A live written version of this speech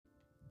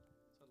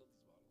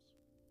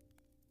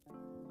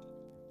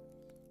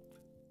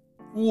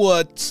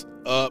What's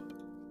up,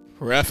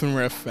 Pref and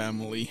Ref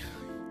family?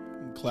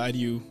 I'm glad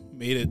you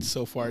made it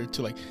so far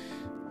to like,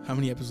 how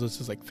many episodes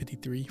is like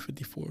 53,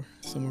 54,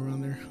 somewhere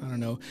around there? I don't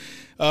know.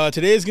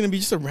 Today is going to be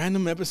just a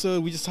random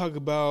episode. We just talk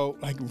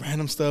about like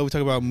random stuff. We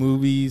talk about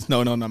movies.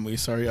 No, not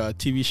movies. Sorry.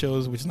 TV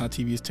shows, which is not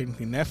TV, it's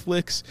technically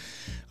Netflix.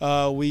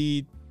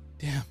 You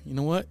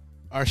know what?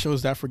 Our show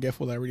is that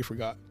forgetful that I already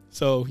forgot.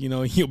 So,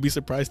 you'll be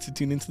surprised to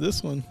tune into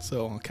this one.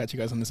 So I'll catch you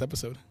guys on this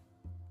episode.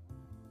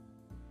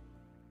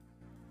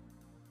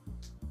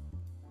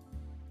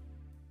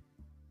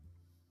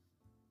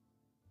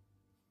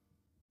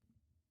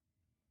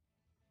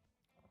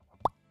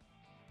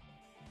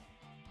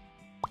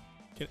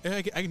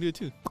 I can do it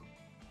too.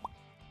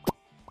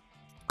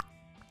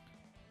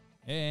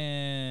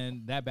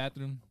 And that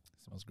bathroom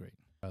smells great.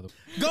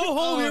 Go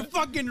home, you're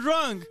fucking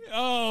drunk.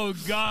 Oh,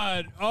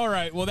 God. All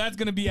right. Well, that's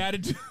going to be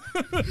added to...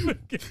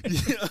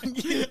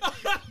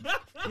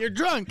 You're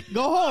drunk.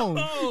 Go home.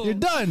 Oh. You're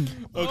done.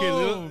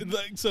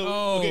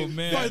 Okay,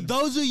 man. For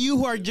those of you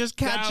who are just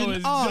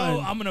catching on,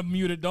 I'm going to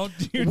mute it. Don't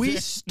do we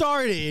that.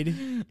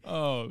 started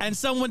and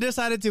someone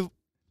decided to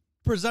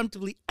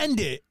presumptively end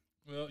it.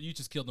 Well, you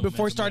just killed the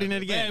Before momentum. starting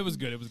it again. Yeah, it was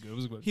good. It was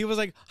good. He was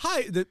like,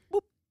 hi.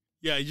 Whoop,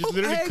 Yeah, you just whoop,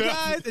 literally hey, cut.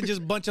 guys. And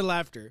just a bunch of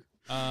laughter.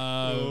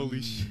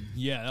 Holy shit.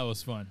 Yeah, that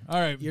was fun. All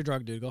right. You're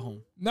drunk, dude. Go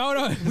home.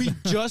 No. We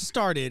just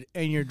started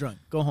and you're drunk.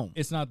 Go home.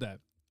 It's not that.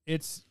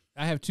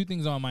 I have two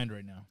things on my mind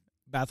right now.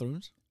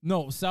 Bathrooms.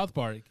 No, South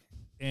Park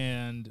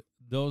and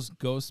those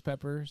ghost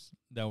peppers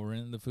that were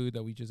in the food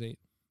that we just ate.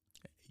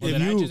 We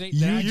ain't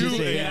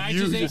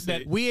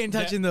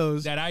touching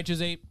those. That I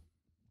just ate.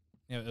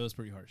 Yeah, it was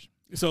pretty harsh.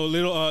 So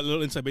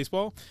little inside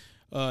baseball.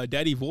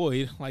 Daddy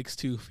Void likes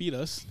to feed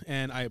us,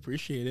 and I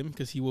appreciate him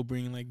because he will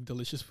bring like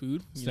delicious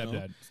food.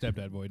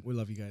 Stepdad Void. We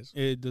love you guys.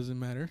 It doesn't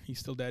matter. He's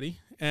still daddy.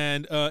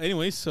 And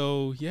anyway,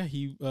 so yeah,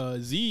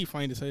 Z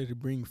finally decided to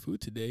bring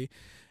food today,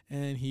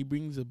 and he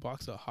brings a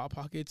box of Hot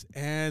Pockets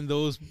and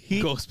those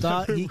He ghost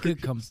thought pepper he could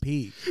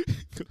compete.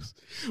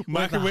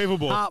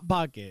 microwavable. Hot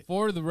Pocket.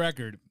 For the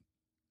record,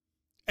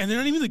 And they're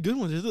not even the good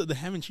ones. They're the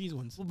ham and cheese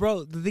ones. Well,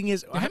 bro, the thing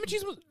is, the ham and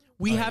cheese was...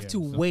 we have to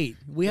wait.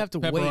 We have to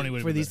Pepperoni wait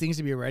would've for been these better. things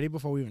to be ready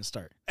before we even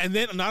start. And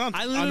then not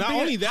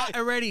only that,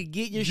 already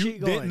get your shit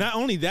going. Not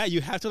only that,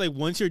 you have to like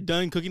once you're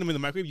done cooking them in the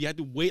microwave, you have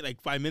to wait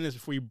like 5 minutes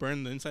before you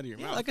burn the inside of your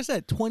mouth. Like I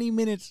said, 20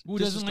 minutes. Who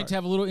just doesn't like start. to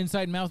have a little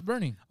inside mouth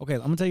burning? Okay,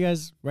 I'm gonna tell you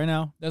guys right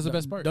now. That's the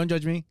best part. Don't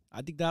judge me.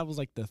 I think that was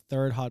like the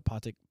third hot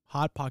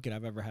pocket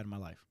I've ever had in my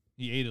life.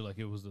 He ate it like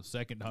it was the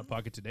second Hot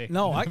Pocket today.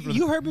 No,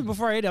 you heard me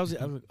before I ate it. I was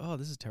like, oh,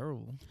 this is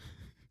terrible.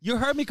 You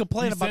heard me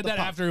complain He about said the that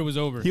pop. after it was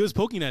over. He was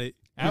poking at it.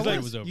 After like,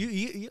 it was over.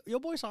 Your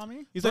boy saw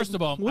me. He's First like,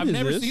 of all, "What I've is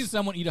never this?" seen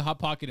someone eat a Hot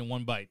Pocket in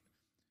one bite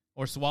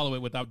or swallow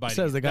it without biting.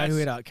 Says the guy who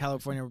ate That's- a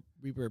California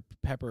Reaper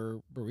pepper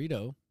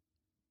burrito.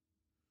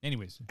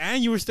 Anyways,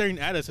 And you were staring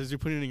at us as you're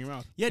putting it in your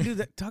mouth. Yeah,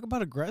 dude, talk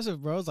about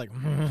aggressive, bro. It's like,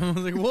 I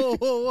was like,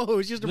 whoa,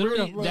 it's just a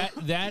literally, burrito,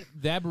 bro.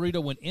 that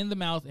burrito went in the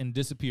mouth and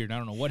disappeared. I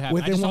don't know what happened.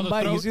 Within I just one saw the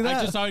bite, throat. you see I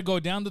that? just saw it go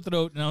down the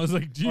throat, and I was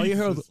like, Jesus. All you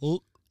heard was,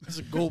 oh, it's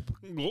a gulp.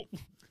 We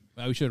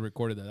should have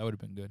recorded that. That would have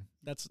been good.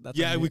 That's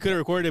Yeah, on we could have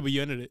recorded it, but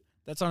you ended it.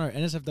 That's on our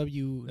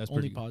NSFW That's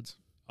only pretty good. pods.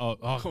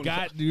 Oh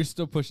God, you're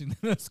still pushing.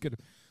 That's good.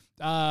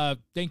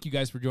 Thank you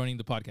guys for joining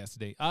the podcast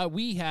today.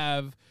 We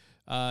have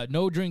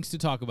no drinks to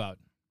talk about.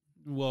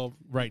 Well,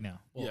 right now.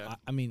 Well, Yeah.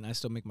 I mean, I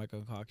still make my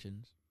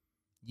concoctions.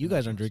 You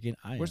guys aren't drinking.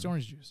 Where's the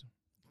orange juice?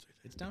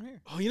 It's down here.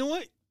 Oh, you know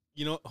what?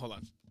 Hold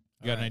on.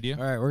 You got an idea?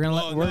 All right, we're gonna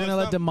Oh, let no, it's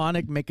let not-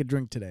 Demonic make a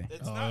drink today.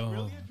 It's not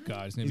really.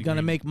 God, it's He's be gonna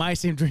green. make my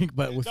same drink,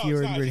 but with No, fewer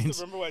it's not. ingredients.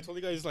 Remember what I told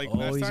you guys like Oh,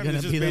 last he's time? gonna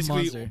It's just be the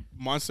basically monster.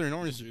 monster and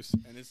orange juice,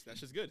 and that's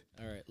just good.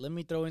 All right, let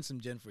me throw in some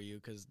gin for you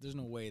because there's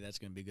no way that's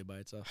gonna be good by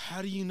itself.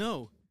 How do you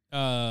know?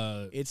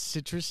 It's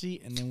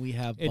citrusy, and then we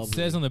have. It bubbly.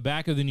 says on the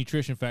back of the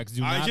nutrition facts,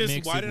 do not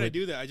mix Why it did I with...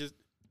 do that? I just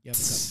You have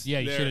a cup. Yeah,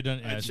 you There. should have done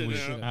it. I as should've we-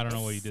 done it. I don't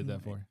know what you did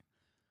that for.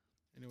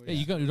 anyway. Yeah,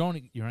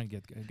 you're not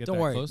get Don't that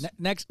worry. close.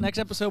 Next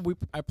episode,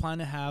 I plan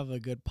to have a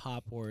good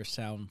pop or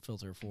sound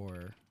filter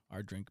for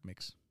our drink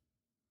mix.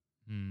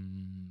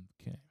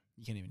 Okay.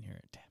 You can't even hear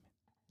it. Damn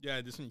it.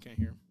 Yeah, this one you can't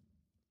hear.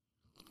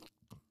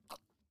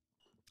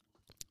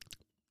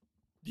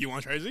 Do you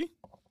want to try Z?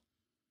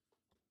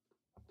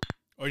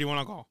 Or do you want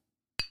alcohol?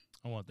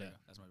 I want that.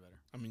 That's my better.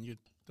 I mean, you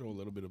throw a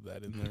little bit of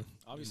that in there.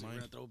 Obviously, we're Mine.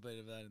 gonna throw a bit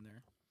of that in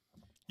there.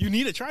 You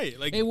need to try it.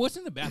 Like, Hey, what's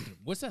in the bathroom?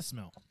 What's that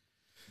smell?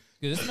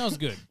 Because it smells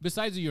good.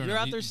 Besides the urinal. You're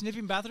out there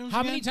sniffing bathrooms.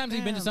 How many again? times have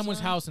you been to Damn, someone's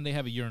son. house and they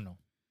have a urinal?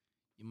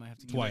 You might have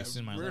to Twice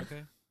in my We're- life.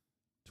 Okay,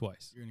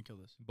 Twice. you're gonna kill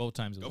this. Both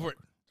times. go for it.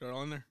 Throw it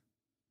all in there.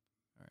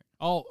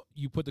 Oh,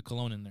 you put the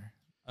cologne in there.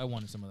 I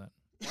wanted some of that.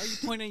 Why are you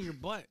pointing at your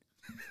butt?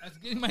 I was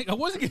getting my. I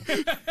wasn't.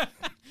 Getting,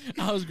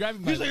 I was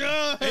grabbing my.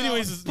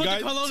 Anyways, Put the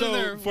guys, cologne in so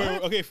there.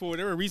 What? for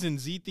whatever reason,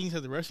 Z thinks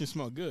that the restroom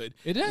smell good.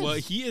 It does. What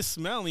he is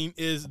smelling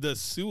is the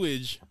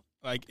sewage,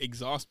 like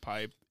exhaust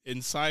pipe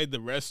inside the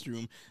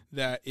restroom.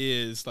 That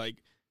is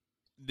like,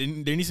 there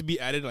needs to be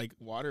added like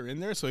water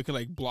in there so it could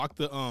like block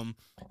the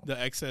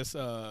excess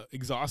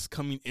exhaust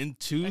coming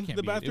into That can't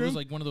the be it. bathroom. It was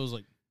like one of those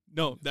like.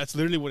 No, that's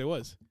literally what it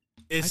was.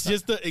 It's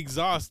just the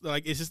exhaust.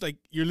 Like it's just like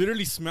you're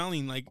literally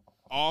smelling like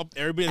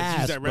everybody that's Ass,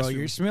 used that bro. restroom.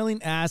 You're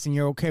smelling ass, and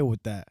you're okay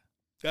with that.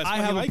 That's I why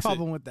he have a likes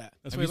problem it. with that.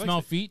 That's Have why you he smell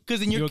likes it. feet? Because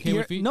then you okay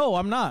with feet? No,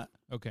 I'm not.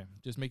 Okay,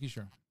 just making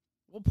sure.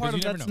 Well, part 'Cause of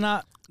you never that's know.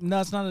 not.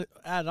 No, it's not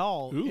at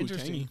all Ooh,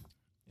 interesting. tangy.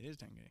 It is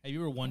tangy. Have you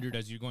ever wondered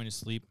as you're going to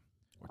sleep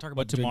We're talking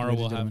what about drink, tomorrow ladies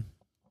will and have? gentlemen.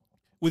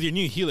 With your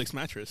new Helix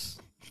mattress.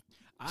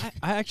 I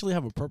actually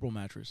have a purple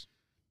mattress.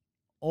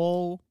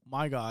 Oh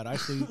my God, I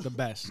sleep the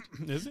best.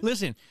 Is it?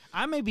 Listen,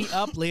 I may be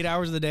up late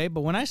hours of the day,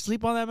 but when I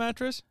sleep on that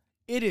mattress,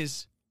 it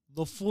is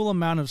the full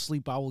amount of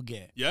sleep I will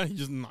get. Yeah, you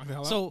just knock the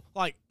hell out. So,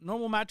 like,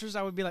 normal mattress,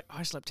 I would be like, oh,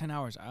 I slept 10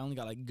 hours. I only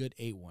got, like, good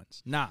 8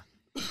 ones. Nah.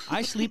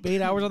 I sleep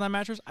 8 hours on that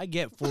mattress. I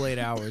get full 8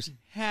 hours.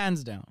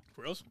 Hands down.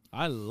 For reals?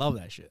 I love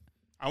that shit.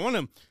 I want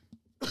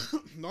to.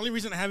 The only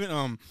reason I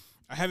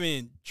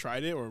haven't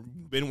tried it or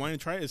been wanting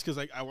to try it is because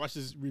like I watched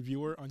this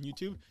reviewer on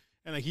YouTube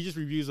and like he just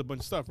reviews a bunch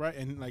of stuff, right?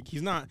 And like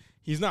he's not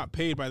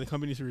paid by the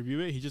company to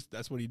review it.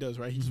 That's what he does,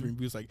 right? He just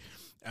reviews like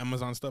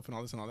Amazon stuff and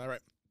all this and all that,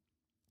 right?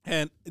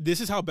 And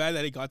this is how bad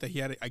that it got that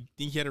I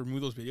think he had to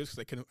remove those videos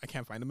because I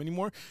can't find them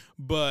anymore.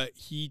 But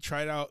he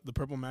tried out the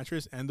purple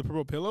mattress and the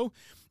purple pillow,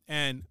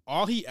 and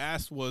all he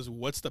asked was,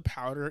 "What's the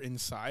powder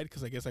inside?"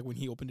 Because I guess like when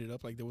he opened it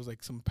up, like there was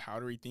like some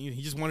powdery thing. And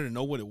he just wanted to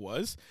know what it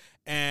was,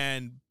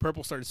 and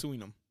Purple started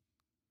suing him.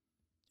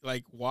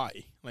 Like why?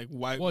 Like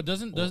why? Well,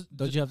 don't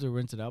Don't you have to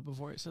rinse it out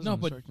before it says no, on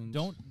but instructions?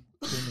 don't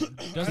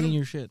Clean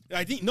your shit.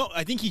 I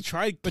think he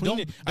tried. but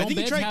Cleaning don't it. I think he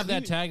beds tried have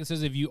that cleaning- tag that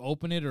says if you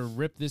open it or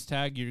rip this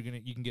tag, you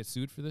can get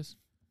sued for this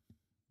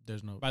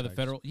There's no by the tags.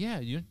 federal. Yeah,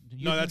 you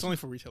No, that's only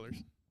for retailers.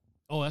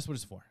 Oh, that's what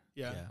it's for.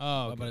 Yeah. Yeah. Oh,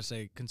 I'm okay. about to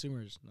say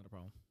consumers, not a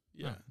problem.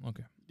 Yeah. Oh,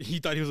 okay. He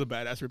thought he was a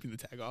badass ripping the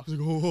tag off. He's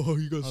like, oh,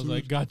 you got I was sued.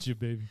 like, gotcha,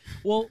 baby.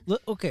 Well,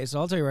 okay, so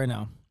I'll tell you right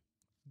now.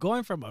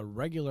 Going from a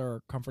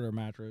regular comforter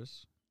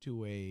mattress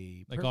to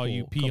a Like all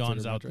you purple peons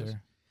comforter out mattress.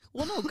 there.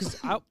 Well, no, because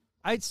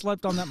I'd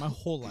slept on that my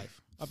whole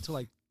life up to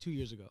like 2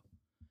 years ago.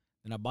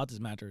 And I bought this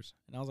mattress,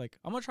 and I was like,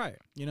 I'm gonna try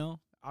it. You know,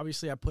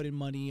 obviously I put in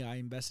money, I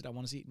invested, I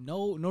want to see it.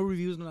 No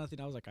reviews, no nothing.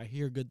 I was like, I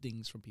hear good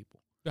things from people.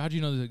 How do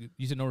you know that?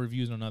 You said no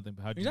reviews, no nothing.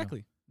 But how do you know?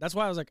 Exactly. That's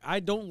why I was like, I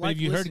don't But like.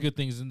 if you heard listening. good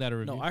things, isn't that a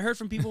review? No, I heard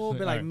from people,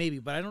 but like Alright. maybe,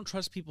 but I don't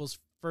trust people's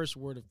first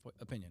word of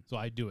opinion. So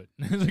I do it.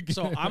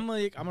 So I'm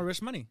gonna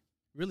risk money.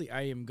 Really,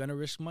 I am gonna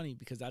risk money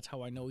because that's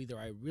how I know either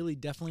I really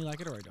definitely like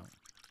it or I don't.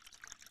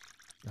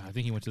 I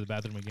think he went to the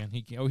bathroom again.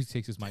 He always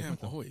takes his mic Damn,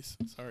 with him. always.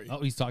 Sorry. Oh,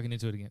 he's talking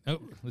into it again. Oh,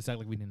 let's act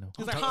like we didn't know.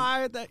 He's like,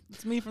 hi,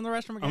 it's me from the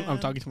restroom again. I'm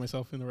talking to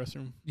myself in the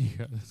restroom.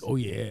 Yeah. Oh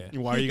yeah.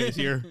 Why are you guys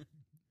here?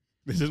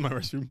 This is my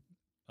restroom.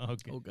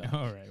 Okay. Oh, God.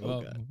 All right. Oh,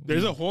 Well, God.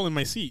 There's a hole in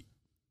my seat.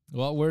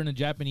 well, we're in a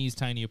Japanese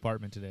tiny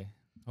apartment today.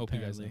 Hope you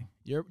guys know.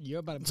 Apparently. You're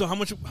about to. So how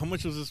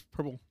much was this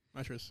purple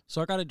mattress?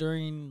 So I got it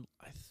during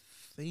I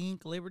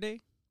think Labor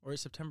Day or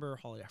September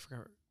holiday. I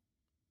forgot.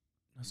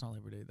 That's not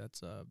Labor Day.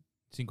 That's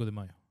Cinco de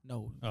Mayo.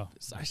 no. Oh.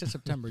 I said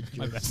September.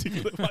 My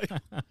jerk.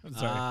 bad. I'm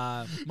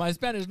sorry. My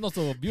Spanish is not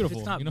so beautiful.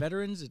 If it's not you know?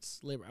 veterans, it's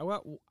Labor.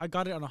 I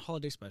got it on a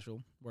holiday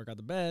special where I got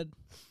the bed,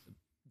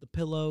 the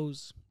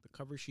pillows, the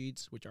cover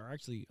sheets, which are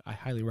actually I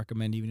highly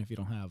recommend even if you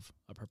don't have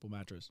a purple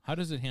mattress. How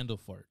does it handle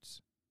farts?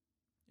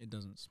 It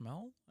doesn't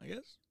smell, I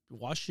guess.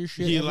 Wash your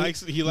shit. He every-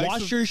 likes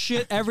wash your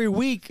shit every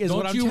week is Don't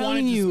what I'm you want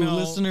telling it to you, smell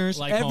listeners.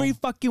 like every home?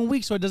 fucking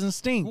week so it doesn't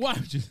stink. Why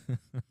would you?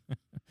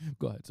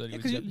 Go ahead. So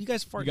Because you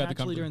guys fart got the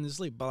naturally comfort. during the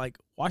sleep, but like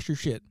wash your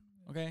shit,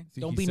 okay? See,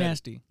 Don't he be said it.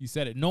 nasty. You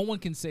said it. No one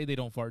can say they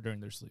don't fart during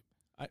their sleep.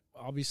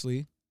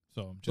 Obviously,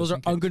 So just those in are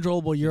case.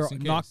 uncontrollable. You're Just in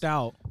knocked case.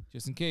 out.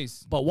 Just in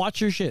case But watch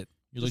your shit.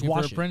 you're Just looking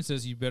for wash a it.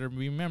 princess, you better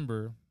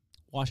remember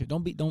Wash it.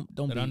 Don't that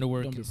be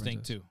underwear don't can be a stink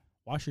princess. too.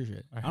 Wash your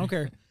shit. I Alright. don't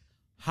care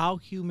how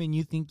human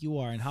you think you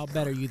are and how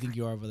better you think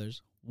you are of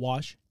others.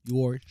 Wash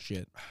your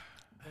shit.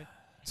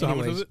 So how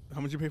much Anyways. was it?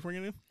 How much you pay for it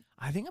again?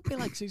 I think I paid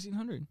like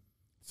 $1,600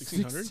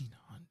 $1,600.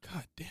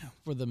 God damn.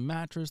 for the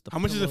mattress. The How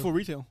much is it pillow. for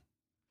retail?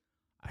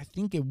 I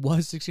think it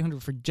was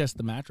 $1,600 for just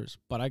the mattress,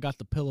 but I got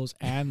the pillows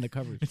and the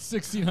covers. It's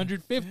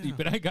 $1,650, Damn.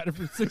 but I got it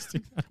for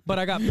 $60. But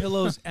I got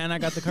pillows and I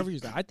got the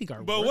covers that I think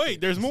are. But worth wait,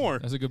 it. there's more.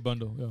 That's a good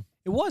bundle. Yeah.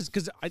 It was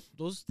because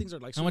those things are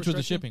like. How super much was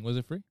the stretchy. shipping? Was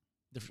it free?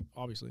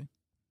 Obviously.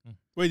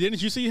 Wait,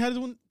 didn't you say you had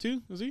one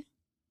too? Was he?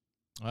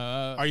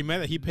 Are you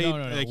mad that he paid? no.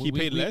 Like he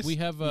paid less. We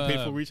have he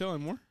paid full retail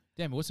and more.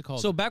 damn it. What's it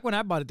called? So back when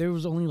I bought it, there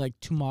was only like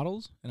 2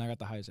 models, and I got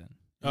the highest end.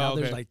 And now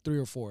there's okay. like 3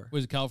 or 4.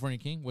 was it California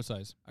King? What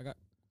size? I got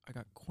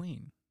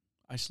queen.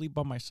 I sleep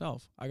by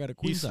myself. I got a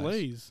queen He size.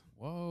 slays.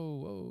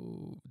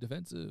 Whoa,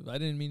 defensive. I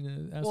didn't mean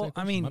to ask Well, that I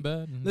question. mean, My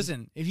bad. Mhm.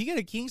 Listen, if you get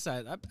a king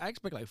size, I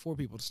expect like 4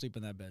 people to sleep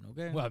in that bed.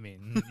 Okay. Well, I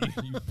mean,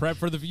 you prep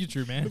for the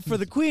future, man. For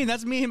the queen,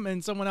 that's me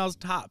and someone else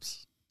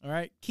tops. All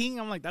right. King,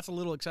 I'm like that's a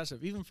little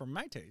excessive, even for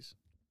my taste.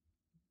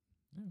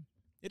 Yeah.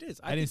 It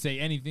is. I didn't say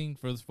anything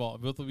for this fault.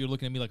 Both of you are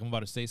looking at me like I'm about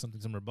to say something,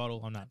 some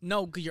rebuttal. I'm not.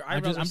 No, because your I'm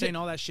eyebrows just- are I'm saying just-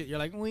 all that shit. You're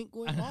like wink,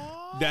 wink.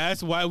 Oh.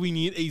 That's why we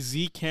need a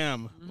Z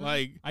cam.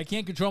 Like I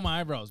can't control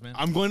my eyebrows, man.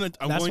 I'm going That's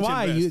to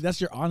why invest.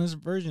 that's your honest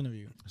version of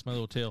you. That's my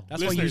little tail.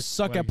 That's why you Listeners,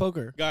 suck at like-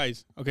 poker.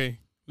 Guys, okay.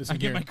 Listen I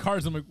get here. my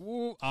cards. I'm like,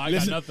 whoa, I got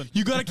Listen, nothing.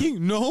 You got a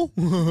king? No.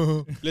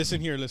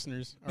 Listen here,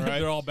 listeners. All right.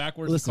 They're all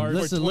backwards. Listen,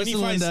 cards.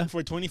 listen. Linda.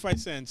 For 25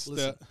 cents,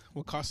 Listen.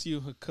 will cost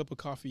you a cup of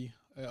coffee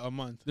a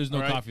month. There's no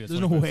all right? coffee. At There's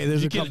no 25 way. cents.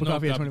 There's You a can't- cup of no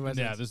coffee at cup- 25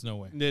 Yeah, cents. there's no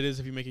way. It is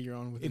if you make it your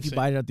own. With If you Insane.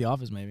 buy it at the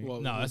office, maybe.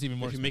 Well, No, that's even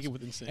more If you make it expensive.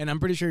 with Insane. And I'm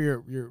pretty sure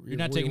You're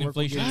not taking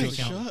inflation into Guys,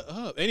 account. shut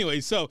up.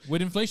 Anyway, so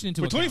With inflation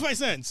into for account. 25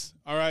 cents,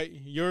 all right,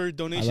 your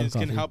donations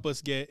can coffee. help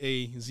us get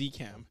a Z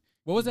cam.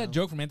 What was that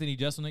joke from Anthony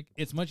Jeselnik?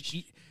 It's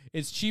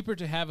it's cheaper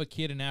to have a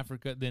kid in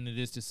Africa than it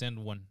is to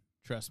send one.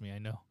 Trust me, I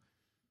know.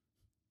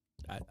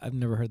 I've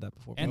never heard that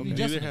before. Anthony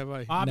Neither Jeselnik. have I.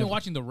 I've been Never.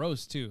 watching the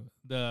roast too,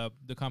 the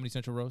Comedy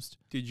Central roast.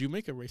 Did you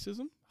make a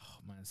racism? Oh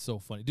man, it's so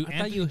funny, dude. I thought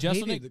Anthony you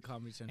Jeselnik. hated the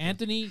Comedy Central.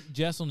 Anthony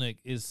Jeselnik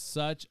is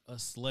such a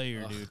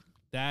slayer, dude.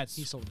 That's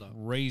He's so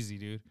dumb. crazy,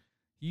 dude.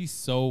 He's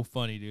so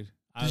funny, dude.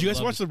 Did you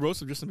guys watch the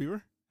roast of Justin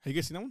Bieber? Have you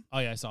guys seen that one? Oh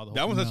yeah, I saw the whole.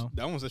 That thing. one's No.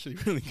 that one was actually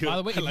really good. By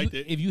the way, I liked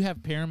if it. you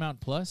have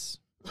Paramount Plus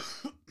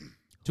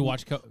to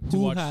watch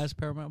Who has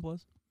Paramount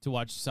Plus? to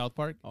watch South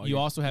Park, Oh, you you're-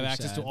 also have you're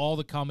access to sad. all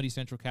the Comedy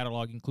Central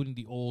catalog, including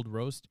the old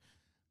roast.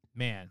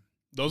 Man,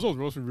 Those old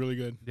roasts were really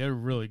good. they're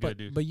really good,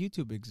 dude. But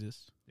YouTube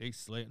exists. They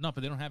slay. No,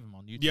 but they don't have them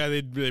on YouTube. Yeah,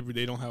 they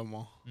don't have them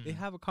all. They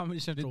have a Comedy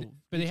Central.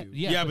 But they YouTube.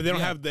 yeah, but they don't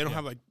yeah, have yeah.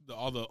 like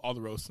all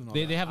the roasts and all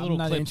They that. have I'm little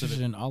not clips of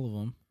interested it, in all of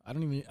them. I'm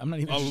not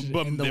even Oh, interested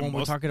but in the they one we're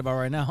must- talking about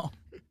right now.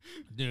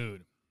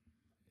 dude.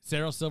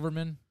 Sarah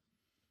Silverman,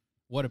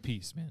 what a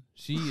piece, man.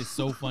 She is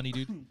so funny,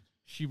 dude.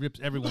 She rips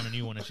everyone a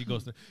new one as she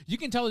goes through. You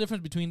can tell the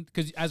difference between,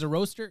 because as a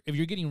roaster, if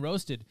you're getting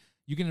roasted,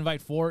 you can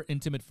invite 4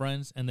 intimate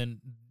friends, and then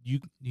you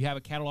have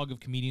a catalog of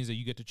comedians that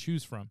you get to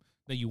choose from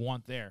that you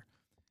want there.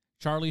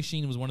 Charlie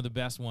Sheen was one of the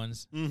best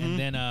ones, and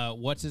then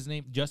what's his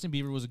name? Justin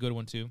Bieber was a good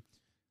one too.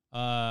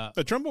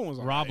 The Trump one was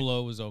all Rob right.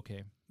 Lowe was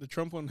okay. The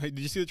Trump one. Hey, did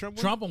you see the Trump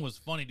one? Trump one was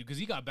funny, dude, because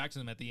he got back to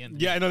them at the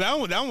end. Yeah, I know that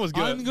one was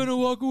good. I'm gonna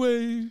walk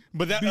away,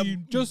 but that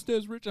being just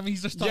as rich. I mean,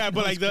 he's just talking yeah,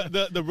 but about like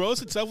his the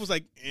roast itself was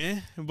like,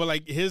 but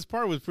like his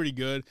part was pretty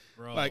good.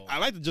 Bro. Like I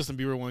like the Justin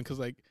Bieber one because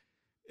like,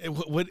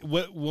 what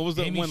was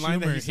the Amy one line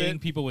that Schumer he hitting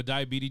said? people with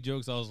diabetes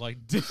jokes. I was like,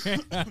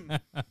 damn.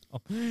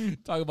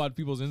 Talk about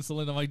people's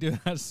insulin. I'm like, dude,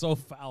 that's so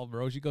foul,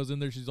 bro. She goes in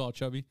there, she's all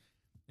chubby,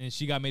 and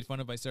she got made fun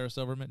of by Sarah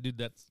Silverman.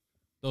 Dude,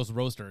 those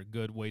roasts are a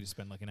good way to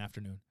spend like an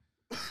afternoon.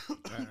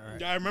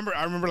 Yeah, I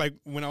remember like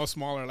when I was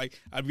smaller, like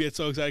I'd get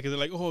so excited because they're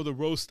like, oh, the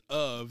roast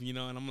of, and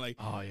I'm like,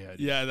 Oh yeah,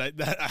 yeah,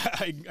 that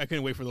I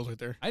couldn't wait for those right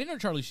there. I didn't know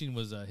Charlie Sheen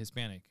was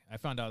Hispanic. I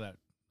found out that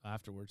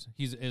afterwards.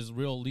 His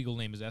real legal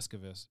name is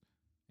Escovis,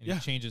 and Yeah. he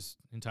changed his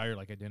entire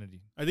like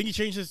identity I think he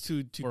changed this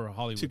for to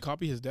Hollywood.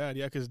 copy his dad.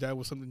 Yeah, because his dad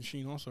was something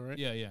Sheen also, right?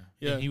 Yeah.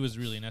 Yeah. And he was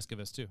really an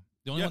Escovis too.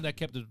 The only Yeah. one that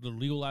kept the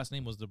legal last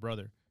name was the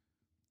brother,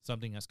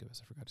 something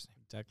Escovis. I forgot his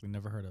name. Exactly,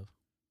 never heard of.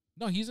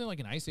 No, he's in like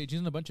an Ice Age.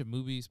 He's in a bunch of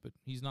movies, but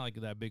he's not like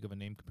that big of a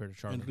name compared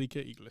to Charlie. Enrique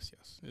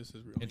Iglesias is his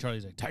real name. And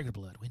Charlie's like Tiger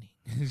Blood winning.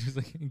 He's just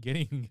like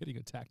getting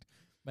attacked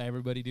by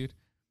everybody, dude.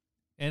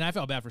 And I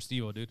felt bad for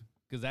Steve-O, dude,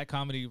 because that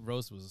comedy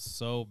roast was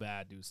so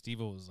bad, dude.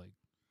 Steve-O was like,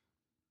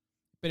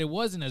 but it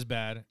wasn't as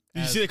bad. Did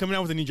you as see that coming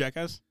out with a new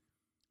Jackass?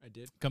 I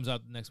did. comes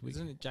out next week.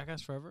 Isn't it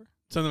Jackass Forever?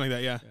 Something like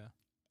that, yeah.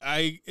 Yeah.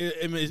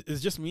 Is it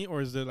just me, or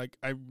is it like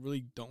I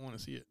really don't want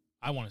to see it?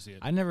 I want to see it,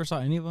 I never saw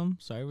any of them,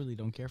 so I really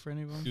don't care for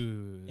any of them.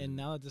 dude. And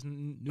now that this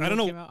new I don't one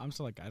know. came out, I'm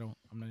still like, I'm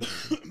not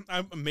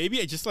interested. Maybe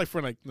I just like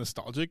for like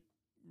nostalgic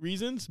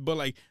reasons, but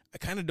like I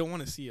kind of don't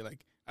want to see it.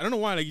 Like I don't know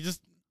why. Like you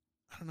just,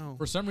 I don't know.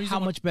 For some reason,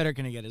 How much better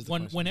can it get? Is the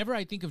question. whenever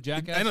I think of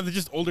Jackass, I know they're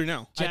just older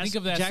now. I think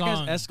of that Jackass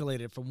song.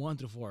 escalated from 1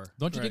 to 4.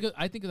 Don't you Right. think?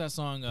 I think of that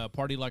song,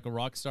 "Party Like a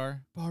Rock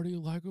Star." Party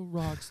like a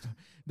rock star.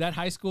 That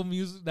high school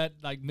music, that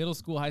like middle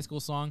school, high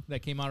school song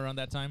that came out around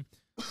that time.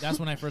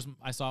 That's when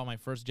I saw my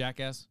first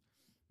Jackass.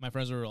 My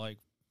friends were like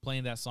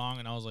playing that song,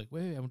 and I was like,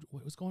 "Wait,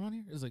 what's going on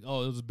here?" It's like,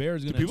 "Oh, it was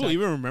bears Do gonna." people attack.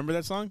 even remember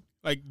that song?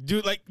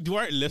 Do do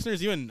our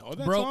listeners even know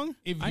that Bro, song?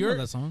 if I you're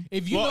know that song.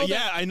 if you Well, know yeah,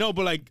 that, I know,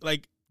 but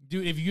like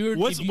dude, if you're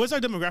what's our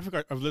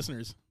demographic of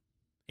listeners?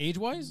 age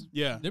wise,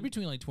 Yeah, they're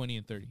between like 20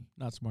 and 30.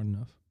 Not smart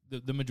enough.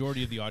 The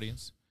majority of the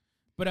audience.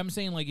 But I'm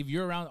saying like if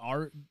you're around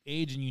our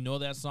age and you know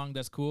that song,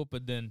 that's cool.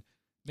 But then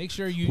make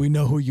sure you We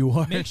know who you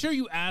are. make sure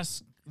you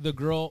ask the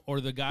girl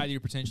or the guy that you're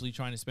potentially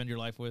trying to spend your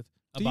life with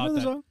Do you about know the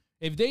that. song?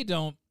 If they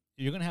don't,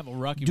 you're gonna have a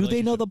rocky. Do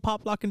they know relationship. the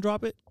pop, lock, and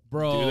drop it?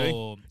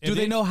 bro? If Do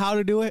they know how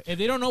to do it? If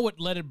they don't know what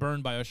 "Let It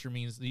Burn" by Usher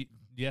means,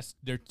 yes,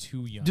 they're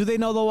too young. Do they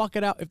know they'll walk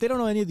it out? If they don't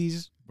know any of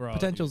these, Bro,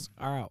 potentials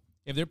are out.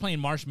 If they're playing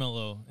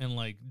Marshmello and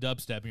like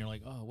dubstep, and you're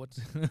like, oh, what's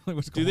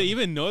what's do going they on?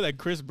 even know that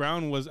Chris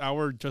Brown was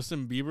our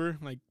Justin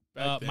Bieber? Like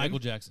back then? Michael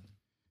Jackson?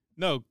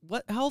 No,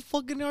 What? How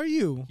fucking are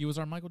you? He was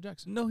our Michael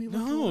Jackson. No, he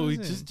no,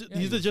 wasn't. he's Yeah,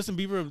 he's the Justin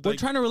Bieber of We're like.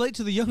 trying to relate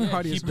to the younger Yeah,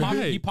 audience. he, popped,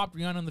 man. he popped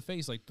Rihanna in the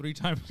face like 3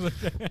 times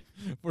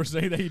for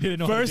saying that he didn't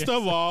know. how to First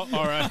of all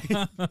right.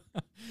 dance.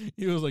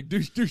 He was like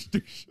douche, douche,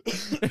 douche,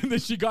 and then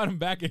she got him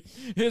back. And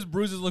his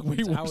bruises look way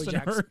It's worse Howard than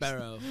Jack hers.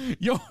 Sparrow.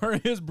 Yo,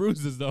 his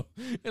bruises though.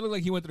 It looked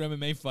like he went through an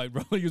MMA fight,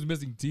 bro. He was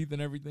missing teeth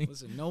and everything.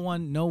 Listen, no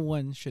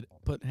one should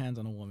put hands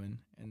on a woman,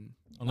 and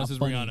Unless not it's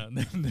funny.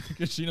 Rihanna,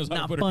 because she knows how to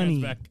Not put her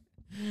funny. hands back.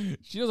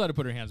 She knows how to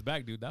put her hands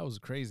back, dude. That was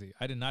crazy.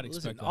 I did not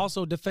expect Listen, that.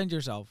 also defend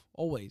yourself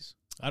always.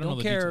 I don't know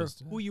the care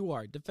details. who you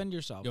are. Defend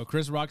yourself. Yo,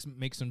 Chris Rock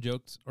made some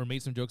jokes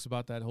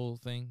about that whole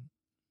thing.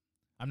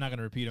 I'm not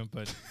gonna repeat them,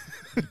 but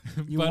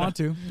You want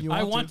to.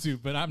 I want to,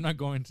 but I'm not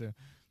going to.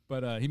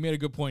 But he made a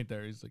good point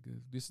there. He's like,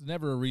 "This is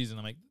never a reason."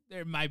 I'm like,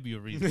 "There might be a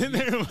reason.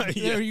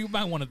 You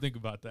might want to think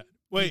about that."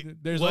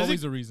 Wait, there's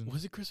always a reason.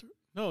 Was it Chris?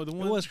 No, the It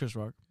one was Chris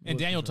Rock. And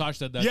Daniel Tosh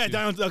said that. Yeah, too.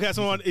 Daniel. Okay,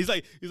 someone. He's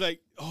like,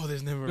 oh,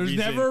 there's never. There's a reason.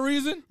 never a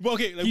reason. Well,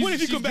 okay, like what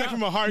if you come back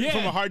from a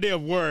hard day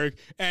of work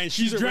and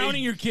She's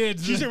drowning your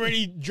kids. She's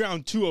already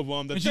drowned 2 of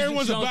them. The And third she's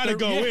one's drowned about to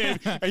go yeah.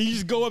 in, and you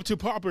just go up to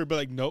Popper, but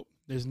like, nope,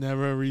 there's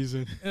never a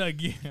reason.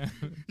 Like, yeah,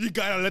 You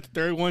gotta let the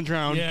third one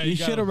drown. yeah. You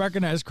should have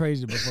recognized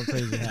crazy before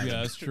crazy happened.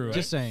 Yeah, that's true.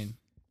 Just saying.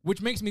 Which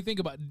makes me think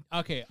about.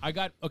 Okay,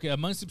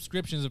 among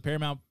subscriptions of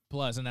Paramount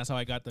Plus, and that's how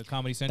I got the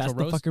Comedy Central That's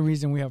the roast. fucking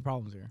reason we have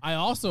problems here. I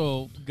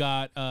also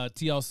got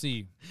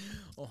TLC.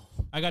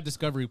 I got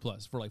Discovery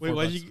Plus for like Wait, $4.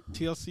 why did you get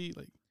TLC?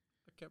 Like,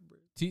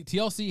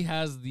 TLC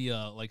has the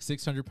like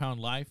 600-pound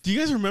life. do you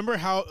guys remember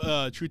how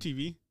True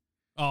TV?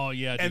 Oh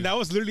yeah, dude. And that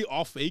was literally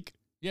all fake.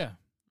 Yeah.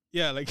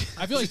 Yeah, like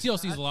I feel like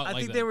TLC is a lot I like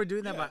think that. they were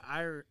doing that by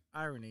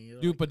irony. You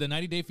know, Dude, but the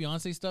 90 Day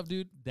Fiance stuff,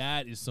 dude,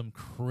 that is some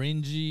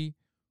cringy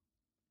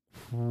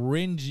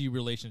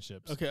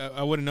relationships. Okay,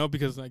 I wouldn't know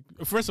because like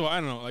first of all, I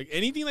don't know, like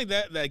anything like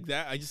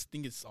that, I just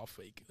think it's all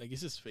fake. Like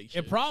it's just fake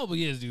shit. It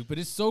probably is, dude, but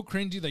it's so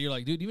cringy that you're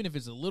like, dude, even if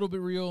it's a little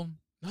bit real.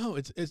 No,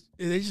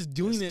 they're just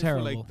doing It's it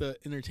terrible. for like the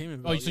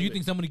entertainment Oh, value. so you Like,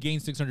 think somebody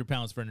gained 600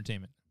 pounds for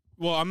entertainment?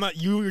 well, I'm not.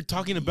 You were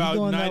talking about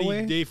going that 90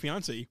 way? Day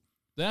Fiance.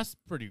 That's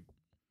pretty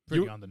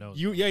You- on the nose.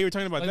 You were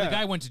talking about like that. the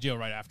guy went to jail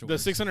right The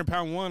afterwards.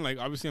 600-pound one, like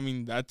obviously, I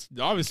mean that's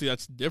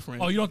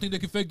different. Oh, you don't think they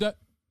could fake that?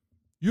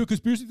 You a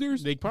conspiracy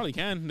theorist? They probably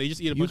can. They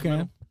just eat a You bunch can. of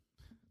metal.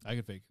 I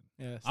could fake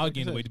it. yeah, I would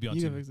gain the weight to be on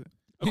TV.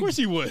 Of course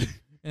you would.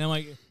 And I'm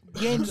like,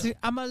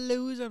 I'm a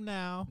loser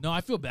now. no,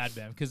 I feel bad,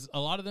 man, because a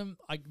lot of them,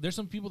 like, there's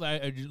some people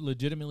that I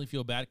legitimately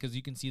feel bad because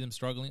you can see them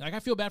struggling. Like, I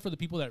feel bad for the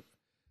people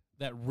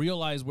that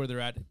realize where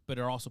they're at, but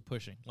are also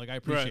pushing. Like, I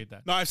appreciate Right.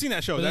 that. No, I've seen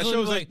that show. But That there's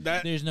show's people like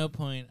that. There's no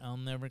point. I'll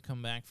never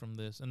come back from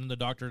this. And then the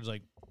doctor's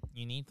like,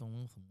 you need to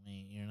lose some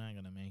weight. You're not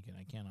gonna make it.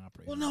 I can't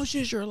operate. Well, on no you."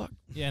 shit, Sherlock.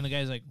 Yeah, and the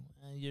guy's like,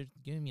 you're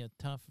giving me a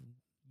tough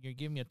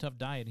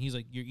diet. And he's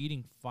like, you're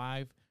eating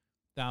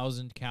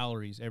 5,000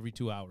 calories every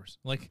 2 hours.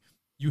 Like,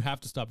 you have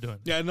to stop doing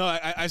that. Yeah, no,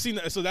 I've seen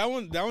that. So that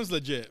one's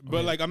legit. But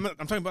Okay. like I'm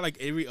talking about like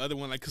every other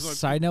one. Like, cause like,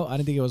 Side note: I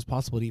didn't think it was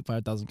possible to eat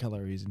 5,000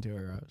 calories in 2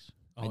 hours.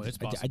 Oh, it's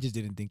possible. I just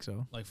didn't think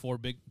so. Like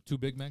two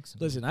Big Macs.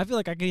 Listen, I feel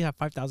like I could have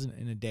 5,000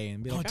 in a day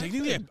and be oh, like,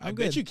 technically, I'm I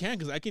good. bet you can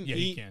because I can Yeah,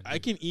 you eat. can. I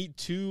can eat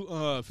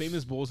 2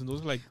 famous bowls and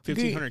those are like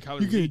 1,500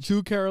 calories. You get each.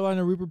 2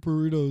 Carolina Reaper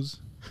burritos.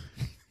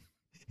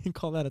 You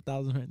call that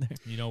 1,000 right there.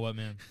 You know what,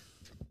 man?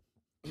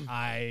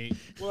 I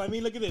Well, I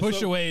mean, look at this. push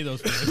so, away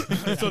those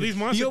feelings. So these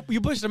monsters.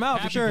 You pushed them out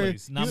Happy for sure.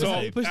 place, not You-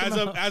 mistake. you pushed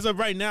them out. as of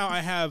right now, I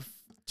have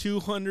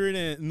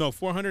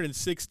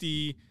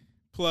 460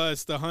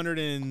 plus the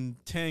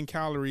 110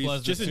 calories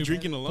Plus the just in 2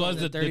 drinking alone. plus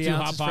the 30 two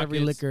Hot ounces for every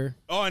Pockets. liquor.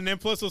 Oh, and then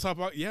plus those hot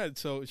pockets. Yeah,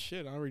 so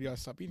shit, I already gotta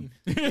stop eating.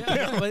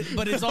 Yeah,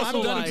 but it's also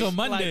I'm done like, until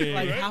Monday.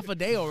 like Right? half a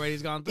day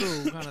already's gone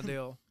through kind of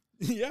deal.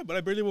 Yeah, but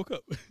I barely woke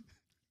up.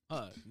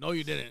 No,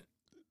 you didn't.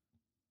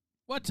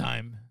 What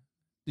time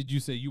did you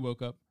say you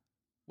woke up?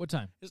 What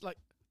time? It's like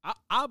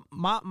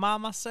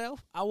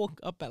myself. I woke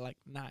up at like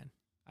 9.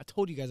 I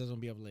told you guys I was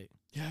gonna be up late.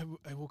 Yeah,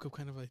 I woke up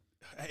kind of like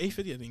at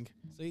 8:50, I think.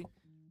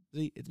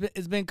 See,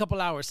 it's been a couple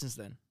hours since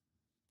then.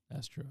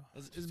 That's true.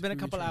 It's been a Maybe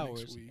couple try next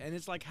hours, week. and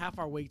it's like half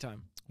our wake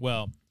time.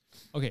 Well,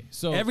 okay,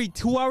 so Every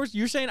 2 hours,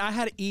 you're saying I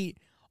had to eat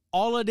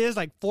all of this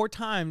like 4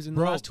 times in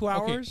the last 2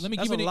 hours? Okay, let me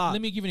That's give a lot.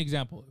 let me give an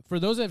example. For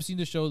those that have seen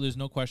the show, there's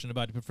no question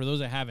about it. But for those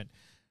that haven't,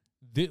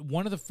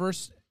 one of the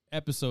first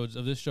episodes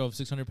of this show of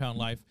 600-Pound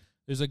Life,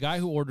 there's a guy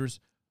who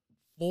orders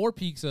 4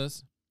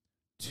 pizzas,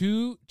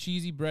 2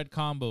 cheesy bread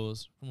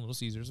combos from Little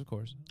Caesars, of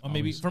course, or maybe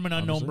Obviously. from an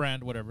unknown Obviously.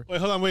 brand, whatever. Wait,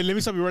 hold on. Wait, let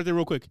me stop you right there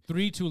real quick.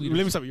 3 2-liters.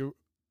 Let me stop you.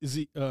 Is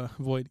he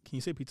Void? Can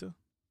you say pizza?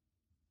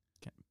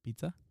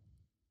 Pizza?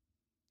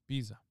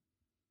 Pizza.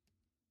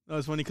 No,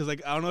 it's funny because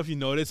like I don't know if you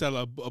noticed that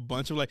a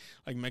bunch of like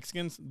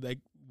Mexicans like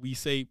we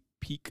say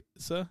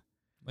pizza.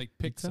 Like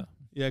pizza.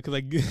 Yeah, because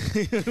like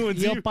when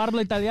Yo Z,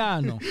 parlo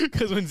italiano.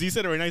 because when Z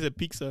said it right now, he said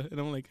pizza, and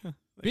I'm like, huh.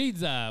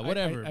 Pizza,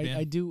 whatever, I, man.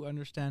 I do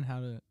understand how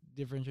to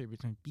differentiate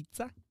between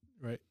pizza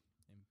Right.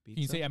 and pizza.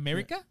 Can you say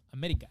America?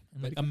 America.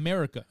 I'm like,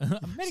 America.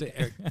 Say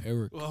America.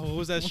 Eric. Well, what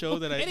was that show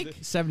that I? Eric.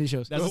 70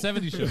 shows. That's a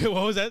 70s show.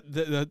 What was that?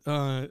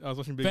 I was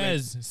watching Big Bang.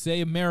 Fez,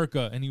 say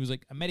America. And he was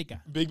like,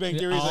 America. Big Bang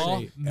Theory is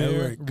like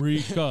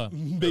America.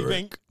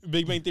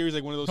 Big Bang Theory is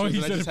like one of those Oh, shows he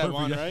that I said just it have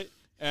perfect, on, yeah. right?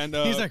 And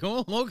He's like,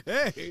 oh,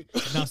 okay.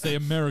 Now say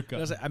America. I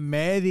was like,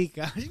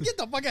 America. Get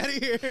the fuck out of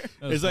here. That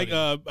was it's like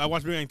funny. I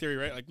watch Big Bang Theory,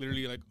 right? Like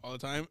literally like all the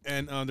time.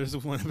 And there's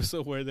this one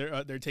episode where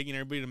they're taking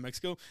everybody to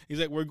Mexico. He's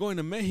like, we're going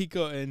to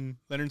Mexico, and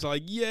Leonard's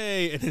like,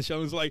 yay! And then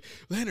Sheldon's like,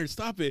 Leonard,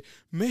 stop it!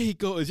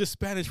 Mexico is just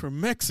Spanish for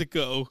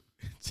Mexico.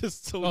 It's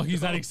just so. Oh,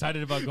 he's not dumb.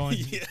 excited about going.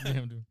 Yeah.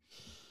 Damn, dude.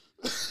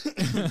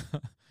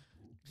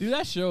 Dude,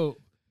 that show.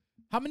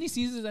 How many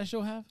seasons does that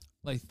show have?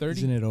 Like 30?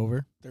 Isn't it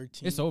over?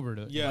 13. It's over.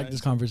 To Yeah. I like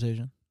this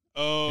conversation.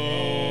 Oh.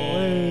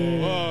 Hey.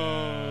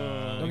 Whoa.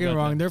 get me got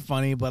wrong, that. they're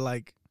funny, but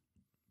like,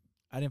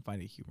 I didn't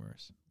find it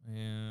humorous.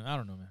 Yeah, I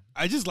don't know, man.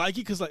 I just like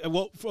it because, like,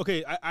 well,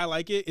 okay, I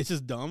like it. It's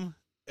just dumb,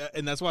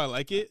 and that's why I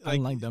like it. I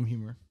don't like dumb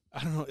humor.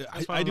 I don't know.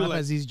 That's why I do laugh like.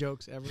 at these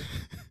jokes ever.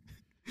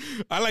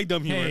 I like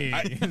dumb humor.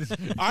 Hey.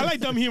 I like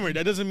dumb humor.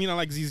 That doesn't mean I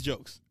like Z's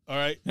jokes. All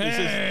right.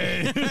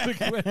 It's just-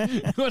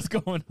 Hey, what's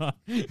going on?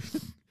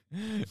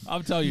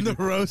 I'm telling you, The dude.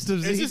 roast of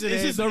It's Z just- today.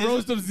 it's just- the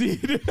roast of Z.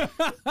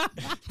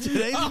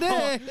 Today's the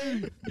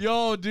day.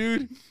 Yo,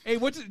 dude. Hey,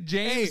 what's it,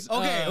 James? Hey,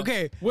 okay,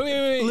 okay.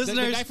 Wait.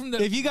 Listeners, the guy from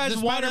the, if you guys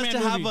the want us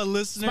Spider-Man to have movie. a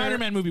listener,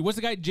 Spider-Man movie. What's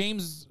the guy?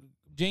 James.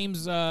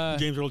 James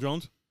Earl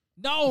Jones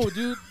No,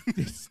 dude.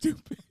 It's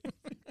stupid.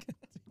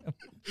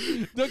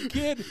 The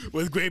kid.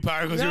 with great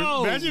power. Goes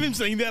No. Imagine him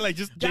saying that, like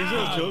just James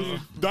Nah, Earl Jones,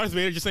 dude. Darth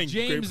Vader, just saying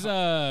James. Great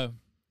power.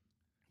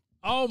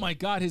 Oh my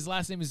God, his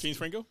last name is James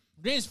Franco.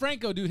 James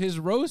Franco, dude. His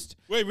roast.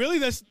 Wait, really?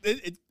 That's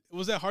it.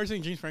 Was that hard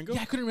saying James Franco?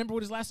 Yeah, I couldn't remember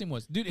what his last name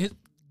was, dude.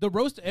 The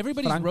roast.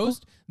 Everybody's Franco?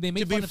 roast. They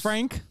make to be fun of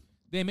frank,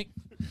 They make.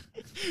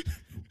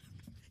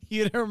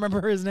 you didn't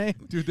remember his name.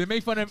 Dude, they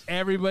make fun of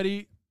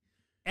everybody.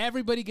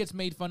 Everybody gets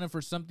made fun of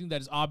for something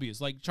that is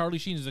obvious. Like Charlie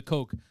Sheen is a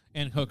coke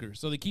and hooker,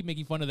 so they keep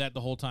making fun of that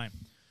the whole time.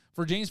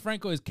 For James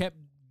Franco,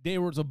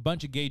 there was a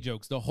bunch of gay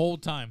jokes the whole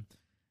time,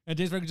 and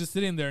James Franco just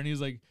sitting there, and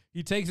he's like,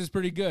 he takes this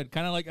pretty good,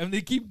 kind of like, and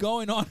they keep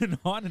going on and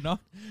on and on.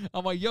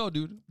 I'm like, yo,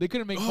 dude, they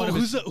couldn't make fun of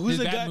who's his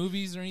the bad guy-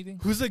 movies or anything.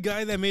 Who's the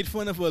guy that made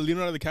fun of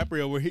Leonardo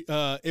DiCaprio? Where he,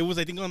 it was,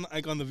 I think, on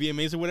the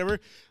VMAs or whatever,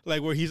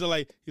 like where he's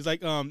like,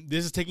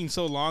 this is taking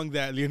so long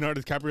that Leonardo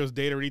DiCaprio's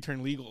date already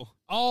turned legal.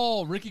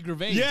 Oh, Ricky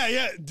Gervais.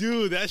 Yeah,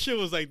 dude, that shit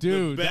was like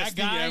Dude, the best that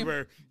guy, thing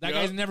ever. that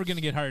Yeah. guy's never gonna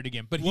get hired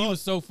again. But he Well-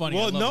 was so funny.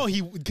 I Well, love no,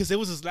 it. because it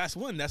was his last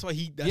one. That's why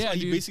he dude.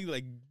 basically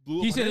like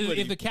blew He up said on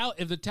everybody.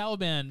 if the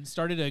Taliban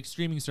started a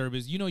streaming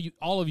service,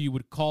 all of you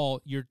would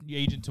call your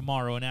agent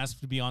tomorrow and ask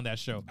to be on that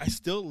show. I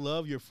still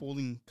love your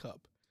folding cup.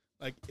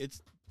 Like,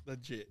 it's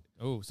legit.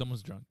 Oh,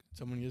 someone's drunk.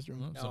 Someone gets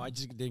drunk. Oh, No, I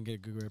just didn't get a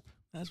good grip.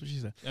 That's what she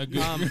said. A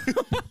good-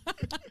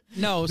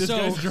 No, This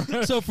guy's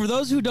drunk. so for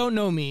those who don't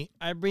know me,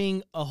 I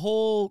bring a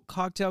whole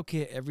cocktail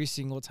kit every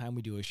single time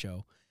we do a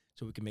show.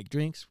 So we can make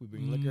drinks, we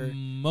bring liquor.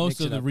 Most mix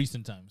of it the up.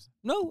 recent times.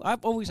 No,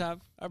 I've always have.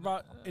 I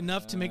brought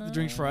enough to make the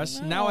drinks for us.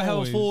 Now I have a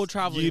always. full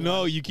travel. You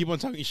know, you keep on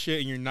talking shit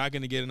and you're not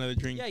going to get another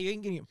drink. Yeah, you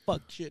ain't getting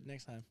fuck shit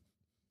next time.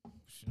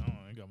 Oh,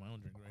 I got my own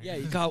drink right Yeah,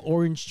 here. you got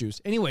orange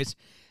juice. Anyways,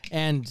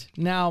 and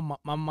now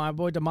my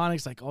boy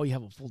Demonic's like, oh, you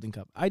have a folding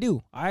cup. I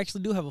do. I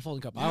actually do have a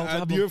folding cup. I also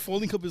have Your a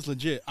folding cup is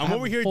legit. I I'm have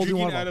over a here folding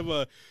drinking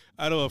water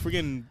out of a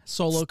freaking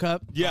solo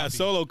cup.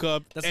 solo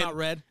cup. That's and, not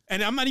red.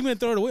 And I'm not even gonna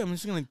throw it away. I'm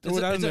just gonna throw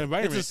it out in the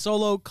environment. It's a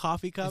solo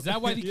coffee cup. Is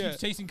that why it Yeah.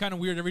 keeps tasting kind of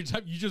weird every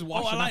time you just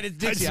wash Oh, it I like out? it. It's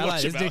Dixie. I just like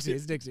watch it. It's about Dixie. it.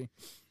 It's Dixie.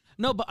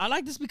 No, but I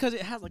like this because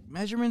it has like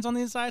measurements on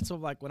the inside. So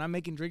like when I'm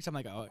making drinks, I'm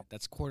like, oh,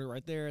 that's quarter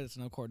right there. That's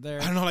no quarter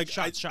there. I don't know. Like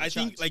Shots, I shots,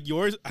 think shots. like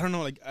yours. I don't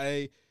know. Like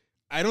I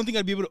don't think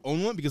I'd be able to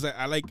own one because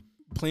I like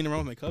playing around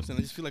with my cups and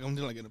I just feel like I'm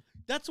just like gonna.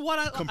 That's what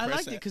I Compress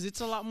liked it that. because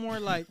it's a lot more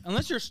like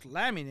unless you're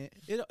slamming it,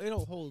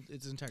 it'll hold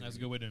its integrity. That's a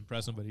good way to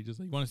impress somebody. Just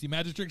like, you want to see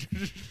magic trick?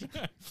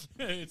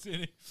 It's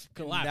in it.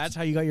 Collapse. That's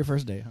how you got your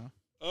first day, huh?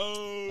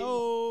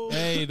 Oh.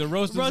 Hey, the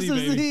roast of Roast Z, of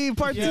baby. Z,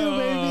 part 2, Yo,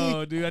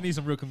 baby. dude, I need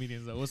some real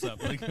comedians though. What's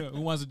up? Like, who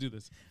wants to do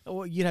this?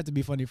 Well, you'd have to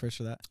be funny first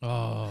for that.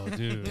 Oh,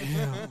 dude.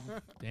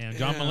 Damn,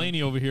 John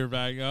Mulaney over here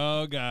back.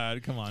 Oh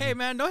God, come on. Hey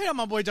man, don't hate on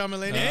my boy John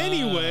Mulaney.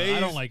 Anyways. I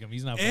don't like him.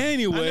 He's not funny. I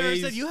never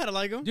Anyways, said you had to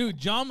like him. Dude,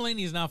 John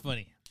Mulaney is not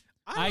funny.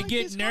 I like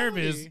get his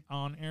nervous comedy.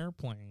 on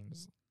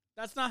airplanes.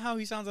 That's not how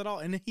he sounds at all,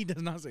 and he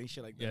does not say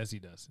shit like that. Yes, he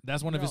does.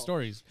 That's one of his No.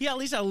 stories. He at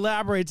least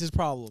elaborates his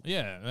problem.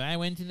 Yeah, I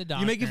went to the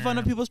doctor. making fun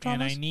of people's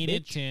and I traumas,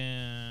 needed bitch? to,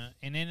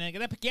 and then I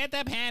gotta get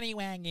the paddy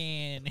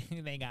wagon.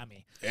 They got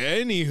me.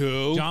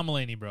 anywho, John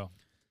Mulaney, bro.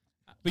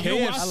 But you know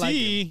what? I like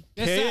KFC,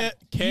 That's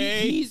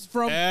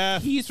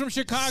sad. He's from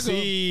Chicago,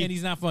 C and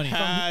he's not funny.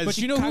 has But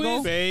you know who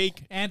is?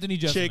 fake Anthony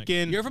Jeselnik.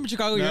 chicken. You're from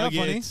Chicago. You're not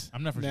funny. nuggets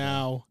I'm not from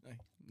Chicago.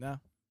 now. No,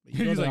 but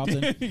you go He's there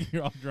often. like,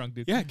 you're all drunk,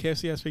 dude. Yeah,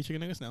 KFC has fake chicken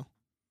nuggets now.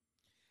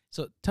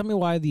 So tell me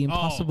why the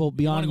Impossible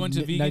you wanna Beyond go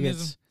into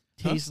Nuggets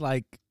Huh? tastes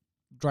like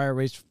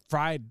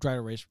fried dry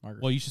erase marker.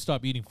 Well, you should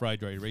stop eating fried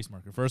dry erase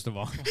marker, first of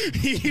all.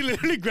 He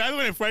literally grabbed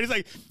one and fried. He's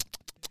like,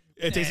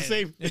 it tastes the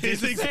same. It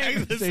tastes the same.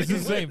 exactly It tastes the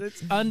same.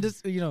 It's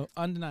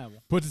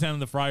undeniable. Puts his hand in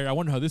the fryer. I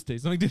wonder how this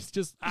tastes. I'm like, this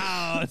just,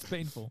 it's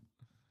painful.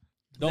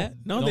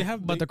 No, they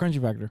have. But the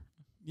crunchy factor.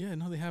 Yeah,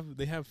 no,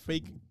 they have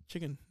fake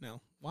chicken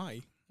now.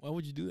 Why? Why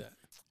would you do that?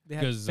 They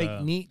have 'Cause,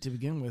 fake meat to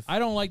begin with. I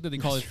don't like that they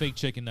call it fake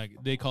chicken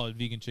nugget. They call it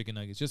vegan chicken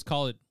nuggets. Just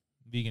call it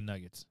vegan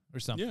nuggets or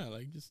something. Yeah,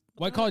 like just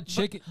Why call it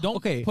chicken? Don't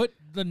okay. put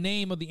the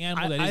name of the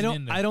animal that I isn't don't.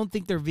 in there. I don't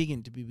think they're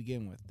vegan to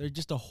begin with. They're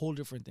just a whole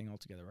different thing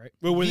altogether, right?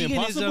 Well, were they Veganism-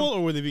 impossible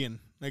or were they vegan?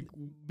 Like,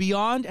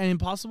 Beyond and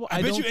Impossible.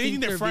 I bet don't you anything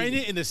think they're frying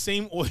vegan. it in the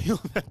same oil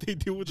that they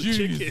do with the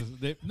Jesus.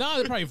 chicken. No,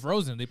 they're probably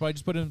frozen. They probably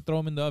just throw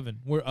them in the oven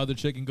where other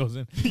chicken goes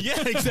in. Yeah,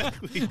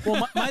 exactly.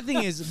 Well, my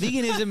thing is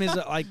veganism is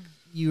like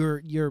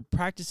you're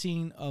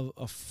practicing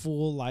a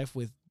full life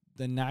with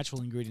the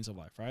natural ingredients of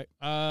life, right?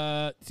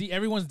 See,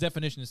 everyone's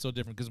definition is so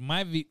different because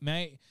my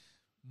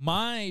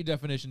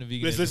definition of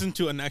veganism. Let's listen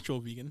to an actual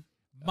vegan.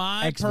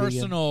 My Ex-vegan.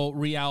 personal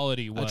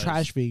reality a was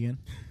trash vegan,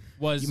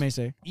 was you may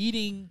say.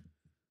 eating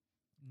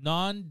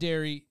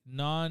non-dairy,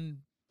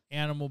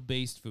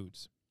 non-animal-based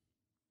foods.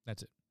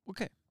 That's it.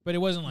 Okay. But it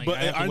wasn't like. But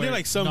I have to aren't there wear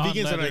like some vegans that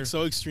are non-leather- like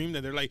so extreme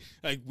that they're like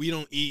we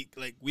don't eat,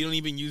 like we don't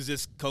even use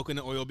this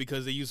coconut oil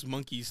because they use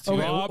monkeys to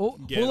Okay, Raw-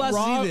 we'll ask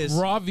raw, you this.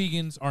 raw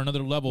vegans are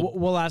another level.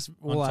 We'll ask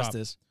top.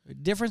 this.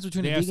 Difference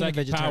between They a have vegan and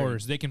psychic vegetarian.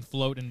 powers. They can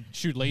float and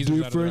shoot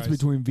lasers out of their eyes.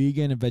 between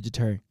vegan and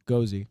vegetarian.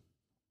 Gozy.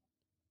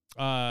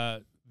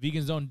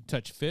 Vegans don't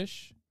touch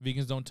fish.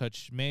 Vegans don't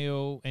touch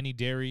mayo, any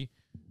dairy,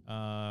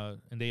 and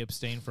they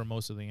abstain from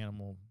most of the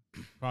animal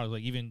products.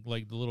 Like even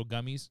like the little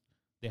gummies,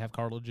 they have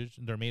cartilages.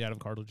 They're made out of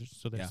cartilages,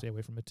 so they Yeah. stay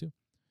away from it too.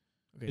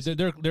 Okay, It's so-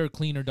 they're a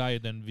cleaner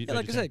diet than Yeah,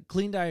 like I said,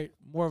 clean diet,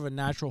 more of a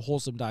natural,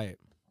 wholesome diet.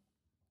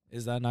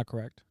 Is that not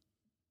correct?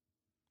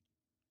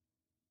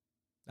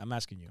 I'm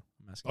asking you.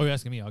 Oh, you're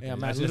asking me? Okay, Yeah, I'm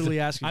That's just- literally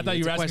asking I you. thought you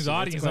It's were a asking the question. It's a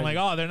audience. I'm like,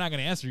 question. oh, they're not going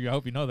to answer you. I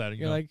hope you know that.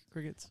 You're know. like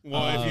crickets.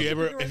 Well, if you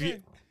ever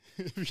right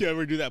if you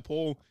ever do that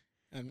poll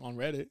on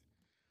Reddit,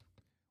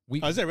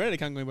 how's that Reddit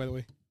account going, by the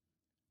way?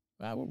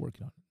 we're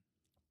working on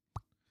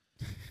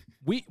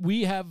it.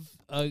 We have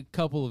a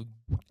couple of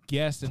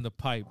guests in the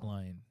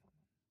pipeline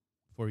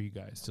for you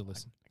guys to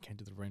listen. I can't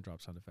do the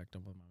raindrop sound effect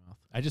up on my mouth.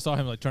 I just saw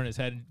him like turn his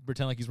head and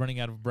pretend like he's running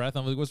out of breath.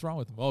 I'm like, what's wrong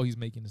with him? Oh, he's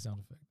making the sound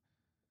effect.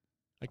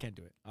 I can't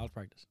do it. I'll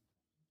practice.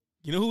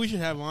 You know who we should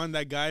have on?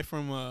 That guy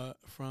from all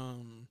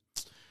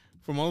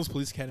those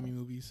Police Academy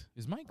movies.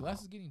 Is my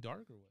glasses getting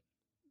dark or what?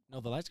 No,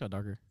 the lights got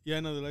darker. Yeah,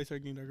 no, the lights are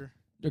getting darker.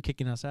 They're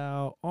kicking us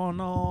out. Oh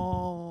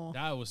no!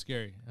 That was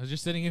scary. I was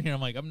just sitting in here. I'm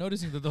like, I'm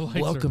noticing that the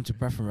lights Welcome to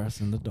Preference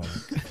in the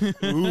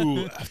Dark.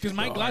 Ooh, because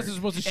my glasses are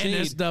supposed to And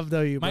shade. this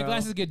W, My bro.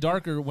 glasses get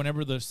darker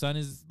whenever the sun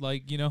is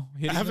like, hitting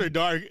after them.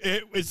 dark.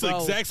 It's the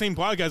Bro. exact same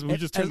podcast, but we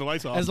just turned the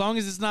lights off. As long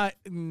as it's not,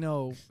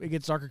 no, it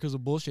gets darker because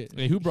of bullshit.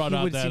 Hey, who brought He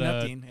out would see that?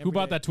 nothing Who every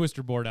brought day. that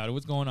twister board out?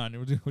 What's going on?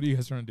 What are you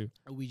guys trying to do?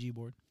 A Ouija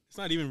board. It's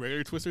not even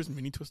regular twisters,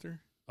 mini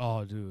twister.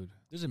 Oh, dude,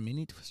 There's a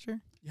mini twister.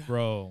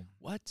 bro.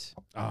 What?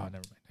 Oh, never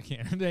mind. I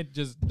can't. That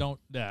just don't.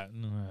 That.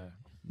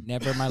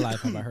 Never in my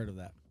life have I heard of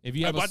that. If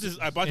you I have bought this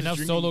enough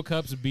drinking- solo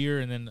cups of beer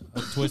and then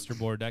a twister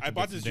board, that I could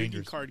bought get this some drinking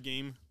dangerous. card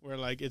game where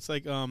like it's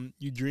like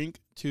you drink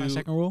to My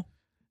second rule.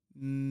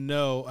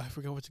 no, I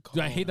forgot what it's called.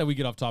 Dude, I hate that we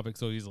get off topic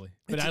so easily,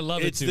 but I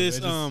love it's it too. This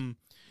It's just-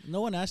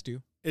 No one asked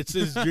you. it's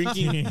this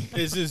drinking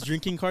it's this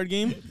drinking card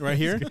game right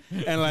here, and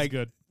it's like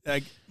good.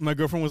 like my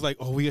girlfriend was like,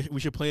 "Oh, we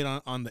should play it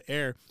on the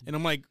air," and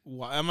I'm like,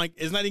 "Why?" I'm like,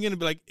 "It's not even gonna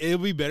be like it'll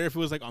be better if it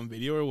was like on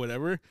video or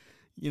whatever,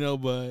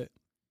 But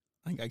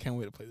like, I can't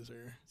wait to play this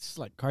here. It's just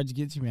like Cards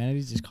Against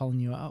Humanity just calling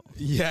you out.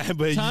 Yeah,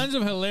 but Tons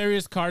of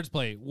hilarious cards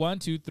play. 1,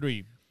 2,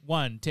 3.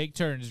 1, take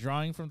turns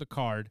drawing from the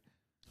card.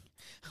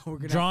 We're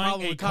gonna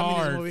Drawing a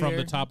card from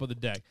the top of the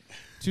deck.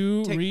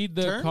 2, Take read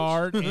the turns?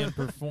 card and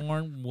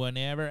perform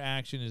whenever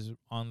action is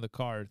on the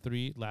card.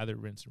 3, lather,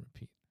 rinse, and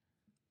repeat.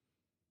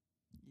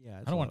 Yeah,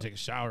 I don't want to take a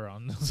shower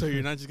on this. so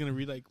you're not just gonna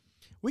read like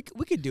We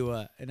could do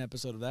an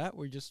episode of that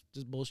where just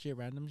bullshit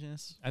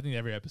randomness. I think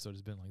every episode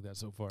has been like that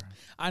so far.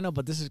 I know,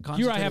 but this is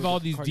Here I have concentrated all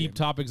with the these card deep game.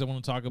 topics I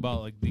want to talk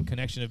about, like the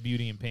connection of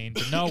beauty and pain.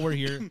 But no, we're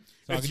here it's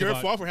talking your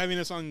about fault for having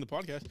us on the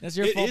podcast. That's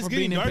your It fault is for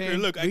getting being in darker.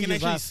 pain. Look, I We can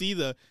just actually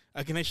laugh.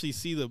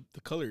 see the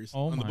colors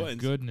Oh on the my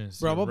buttons. goodness.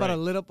 Bro, I'm you're about to right.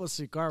 lit up a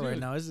cigar right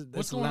Dude, now.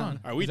 What's going on?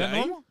 Are we Is that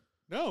dying? normal?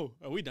 No,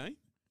 are we dying?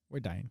 We're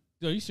dying.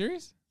 Are you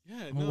serious?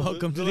 Yeah.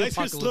 Welcome to the lights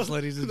are apocalypse,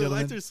 ladies and The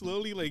lights gentlemen. are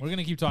slowly like. We're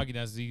gonna keep talking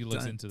as you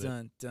listen to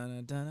that.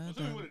 I'll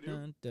tell you what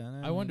to do.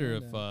 I wonder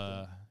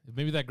if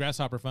maybe that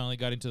grasshopper finally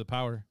got into the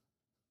power.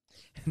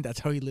 That's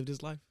how he lived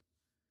his life.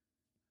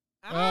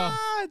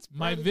 It's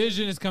My bright as-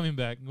 vision is coming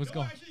back. What's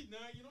going? Actually, no.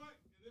 You know what?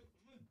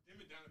 I'm gonna dim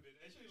it down a bit.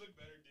 Actually, look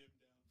better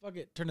dimmed Fuck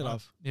it. Turn it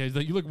off. Yeah, he's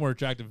like, you look more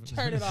attractive.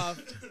 Turn it off.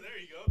 down. there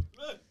you go.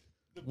 Look.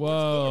 The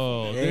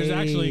Whoa, there's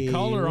actually Hey,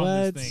 color on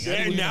what? this thing. I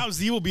Yeah, didn't now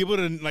Z will be able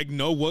to like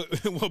know what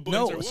buttons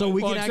No, are so what.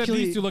 we well, can except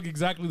actually. these two look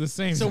exactly the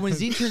same. So when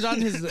Z turns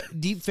on his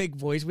deep fake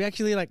voice, we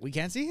actually we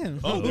can't see him.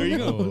 Oh, there you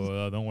go.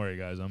 Oh, don't worry,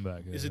 guys, I'm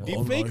back. Is it I'm deep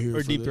not fake here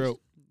or for deep this. throat?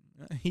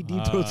 He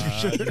deep throats for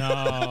sure.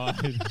 No,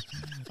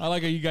 I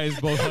like how you guys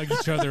both hug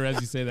each other as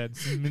you say that.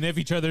 Sniff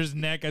each other's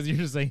neck as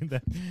you're saying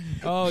that.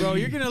 Oh, Bro,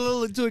 you're getting a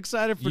little too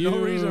excited for no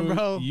reason,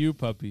 bro. You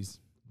puppies,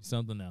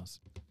 something else.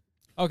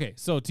 Okay,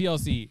 so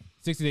TLC,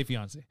 60 Day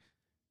Fiance.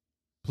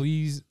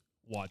 Please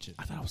watch it.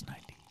 I thought it was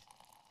 90.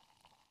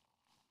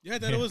 Yeah, I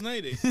thought it was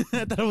 90.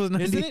 I thought it was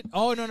 90. Isn't it?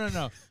 Oh,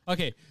 no.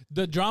 Okay,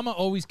 the drama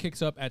always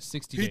kicks up at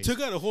 60 He days. took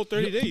out a whole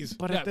 30 days.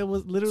 But Yeah. I thought it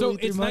was literally So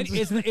 3 it's months.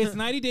 90, it's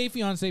 90 Day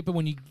Fiance, but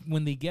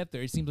when they get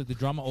there, it seems like the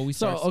drama always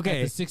So, starts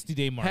okay. at the 60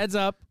 day mark. Heads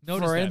up.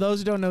 Notice For that. those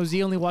who don't know,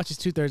 Z only watches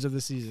 2/3 of the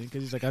season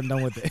because he's like, I'm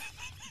done with it.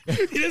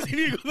 He doesn't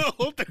even go the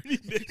whole 30 30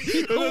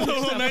 days. The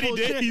whole 90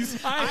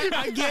 days.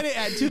 I get it.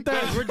 At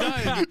 2/3, we're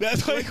done.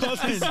 That's why he calls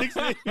it 6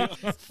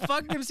 days.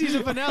 Fuck them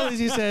season finales.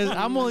 He says,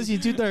 I'm only seeing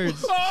 2/3.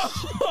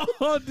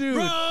 Oh, dude.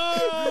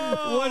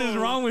 What is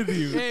wrong with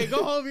you? Hey,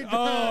 go home. You're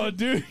done. Oh,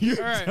 dude.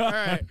 You're All done.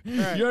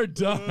 right. You're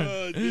done.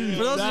 Oh, For dude.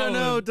 those That who don't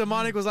know, was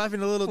Demonic was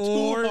laughing a little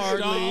too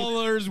hardly.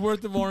 $4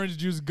 worth of orange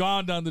juice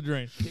gone down the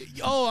drain.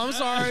 Oh, I'm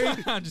sorry.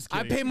 I'm just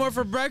I kidding. pay more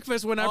for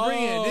breakfast when I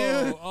bring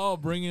it, dude. Oh,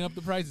 bringing up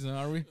the prices,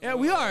 are we? Yeah,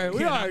 we are.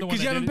 Yeah, I'm the one Because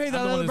you that haven't did it. paid I'm the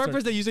that one other that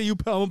breakfast that you say I'm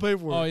going to pay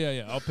for. Oh,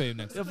 yeah. I'll pay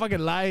next. The fucking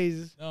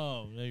lies.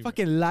 Oh, there you go.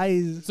 Fucking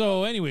lies.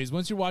 So, anyways,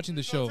 once you're watching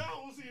the show,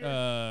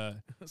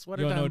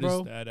 Sweater you'll time,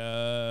 notice bro.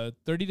 that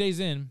 30 days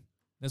in,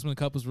 that's when the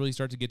couples really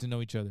start to get to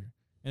know each other.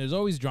 And there's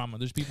always drama.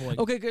 There's people like,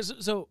 Okay,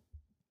 so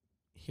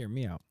hear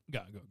me out.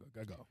 go.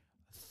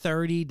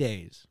 30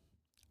 days.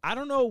 I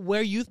don't know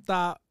where you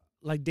thought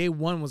like day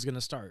one was going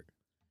to start.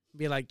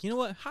 Be like, you know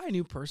what? Hi,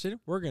 new person.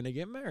 We're going to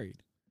get married.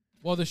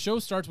 Well, the show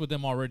starts with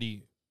them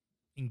already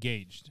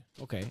engaged.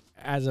 Okay.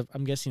 As of,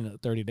 I'm guessing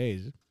 30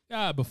 days.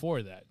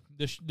 Before that.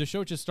 The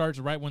show just starts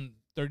right when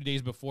 30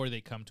 days before they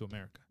come to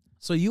America.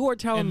 So you are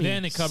telling And me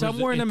then it covers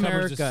somewhere in it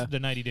covers America, the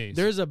 90 days.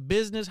 there's a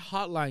business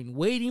hotline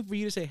waiting for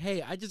you to say,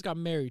 hey, I just got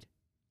married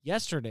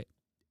yesterday.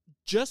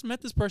 Just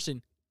met this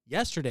person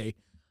yesterday.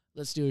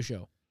 Let's do a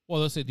show.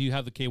 Well, let's say, do you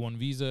have the K1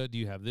 visa? Do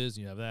you have this?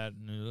 Do you have that?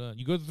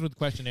 You go through the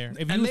questionnaire.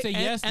 If And you they, say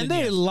yes, and then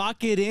they yes.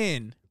 lock it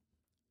in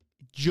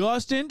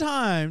just in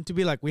time to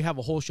be like, we have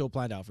a whole show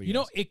planned out for you. You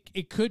know, guys.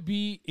 it could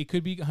be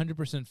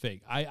 100%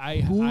 fake.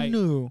 Who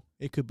knew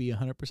it could be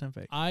 100%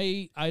 fake?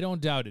 I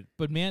don't doubt it.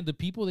 But man, the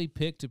people they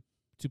pick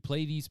to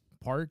play these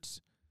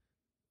parts,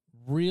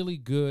 really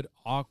good,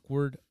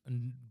 awkward,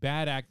 and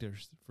bad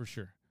actors for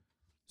sure.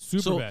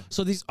 Super bad.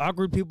 So these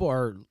awkward people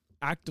are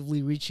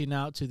actively reaching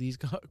out to these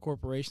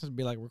corporations and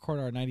be like, record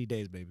our 90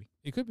 days, baby.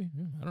 It could be.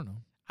 Yeah, I don't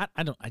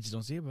know. I just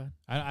don't see it, man.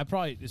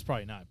 It's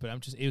probably not. But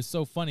it was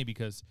so funny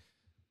because,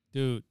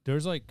 dude,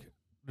 there's a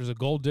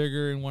gold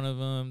digger in one of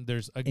them.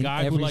 There's a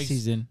guy who likes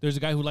season. There's a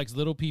guy who likes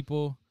little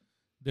people.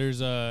 There's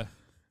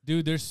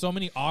there's so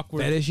many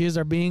awkward Fetishes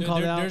are being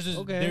called out.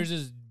 There's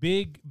this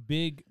big,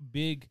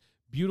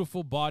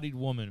 beautiful bodied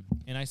woman,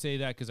 and I say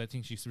that because I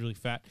think she's really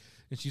fat,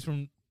 and she's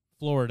from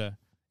Florida,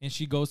 and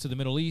she goes to the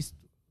Middle East,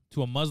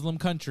 to a Muslim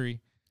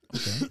country,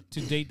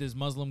 to date this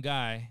Muslim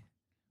guy,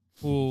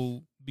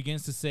 who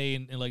begins to say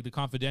in like the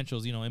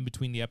confidentials, in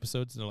between the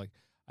episodes, they're like,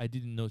 I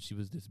didn't know she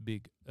was this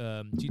big.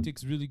 She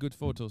takes really good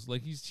photos.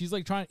 Like he's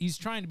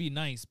trying to be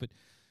nice, but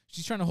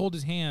she's trying to hold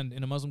his hand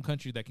in a Muslim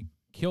country that can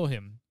kill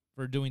him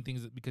for doing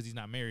things because he's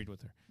not married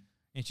with her.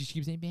 And she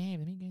keeps saying, babe,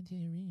 let me go into the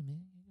room.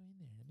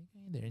 Let me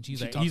go in there. And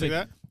he's like,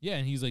 that? yeah.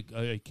 And he's like,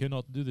 I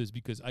cannot do this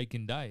because I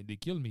can die. They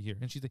killed me here.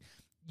 And she's like,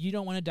 you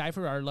don't want to die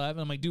for our love?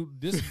 And I'm like, dude,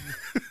 this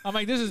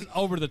is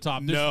over the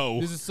top.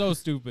 This is so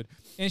stupid.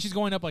 And she's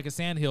going up like a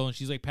sand hill, and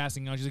she's like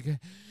passing out. She's like,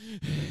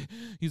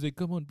 he's like,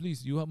 come on,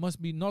 please. You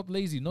must be not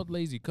lazy.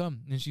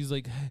 Come. And she's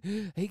like,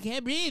 I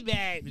can't breathe,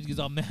 babe. She's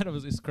all mad.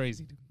 It's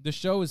crazy, dude. The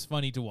show is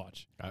funny to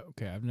watch.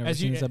 Okay, I've never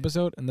seen this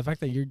episode, and the fact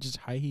that you're just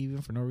high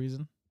heaving for no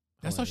reason.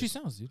 That's how she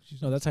sounds, dude.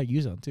 No, that's how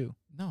you sound too.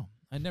 No,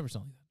 I never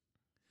sound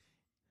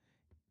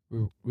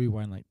like that.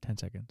 Rewind like 10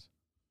 seconds.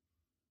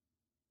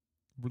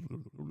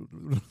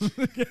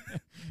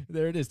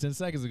 There it is. 10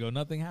 seconds ago,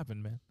 nothing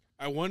happened, man.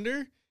 I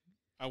wonder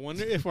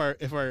if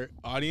our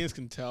audience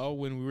can tell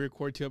when we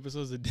record 2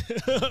 episodes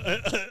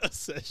a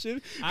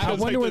session. I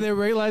wonder when they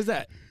realize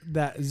that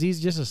Z's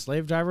just a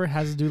slave driver,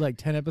 has to do like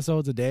 10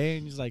 episodes a day,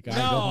 and he's like, all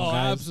right, go home,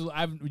 guys.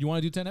 Absolutely. You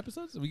want to do 10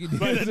 episodes? We can do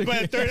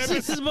But third episode,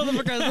 This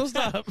motherfucker has no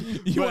stop.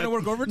 You want to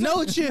work overtime?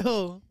 No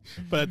chill.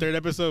 but the third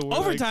episode, we're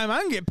Overtime. I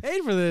don't get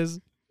paid for this.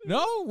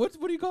 No? What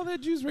do you call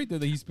that juice right there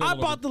that he spilled? I all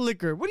bought over? the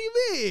liquor. What do you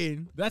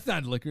mean? That's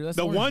not liquor. That's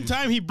the orange one juice.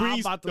 time he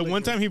brings bought the the one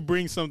liquor. time he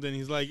brings something,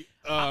 he's like,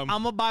 I'm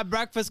gonna buy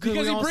breakfast Because we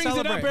he don't brings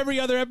celebrate. it up every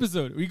other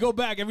episode. We go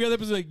back every other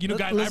episode. Like,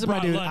 guys, Listen, I my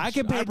brought dude, lunch. I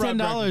can pay brought $10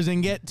 breakfast.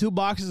 and get 2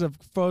 boxes of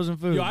frozen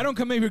food. Yo, I don't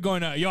come in here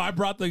going, yo, I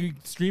brought the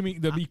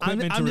equipment. I'm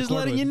to just record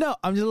letting with. you know.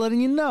 I'm just letting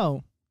you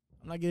know.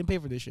 I'm not getting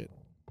paid for this shit,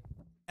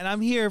 and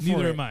I'm here for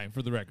Neither it. am I,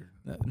 for the record.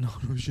 No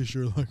shit,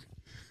 Sherlock.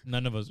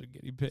 None of us are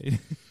getting paid.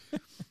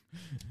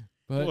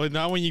 But well,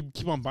 not when you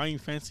keep on buying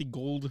fancy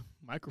gold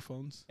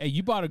microphones. hey,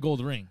 you bought a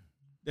gold ring.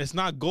 It's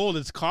not gold,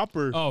 it's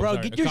copper. Oh, Bro,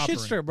 sorry, get a your copper shit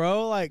ring. straight,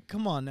 bro. Like,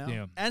 come on now.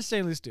 Damn. And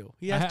stainless steel.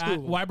 He has 2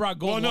 of them. Well, I brought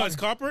gold. Well, no, water. it's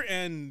copper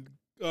and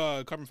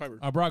carbon fiber.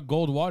 I brought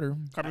gold water.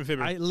 Carbon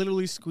fiber. I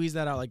literally squeeze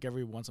that out like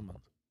every once a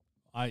month.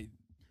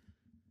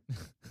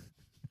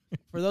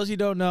 For those who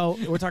don't know,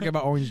 we're talking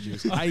about orange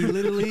juice. I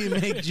literally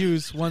make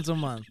juice once a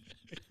month.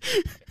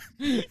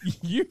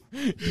 you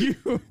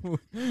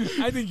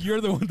I think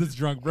you're the one that's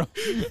drunk, bro.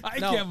 I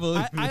can't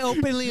believe I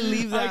openly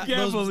leave I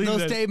can't those believe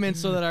that. statements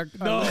so that our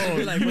No,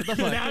 like, what the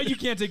fuck? now you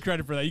can't take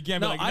credit for that. You can't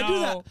No, be like, I do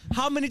that.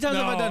 How many times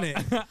have I done it?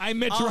 I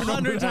met you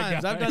 100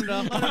 times. I've done it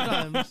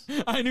 100 times.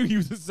 I knew he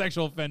was a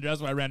sexual offender.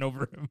 That's why I ran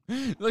over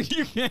him. Like,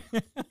 you can't.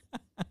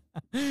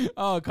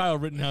 Oh, Kyle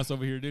Rittenhouse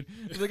over here, dude.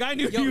 He's like, I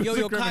knew he was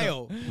a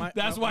criminal. Kyle.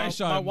 That's why I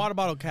shot my him. water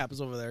bottle cap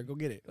is over there. Go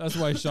get it. That's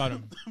why I shot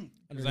him.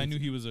 Because I knew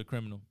he was a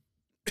criminal.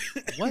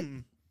 What?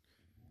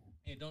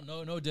 Hey, don't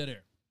no dead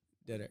air.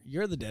 Dead air.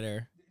 You're the dead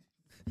air.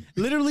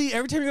 Literally,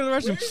 every time you go to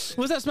the restroom,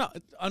 what's that smell?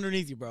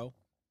 Underneath you, bro.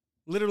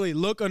 Literally,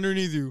 look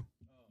underneath you.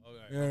 Oh,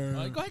 okay.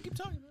 Yeah. Go ahead, keep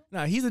talking, bro.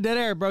 Nah, he's a dead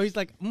air, bro. He's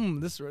like,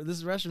 this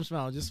restroom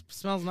smell just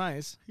smells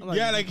nice. I'm like,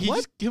 yeah, like he what?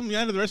 just came me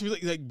out of the restroom.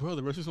 He's like, bro,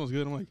 the restroom smells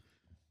good. I'm like,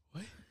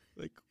 what?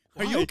 Like,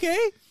 Are you why?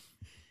 okay?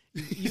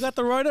 You got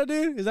the Rona,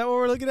 dude? Is that what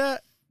we're looking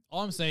at?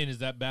 All I'm saying is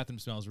that bathroom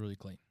smells really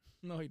clean.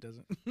 No, he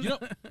doesn't. You know,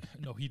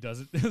 no, he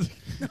doesn't. No,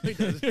 he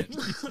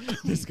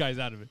doesn't. This guy's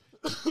out of it.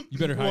 You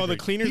better hydrate. Well, the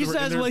cleaners. He were in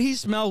says there, what he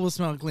smells will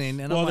smell clean.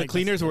 And well, I'm the like,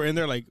 cleaners were in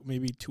there like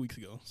maybe 2 weeks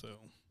ago. So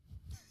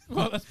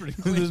Well, that's pretty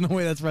clean. There's no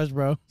way that's fresh,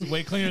 bro. It's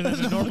way cleaner than it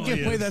There's no normally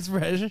fucking way is. that's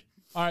fresh.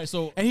 All right,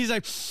 so And he's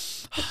like,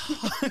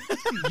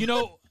 you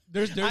know,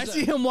 there's I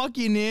see him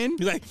walking in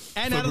he's like,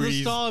 and out of the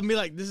Febreze. stall and be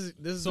like, this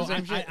is So the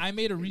same shit. I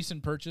made a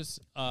recent purchase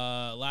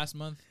last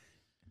month.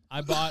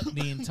 I bought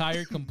the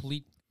entire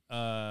complete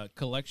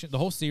collection, the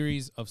whole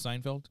series of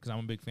Seinfeld, because I'm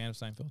a big fan of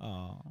Seinfeld.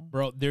 Oh.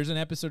 Bro, there's an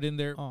episode in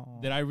there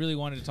Aw. that I really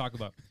wanted to talk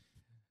about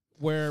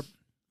where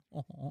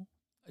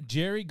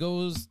Jerry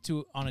goes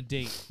on a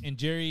date, and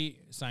Jerry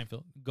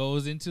Seinfeld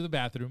goes into the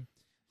bathroom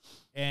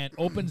and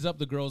opens up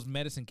the girl's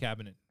medicine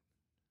cabinet,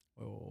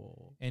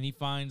 Oh. and he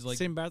finds like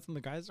Same bathroom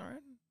the guys are in?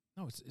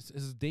 no, it's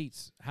his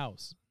date's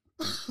house.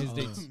 His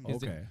date's. His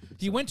date. Okay.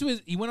 He went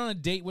on a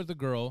date with the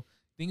girl.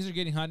 Things are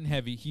getting hot and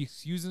heavy. He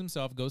excuses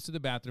himself, goes to the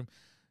bathroom,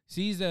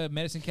 sees the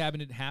medicine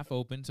cabinet half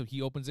open, so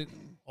he opens it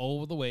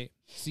all the way,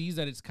 sees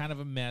that it's kind of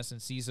a mess,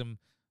 and sees some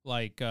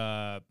like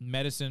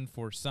medicine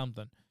for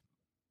something.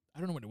 I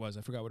don't know what it was.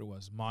 I forgot what it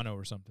was. Mono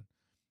or something.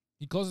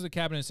 He closes the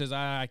cabinet and says,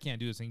 I can't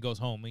do this. And he goes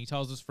home. And he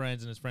tells his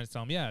friends, and his friends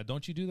tell him, yeah,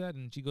 don't you do that?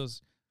 And she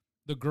goes,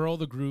 the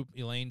group,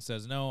 Elaine,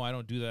 says, no, I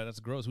don't do that. That's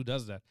gross. Who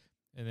does that?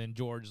 And then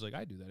George is like,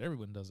 I do that.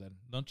 Everyone does that.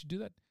 Don't you do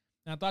that?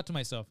 And I thought to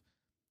myself,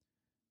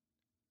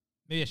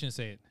 maybe I shouldn't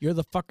say it. You're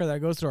the fucker that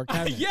goes to our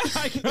cabinet. Yeah,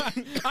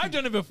 I've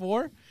done it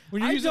before.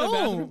 When you're I using the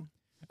bathroom. don't.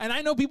 And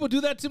I know people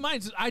do that to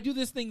mine. So I do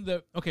this thing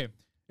okay,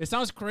 it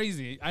sounds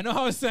crazy. I know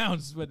how it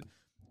sounds, but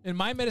in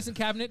my medicine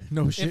cabinet,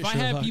 No shit, if I have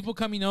Sherlock. people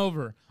coming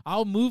over,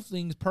 I'll move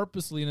things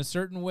purposely in a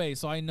certain way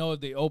so I know if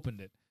they opened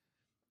it.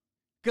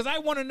 Because I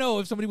want to know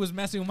if somebody was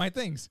messing with my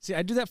things. See,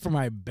 I do that for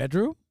my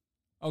bedroom.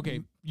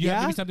 Okay, you have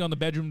Yeah? maybe something on the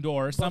bedroom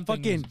door, But something.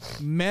 fucking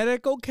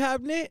medical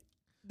cabinet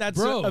that's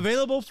Bro.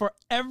 available for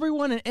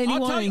everyone and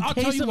anyone in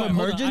case of why. Hold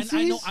on.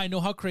 emergencies. I know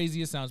how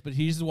crazy it sounds, but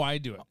here's why I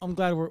do it. I'm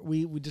glad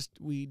we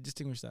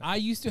distinguished that. I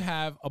used to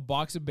have a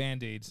box of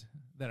Band-Aids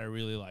that I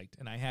really liked,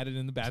 and I had it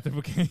in the bathroom.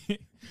 Okay,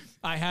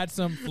 I had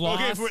some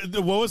floss. okay,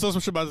 what was so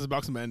special about this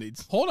box of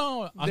Band-Aids? Hold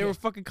on, They okay. were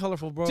fucking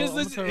colorful, bro. Just I'm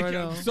gonna listen. tell you right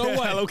now. So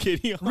what? Hello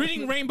Kitty.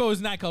 Reading Rainbow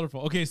is not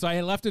colorful. Okay, so I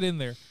had left it in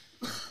there.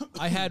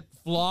 I had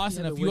floss You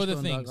and had a the few other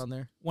Wishbone dog things. on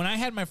there. When I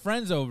had my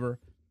friends over,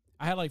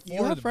 I had like 4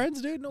 You of have them.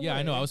 friends, dude? No Yeah, I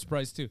way. know. I was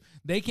surprised too.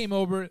 They came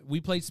over.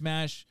 We played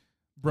Smash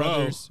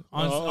Brothers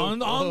on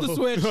the Oh.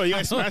 Switch. Oh, you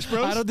guys Smash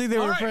Bros? I don't think they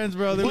were All right. friends,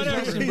 bro. They were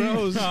Whatever. just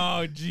bros.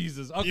 Oh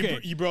Jesus.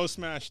 Okay. You bros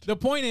smashed. The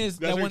point is That's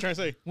that what you're when, trying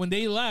to say. when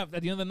they left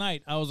at the end of the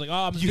night, I was like,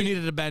 oh, You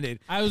needed a Band-Aid.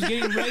 I was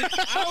getting ready.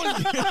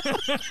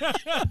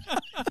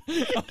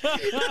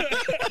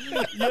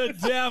 You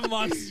damn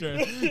monster.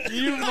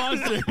 You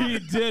monster. You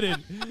did it.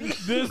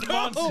 This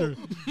monster.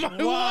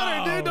 My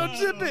water, dude. Don't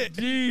chip it.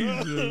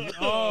 Jesus.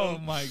 Oh,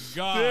 my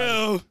God.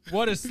 Ew.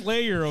 What a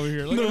slayer over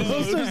here. Look at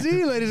this. Monster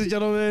Z, ladies and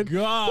gentlemen.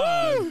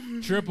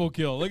 God. Triple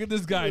kill. Look at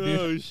this guy, dude.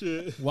 Oh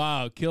shit.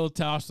 Wow. Kill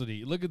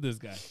Tossity. Look at this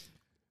guy.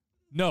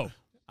 No.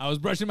 I was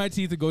brushing my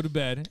teeth to go to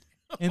bed.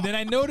 And then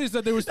I noticed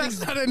that there was That's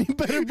things. not any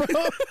better, bro.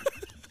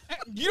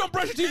 You don't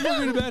brush your teeth before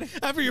you go to bed.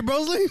 After your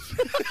bros leave.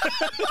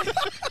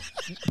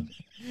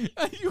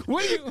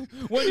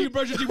 When do you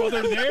brush your teeth while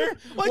they're there?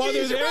 Why'd While you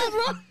they're use your there?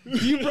 mouth,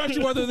 Do you brush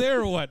while they're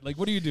there or what? Like,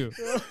 what do you do?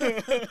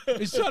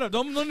 Hey, shut up!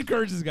 Don't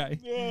encourage this guy.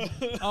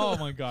 Oh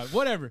my God!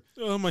 Whatever.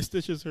 Oh, my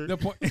stitches hurt. The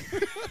point.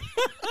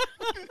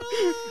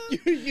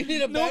 You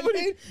need a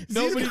Nobody.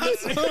 Nobody.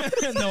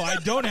 No, I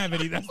don't have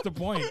any. That's the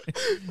point.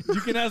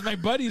 You can ask my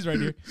buddies right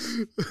here.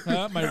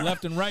 My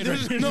left and right.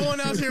 There's no one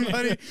else here,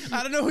 buddy.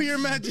 I don't know who you're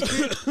imagining.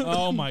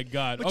 Oh my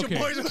God. But Okay.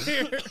 your boys are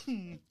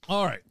here.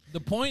 All right. The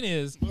point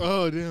is,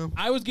 Oh damn.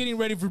 I was getting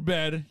ready for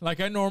bed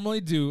like I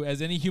normally do,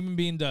 as any human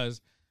being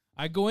does.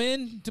 I go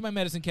into my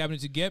medicine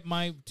cabinet to get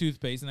my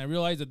toothpaste, and I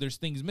realize that there's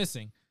things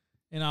missing.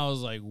 And I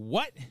was like,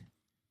 what?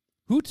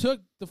 Who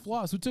took the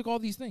floss? Who took all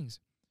these things?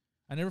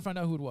 I never found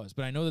out who it was,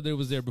 but I know that it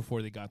was there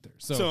before they got there.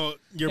 So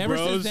your ever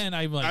bros. since then,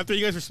 I'm like, After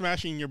you guys were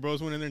smashing, your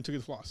bros went in there and took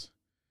his floss.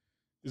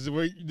 Is it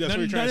where? That's what none,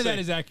 you're trying none to of say. that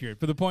is accurate.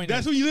 But the point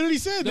That's is, what you literally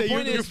said. The That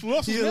point your is,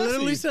 floss was You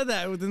literally messy. said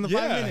that within the Yeah.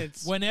 5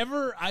 minutes.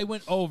 whenever I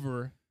went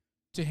over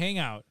to hang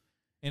out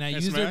and I And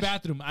used their smash?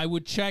 bathroom, I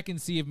would check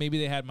and see if maybe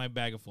they had my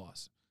bag of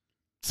floss.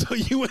 So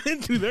you went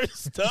into their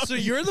stuff. So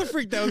you're the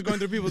freak that was going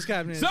through people's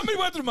cabinets. Somebody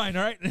went through mine,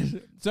 all right?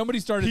 Somebody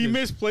started He this.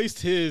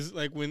 misplaced his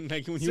when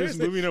he was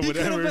Seriously, moving or he could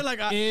have whatever. been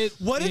like,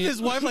 what if his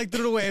wife like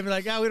threw it away and be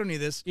like, we don't need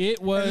this. It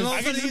was... And all of I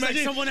a can sudden just he's like,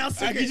 imagine someone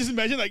else I took can it. just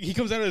imagine like he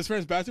comes out of his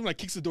friend's bathroom, like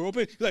kicks the door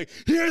open. He's like,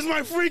 "Here's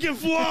my freaking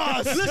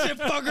floss." Listen,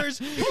 fuckers,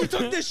 who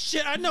took this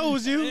shit? I know it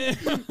was you.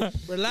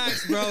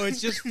 Relax, bro.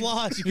 It's just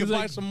floss. You can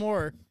buy some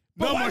more.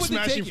 But No why more would they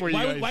smashing take it? for you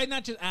guys. Why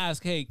not just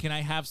ask, hey, can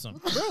I have some?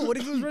 Bro, what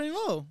if he was running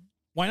low?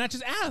 Why not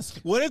just ask?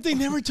 What if they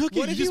never took it?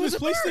 What You if he just was a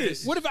misplaced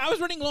tourist? it. What if I was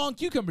running low on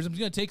cucumbers? I'm just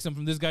going to take some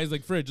from this guy's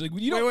like fridge. Like,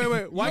 you don't...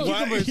 Wait. Why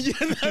cucumbers?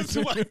 Yeah, that's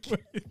why.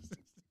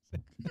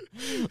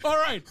 All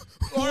right.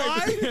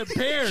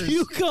 Pears.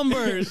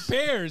 Cucumbers.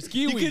 Pears.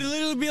 You Kiwis. could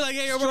literally be like,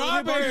 hey, bro,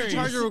 let me borrow your Strawberries.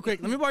 charger real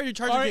quick. Let me borrow your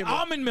charger All right, cable.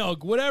 almond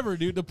milk, whatever,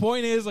 dude. The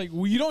point is, like,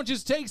 you don't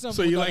just take something.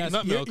 So you without like nut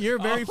asking. milk? You're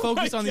very Oh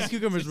focused my on these God.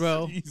 cucumbers,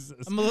 bro. Jesus.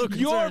 I'm a little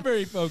You're concerned.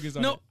 very focused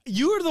on it. No,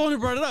 you were the one who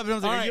brought it up. And I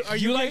was All like, right. are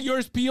you you like okay?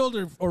 yours peeled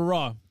or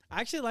raw? I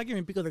actually like him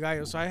in pico de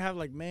gallo. So I have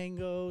like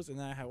mangoes and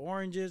then I have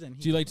oranges. And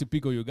Do you like to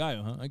pico your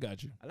gallo, huh? I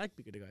got you. I like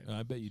pico de gallo.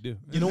 I bet you do.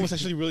 You know what's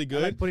actually really I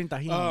good? like putting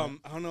tahini on it.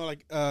 I don't know,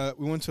 like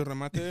we went to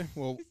Ramate.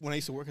 Well, when I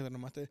used to work at the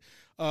Ramate,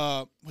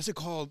 what's it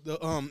called? The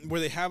where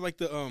they have like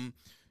the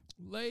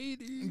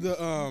Lady.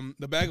 the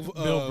bag of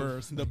Bill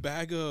Burr. the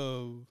bag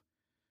of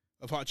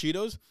hot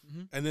Cheetos,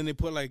 and then they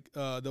put like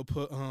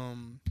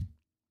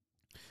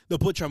they'll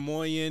put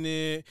chamoy in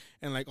it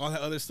and like all that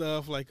other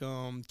stuff like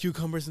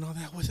cucumbers and all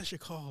that. What's that shit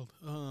called?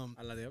 A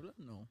la diabla?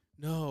 No.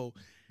 No.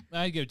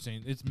 I get what you're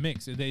saying. It's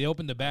mixed. They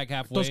open the bag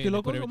halfway and they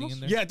Tosquilocos put everything in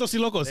almost? there. Yeah,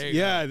 Tosilocos. There you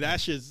Yeah, that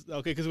shit's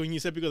okay. Because when you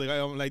said pico de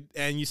gallo, I'm like,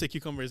 and you said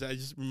cucumbers, I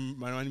just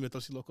reminded me of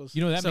Tosilocos.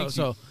 You know that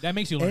So-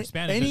 makes you learn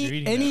Spanish as you're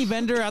eating Any that.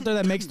 vendor out there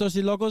that makes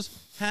Tosilocos,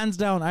 hands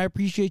down, I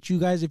appreciate you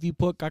guys if you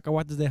put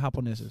cacahuates de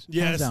japoneses.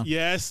 Yes, hands down.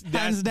 yes,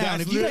 Hands down.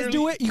 that's If you guys do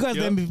literally- it, you guys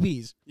Yep. are the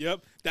MVPs. Yep,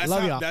 that's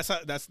Love how, y'all.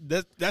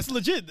 that's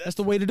legit. That's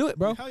the way to do it,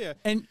 bro. Hell yeah.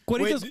 And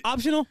cueritos Wait,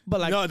 optional,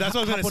 but like no, that's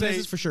what I was gonna say.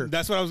 japoneses for sure.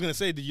 That's what I was gonna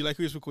say. Did you like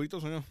yours with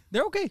cueritos or no?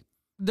 They're okay.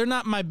 They're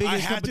not my I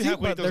biggest had cup to of tea, have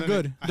but cueritos they're in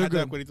good. it. I They're had to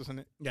have good. cueritos in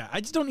it. Yeah, I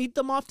just don't eat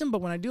them often,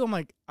 but when I do, I'm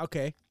like,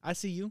 okay, I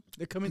see you.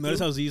 They're coming Notice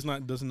through. how Z's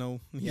doesn't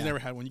know. He's Yeah. never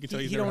had one. You can tell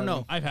He he's don't never had know.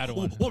 one. I've had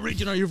one. What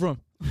region are you from?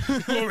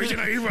 What region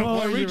are you from? Oh,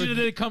 What you're region a-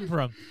 did it come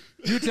from?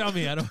 You tell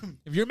me. I don't.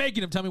 If you're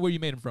making them, tell me where you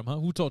made them from, huh?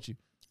 Who taught you?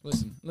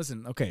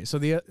 Listen. Okay, so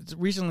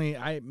recently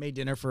I made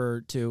dinner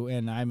for two,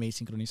 and I made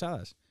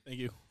sincronizadas. Thank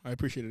you. I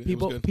appreciate it. It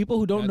was good. People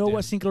who don't know Goddamn.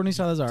 what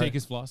sincronizadas are, Take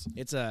his floss.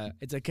 it's a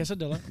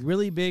quesadilla,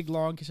 really big,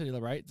 long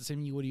quesadilla, right? The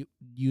same you would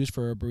use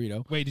for a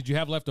burrito. Wait, did you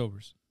have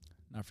leftovers?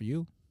 Not for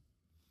you.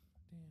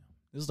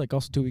 This is like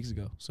also 2 weeks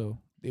ago, so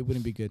it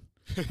wouldn't be good.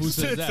 Who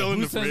says that? Still in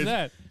Who the says fridge.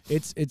 that?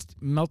 It's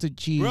melted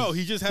cheese. Bro,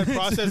 he just had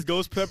processed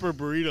ghost pepper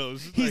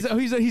burritos.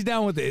 He's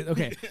down with it.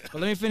 Okay,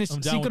 but let me finish. I'm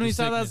down with the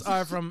Sincronizadas sickness.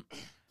 are from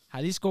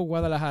Jalisco,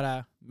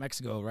 Guadalajara,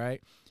 Mexico,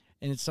 right?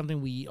 And it's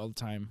something we eat all the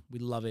time. We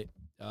love it.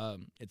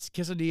 It's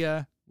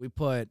quesadilla. We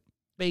put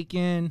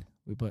bacon.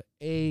 We put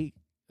egg.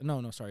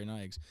 No, sorry, not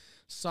eggs.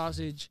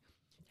 Sausage.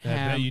 I bet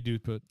Ham. you do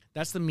put.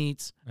 That's the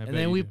meats. I And bet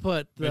then you we do.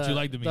 put Bet you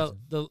like the meats.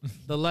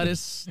 the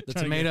lettuce, the Trying to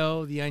get-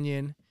 tomato, the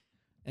onion,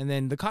 and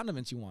then the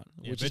condiments you want,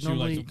 Yeah, which bet is you like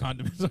normally some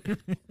condiments.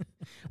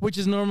 which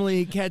is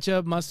normally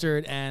ketchup,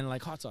 mustard, and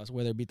like hot sauce,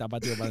 whether it be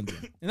tapatio or Valentina.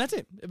 And that's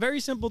it. A very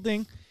simple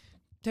thing.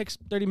 Takes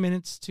 30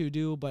 minutes to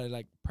do, but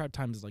like prep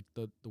time is like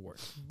the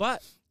worst.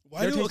 But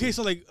Why do okay?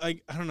 So like I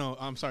don't know.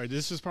 I'm sorry.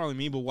 This is probably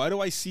me, but why do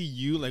I see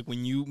you like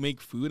when you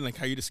make food and like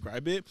how you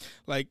describe it,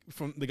 like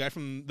from the guy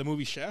from the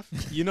movie Chef?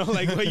 You know,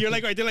 like when you're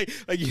like right there, like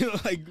you know,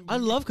 like I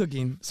love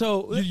cooking.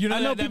 So You know I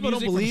know that people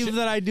don't music from believe Chef-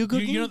 that I do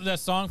cooking. You know that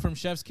song from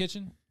Chef's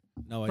Kitchen?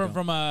 no, I From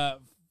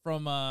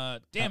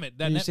don't. damn it,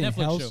 that Are you saying Netflix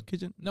Hell's show.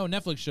 Kitchen? No,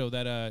 Netflix show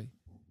that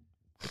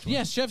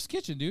yeah, Chef's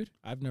Kitchen, dude.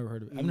 I've never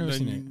heard of it. I've never No,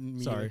 seen me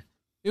it. Sorry. either.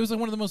 It was like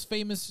one of the most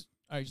famous.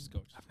 All right, just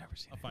go. I've never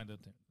seen I'll it. find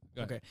that thing.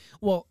 Go ahead. Okay.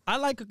 Well, I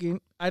like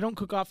cooking. I don't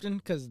cook often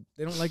because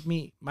they don't like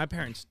me. My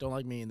parents don't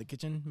like me in the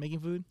kitchen making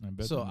food. I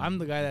bet So them- I'm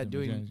the guy that them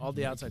doing guys- all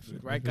the outside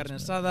food, right? I bet Carne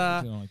you-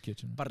 asada, they don't like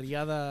kitchen.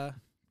 parrillada,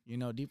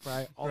 deep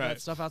fry, all Right.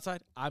 that stuff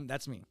outside.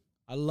 That's me.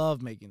 I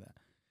love making that.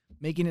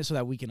 Making it so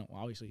that we can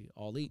obviously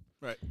all eat.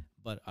 Right.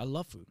 But I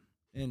love food.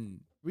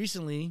 And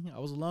recently, I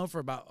was alone for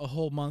about a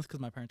whole month because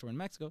my parents were in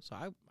Mexico. So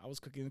I was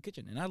cooking in the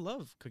kitchen. And I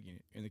love cooking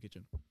in the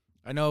kitchen.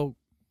 I know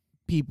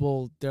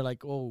people, they're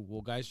like, oh,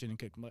 well, guys shouldn't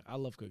cook. I'm like, I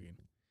love cooking.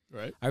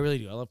 right. I really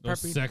do. I love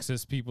Those prepping.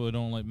 sexist people who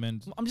don't like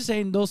men. I'm just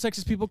saying, those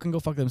sexist people can go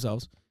fuck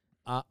themselves.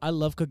 I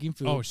love cooking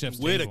food. Oh, Chef's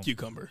With Table. a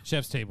cucumber.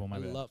 Chef's Table, my I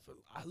bad.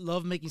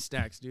 love making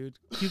snacks, dude.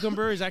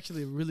 Cucumber is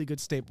actually a really good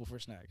staple for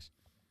snacks.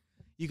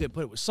 You could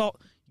put it with salt,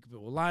 you could put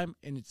it with lime,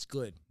 and it's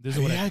good. This is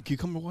Have what you I, had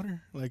cucumber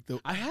water? Like the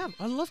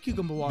I love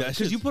cucumber water That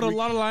because you shit's put a freak-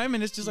 lot of lime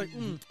and it's just like,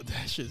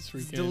 that shit's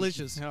freaking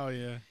delicious. Hell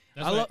yeah.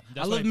 that's I what love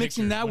that's I what love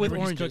mixing picture that with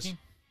whenever he's oranges, cooking,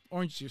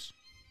 orange juice.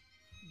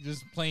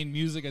 just playing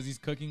music as he's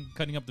cooking,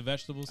 cutting up the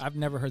vegetables. I've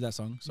never heard that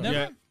song. Sorry.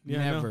 Never? Yeah,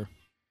 no. never.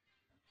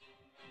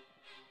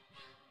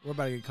 We're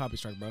about to get copy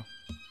strike, bro.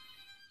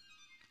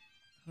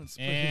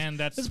 And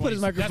that's Let's 20, put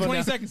his microphone That's 20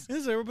 down.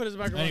 seconds. We're put his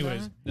microphone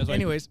Anyways, down. that's what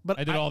Anyways, but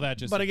I did all that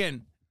just. But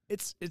again,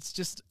 it's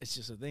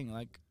just a thing.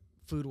 Like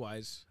food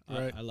wise,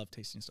 Right. I love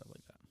tasting stuff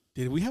like that.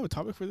 Did we have a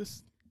topic for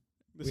this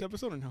We-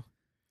 episode or no?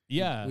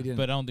 Yeah, we didn't.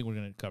 but I don't think we're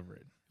gonna cover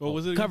it. What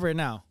was it? Cover it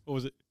now. What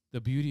was it?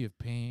 The beauty of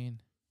pain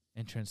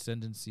and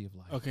transcendency of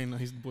life. Okay, no,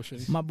 he's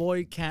bullshitting. My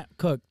boy can't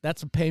cook.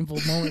 That's a painful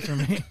moment for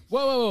me.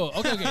 Whoa.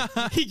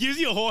 Okay. He gives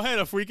you a whole head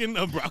of freaking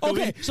broccoli.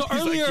 Okay, so He's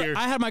like, earlier "Here."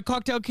 I had my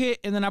cocktail kit,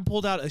 and then I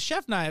pulled out a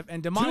chef knife,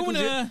 and Demonic was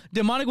Tuna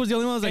the only one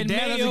who was like, and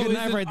 "Damn, that's a mayo good is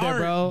knife an right there, art.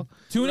 bro."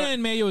 Tuna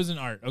and mayo is an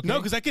art. Okay. No,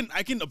 because I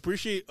can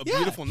appreciate a Yeah,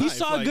 beautiful he knife.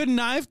 saw like, a good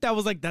knife that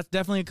was like, "That's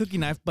definitely a cookie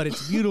knife, but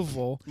it's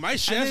beautiful." My And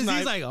chef's then knife.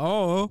 he's like,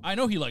 "Oh, I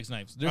know he likes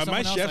knives. There's my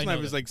someone else chef's I know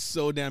knife is that- like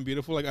so damn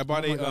beautiful. Like I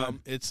bought Oh my a God.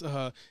 it's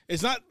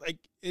not like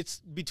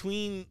it's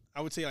between I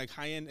would say like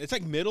high end. It's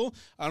like middle.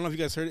 I don't know if you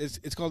guys heard it.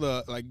 It's called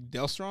like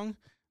Del Strong.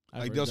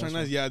 I've Like heard Del Del Strong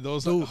Strong. knives. Yeah,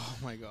 those. Dude. Oh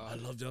my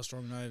god. love Del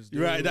Strong knives.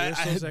 You're right. They're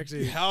so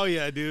sexy." Hell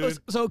yeah, dude.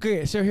 So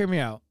okay, so hear me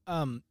out.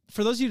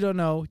 For those of you who don't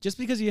know, just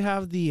because you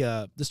have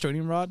the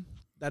straightening rod,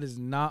 that is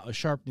not a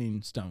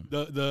sharpening stone.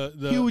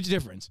 The Huge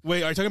difference.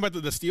 Wait, are you talking about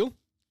the steel?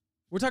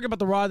 We're talking about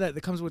the rod that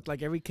comes with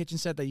like every kitchen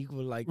set that you could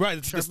like. Right,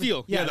 it's the sharpen.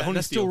 steel. Yeah, the honing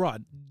that's steel steel.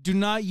 rod. Do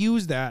not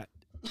use that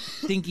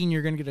thinking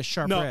you're gonna get a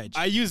sharper No, edge.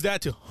 I use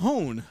that to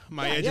hone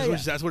my Yeah, edges, yeah, yeah.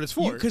 which that's what it's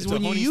for. Because It's a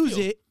when you honing use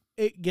steel. it,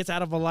 it gets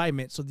out of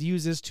alignment. So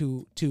use this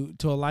to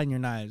align your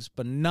knives,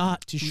 but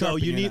not to sharpen. No,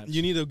 you your need knives.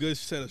 you need a good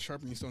set of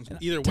sharpening stones.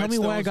 Either Tell wet me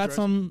why I stones, got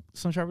dry-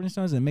 some sharpening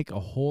stones that make a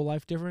whole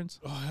life difference.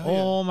 Oh, hell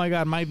Oh my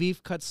god, my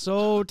beef cuts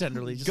so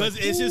tenderly. Just Because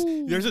like, it's just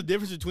ooh. there's a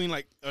difference between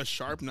like a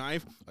sharp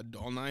knife, a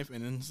dull knife,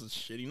 and then it's a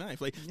shitty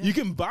knife. Like you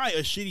can buy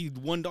a shitty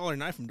 $1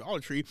 knife from Dollar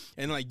Tree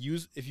and like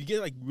use if you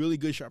get like really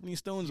good sharpening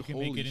stones. You can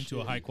holy make it into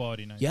a shit. high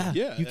quality knife. Yeah,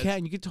 Yeah, you that's-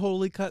 can. You can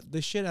totally cut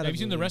the shit out Have of you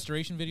seen the it.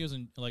 restoration videos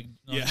and like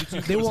on Yeah.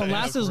 YouTube? They won't Yeah,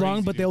 last as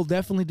long, but they'll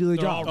definitely do the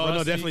They're job. all Oh no,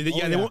 rusty. definitely.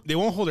 Oh, They yeah.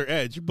 won't hold their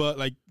edge, but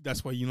like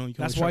that's why you can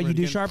That's only why sharpen you it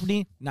do again.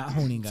 sharpening, not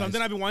honing, guys.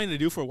 Something I've been wanting to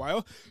do for a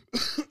while,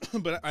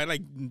 but I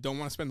like don't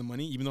want to spend the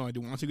money, even though I do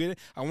want to get it.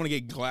 I want to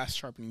get glass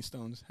sharpening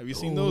stones. Have you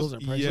seen Oh, those?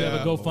 those are pricey. We have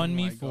a Oh GoFundMe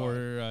my God.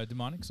 for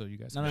Demonic, so you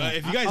guys No, can no, no.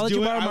 If you guys I'll let do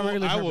you it, borrow my I will.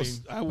 regular I will.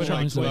 sharpening. I will Put it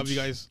on like love Twitch. you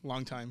guys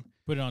long time.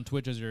 put it on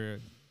Twitch as you're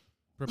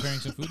preparing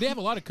some food. They have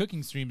a lot of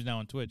cooking streams now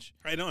on Twitch.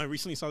 I know. I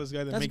recently saw this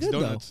guy that That's makes good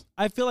donuts.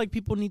 though. I feel like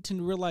people need to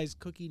realize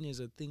cooking is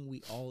a thing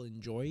we all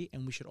enjoy,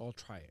 and we should all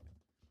try it.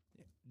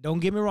 Don't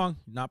get me wrong,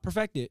 not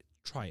perfect it,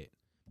 try it.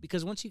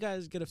 Because once you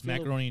guys get a feel of-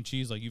 Macaroni and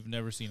cheese like you've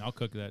never seen. I'll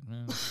cook that.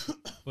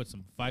 Put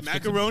some 5 sticks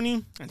of-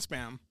 Macaroni and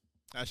spam.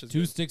 That's just 2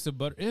 good. sticks of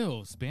butter.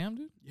 Ew, spam,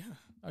 dude. Yeah.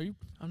 Are you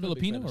I'm not a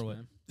big Filipino fan or of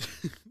what?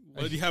 spam.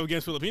 What do you have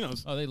against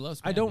Filipinos? Oh, they love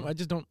spam. I don't. bro. I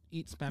just don't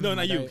eat spam. No, in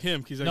my not you. diet.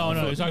 Him. He's like, No,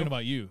 Filipino. he's talking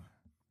about you.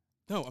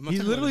 No, I'm not. He's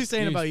talking literally about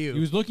saying He about was- you. He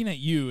was looking at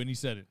you and he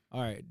said it.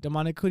 All right,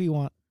 Demonic, who do you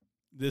want?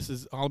 This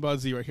is all about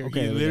Z right here.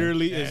 Okay, he there we go.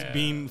 literally Yeah. is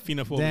being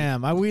phenophobic.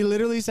 Damn, we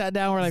literally sat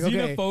down. We're like,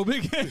 okay,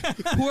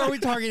 Xenophobic. who are we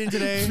targeting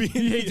today?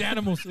 He hates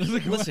animals.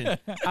 Listen,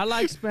 I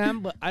like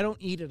spam, but I don't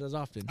eat it as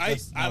often. I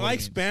That's not I what like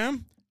it means.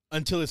 spam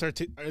until it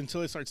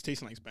starts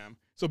tasting like spam.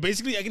 So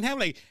basically, I can have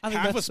like I think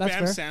half a that's spam fair.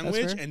 That's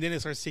sandwich, fair. and then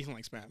it starts tasting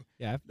like spam.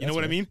 Yeah, You know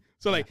what I mean?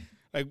 So like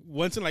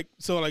once in like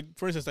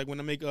for instance, like when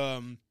I make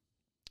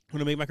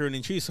macaroni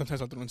and cheese,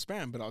 sometimes I'll throw in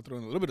spam, but I'll throw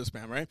in a little bit of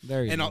spam, right?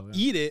 There you And go. I'll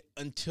eat it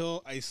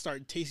until I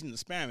start tasting the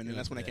spam, and then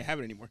that's when I can't have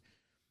it anymore.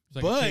 It's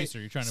like But a chaser.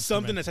 You're trying to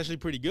something ferment. that's actually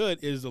pretty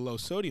good is the low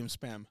sodium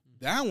spam.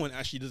 That one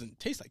actually doesn't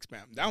taste like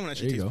spam. That one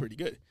actually There you tastes go. pretty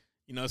good.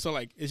 You know, so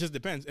like it just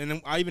depends. And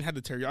then I even had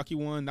the teriyaki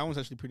one. That one's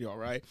actually pretty all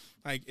right.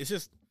 Like it's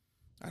just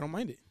I don't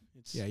mind it.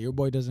 It's Yeah, your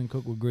boy doesn't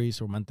cook with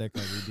grease or manteca.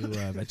 We do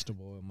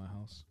vegetable oil in my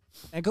house.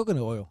 And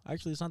coconut oil.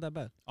 Actually, it's not that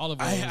bad. Olive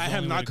oil. I is the have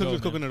only way not to cooked go,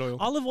 with man. coconut oil.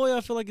 Olive oil,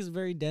 I feel like, is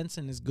very dense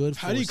and is good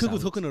How for do you cook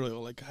with salads. coconut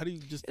oil? Like how do you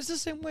just It's the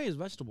same way as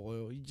vegetable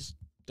oil. You just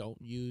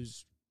don't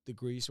use the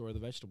grease or the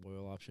vegetable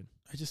oil option.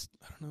 I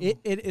don't know.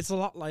 It's a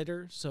lot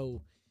lighter,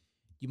 so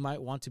you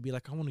might want to be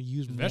like, I want to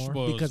use more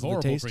Vegetable oil is because of the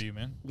horrible taste. for you,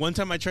 man. One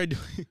time I tried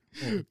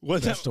doing one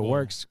time Vegetable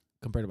works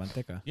compared to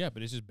manteca. Yeah,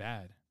 but it's just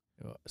bad.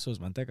 So is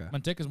manteca.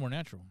 Manteca is more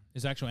natural.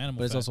 It's actual animal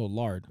But it's fat, also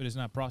lard. but it's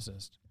not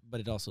processed. But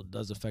it also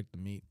does affect the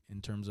meat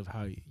in terms of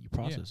how you Yeah,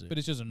 process it. but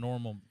it's just a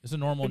normal. It's a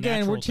normal.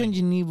 Again, natural we're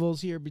changing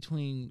nivels here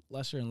between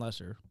lesser and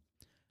lesser.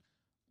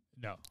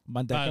 Thing. No,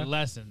 Manteca.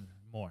 less and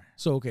more.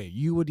 So okay,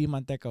 you would eat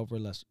manteca over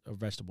less or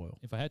vegetable oil.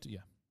 If I had to, yeah.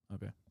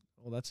 Okay.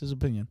 Well, that's his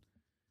opinion.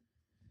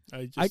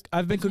 I just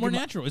I've been It's more cooking.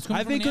 natural. It's coming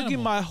I've from been an cooking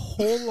animal. my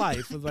whole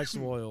life with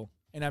vegetable oil,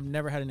 and I've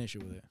never had an issue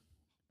with it.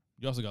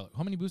 You also got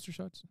how many booster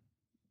shots?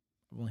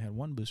 I've only had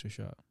one booster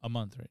shot. A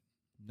month, right?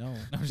 No,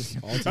 I'm just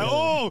kidding. all together.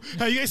 Oh,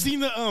 have you guys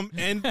seen the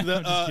end kidding.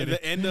 the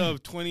end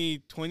of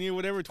 2020 or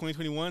whatever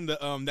 2021 the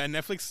that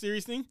Netflix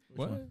series thing?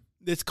 What? one?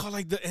 It's called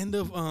like the end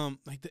of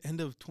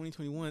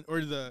 2021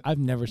 or the I've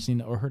never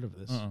seen it or heard of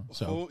this. Uh-uh.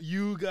 So oh,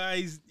 you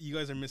guys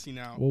are missing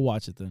out. we'll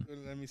watch it then.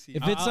 Let me see.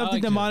 If I- it's I something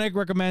like to- demonic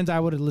recommends, I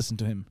would have listened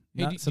to him.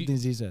 Hey, Not something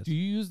Z says. Do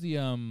you use the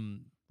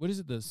what is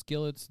it? The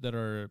skillets that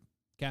are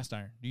cast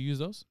iron. Do you use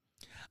those?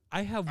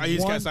 I have I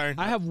use cast iron.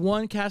 I have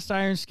one cast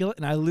iron skillet,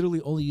 and I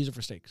literally only use it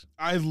for steaks.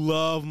 I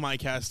love my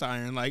cast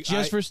iron. Like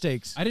Just for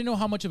steaks. I didn't know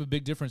how much of a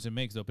big difference it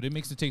makes though, but it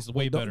makes it taste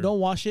way better. Don't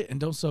wash it and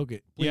don't soak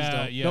it. Please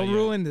don't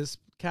ruin this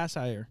cast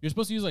iron. You're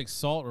supposed to use like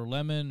salt or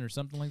lemon or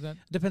something like that.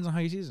 Depends on how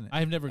you season it.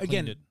 I have never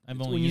cleaned it.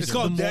 I've only used It's it.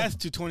 called Death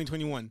to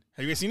 2021.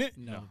 Have you guys seen it?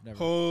 No, never.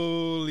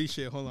 Holy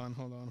shit! Hold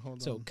on.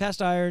 So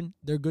cast iron,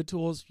 they're good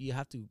tools. You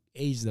have to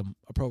age them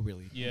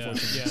appropriately. Yeah,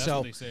 that's so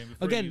what they say.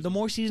 again, the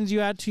more seasons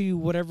you add to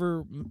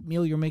whatever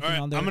meal you're making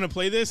on there, I'm gonna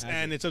play this,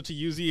 and it's up to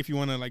you, Z, if you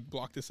want to like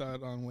block this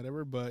out on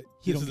whatever. But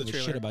he this don't is give the a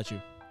trailer. shit about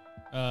you.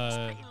 It's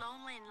pretty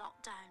lonely in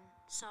lockdown,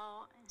 so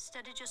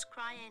instead of just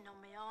crying on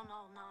my own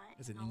all night,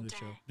 It's an all English day,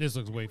 show. This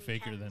looks way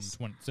faker than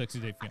 60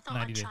 Day, I thought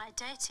 90 I'd Day. try a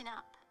dating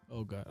app.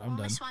 Oh god, I'm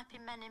Only done.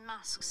 swiping men in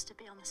masks to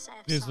be on the safe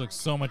This side. looks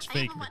so much I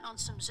faker. even went on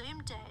some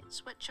Zoom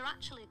dates, which are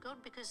actually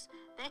good because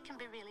they can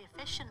be really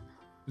efficient.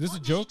 Is this a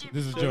What did you joke? do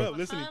This is a before you joke. were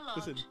Listen, furloughed?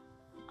 listen.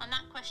 And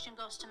that question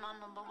goes to man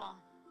number one.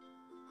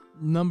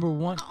 Number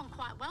one. Got on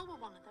quite well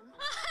with one of them.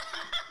 Look at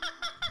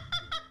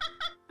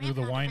the We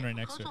even had a wine bit right of a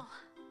next to it. cuddle.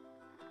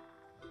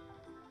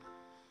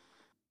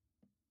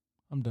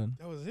 I'm done.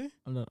 That was it?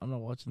 I'm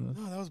not watching this.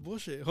 No, that was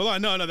bullshit. Hold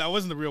on, no, that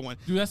wasn't the real one.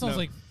 Dude, that sounds No.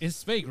 like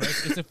it's fake, right?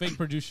 It's a fake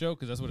produced show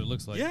because that's what it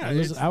looks like. Yeah.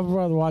 Listen, it's- I would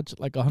rather watch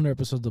like 100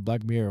 episodes of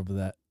Black Mirror over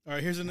that. All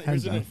right, here's an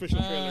Hands down. official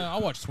trailer.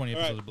 I'll watch 20 all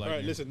episodes right, of Black all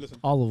right, Mirror. listen.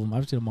 All of them.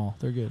 I've seen them all.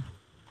 They're good.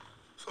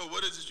 So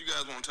what is it you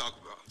guys want to talk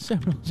about?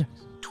 Samuel Jackson.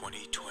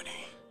 2020.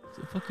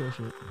 Fuck your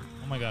shit.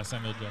 Oh my God,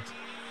 Samuel Jackson.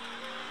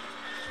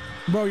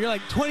 Bro, you're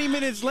like 20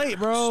 minutes late,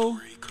 bro.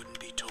 Story couldn't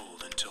be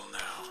told until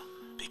now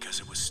because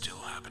it was still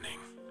happening.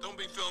 Don't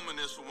be filming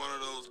this for one of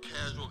those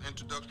casual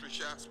introductory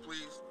shots,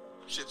 please.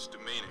 Shit's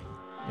demeaning.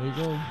 There you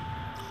go.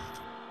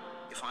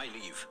 If I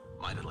leave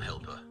my little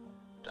helper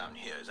down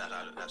here,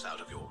 that's out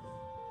of your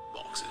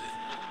box, is it?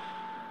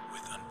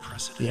 With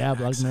unprecedented Yeah,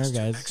 Black access Mirror to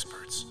guys.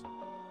 experts,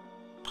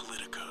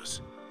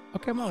 politicos,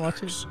 Okay, I'm gonna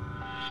watch it.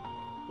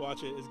 monarchs,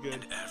 Watch it. It's good.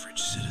 and average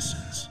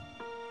citizens.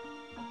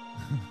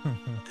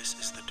 This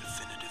is the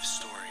definitive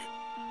story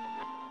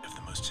of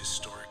the most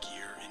historic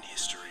year in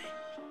history.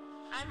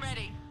 I'm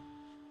ready.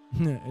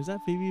 Is that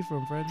Phoebe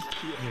from Friends?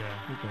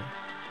 Yeah. Okay.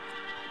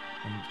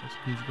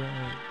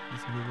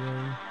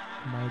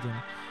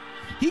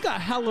 He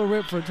got hella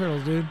ripped for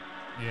Turtles, dude.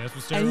 Yeah, that's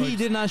what And steroids. he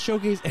did not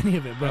showcase any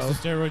of it, bro. That's what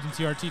steroids and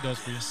TRT does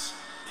for you. This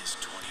is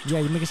 2020. Yeah,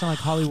 you make it sound like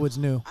Hollywood's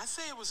new. I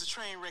say it was a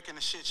train wreck and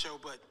a shit show,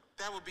 but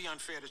that would be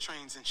unfair to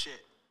trains and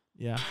shit.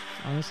 Yeah.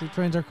 Honestly,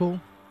 trains are cool.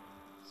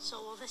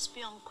 So will this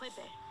be on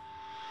Quibi?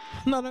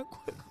 Not a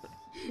quick.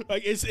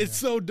 Like it's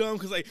so dumb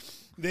because like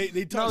they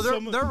talk No, so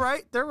much. they're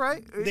right. They're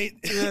right. They-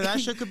 Yeah, that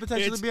shit could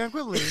potentially It's- be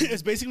equivalent.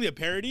 It's basically a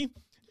parody,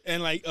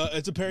 and like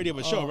it's a parody of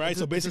a show, right?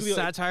 So basically, it's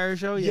a like, satire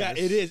show. yeah, Yes.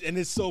 it is, and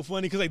it's so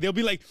funny because like they'll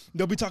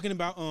be talking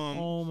about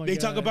Oh my they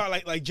talk God.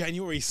 about like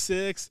January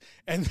 6th,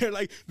 and they're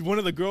like one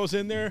of the girls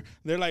in there,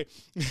 they're like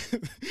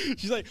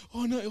she's like,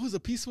 oh no, it was a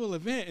peaceful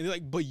event, and they're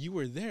like, but you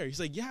were there. He's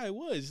like, yeah, I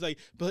was. He's like,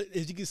 but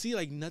as you can see,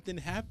 like nothing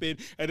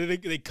happened, and then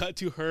they cut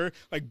to her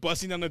like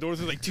busting down the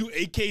doors with like 2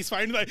 AKs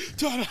fighting, like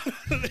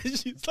and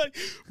she's like,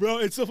 bro,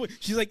 it's so funny.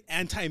 She's like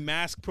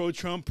anti-mask,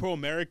 pro-Trump,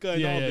 pro-America,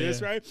 and Yeah, all yeah, this,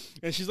 yeah. right?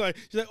 And she's like,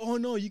 oh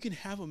no, you can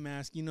have a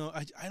mask, you know.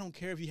 I don't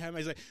care if you have.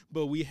 He's like,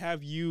 but we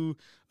have you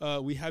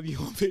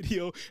on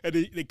video, and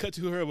they cut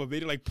to her of a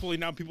video like pulling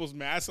down people's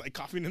masks, like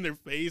coughing in their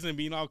face and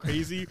being all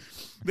crazy.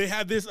 They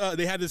had this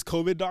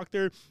COVID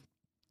doctor,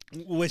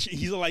 which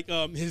he's like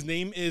his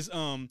name is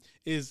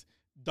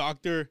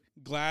Dr.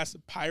 Glass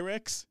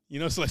Pyrex, you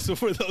know, so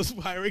for those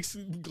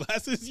Pyrex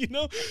glasses, you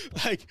know,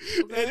 like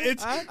and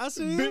it's I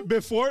see you.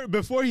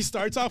 before he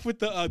starts off with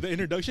the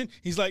introduction,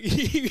 he's like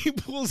he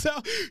pulls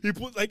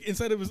like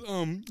inside of his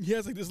he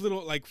has like this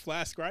little like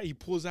flask, right? He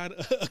pulls out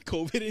a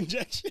COVID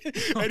injection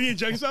and he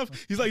injects himself.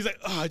 He's like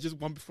oh, I just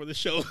one before the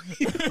show.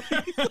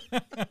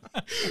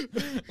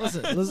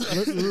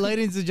 Listen,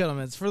 ladies and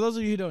gentlemen, for those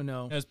of you who don't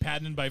know, It has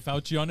patented by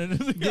Fauci on it.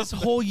 this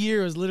whole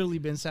year has literally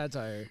been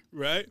satire.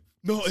 Right?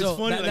 No, it's So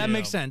funny. that, like, that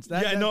makes sense.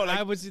 That, Yeah, that- no, like-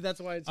 I would see that's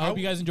why it's. I hope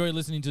you guys enjoy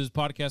listening to this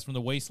podcast from the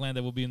wasteland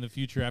that will be in the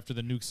future after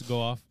the nukes go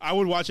off. I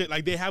would watch it.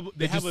 Like they have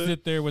They just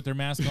sit there with their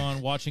mask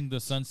on, watching the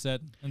sunset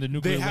and the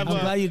nuclear have winter.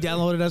 I'm glad you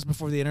downloaded us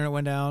before the internet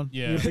went down.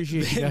 Yeah. We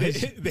appreciate you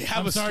guys. they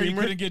have I'm a sorry you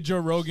streamer. couldn't get Joe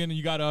Rogan and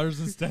you got ours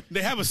instead.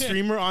 They have a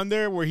streamer on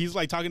there where he's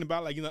like talking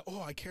about like, you know,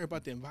 oh, I care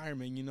about the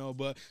environment, you know,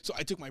 but so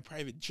I took my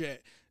private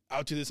jet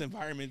out to this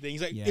environment thing.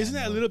 He's like, Yeah, isn't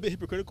that a no. little bit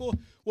hypocritical?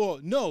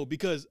 Well, no,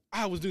 because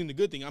I was doing the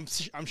good thing. I'm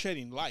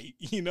shedding light,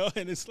 you know,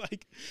 and it's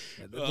like,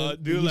 You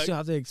dude, like still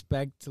have to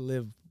expect to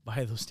live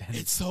by those standards.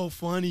 it's so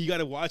funny. You got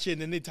to watch it,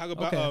 and then they talk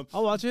about, Okay,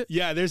 I'll watch it.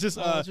 yeah, there's this,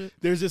 I'll watch it.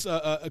 there's this, Did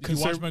you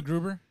watch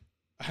MacGruber?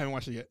 I haven't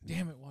watched it yet.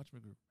 Damn it, watch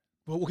MacGruber.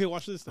 Well, okay,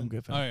 watch this. Then. I'm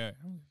good. All Fam. right,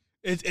 all right.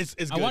 It's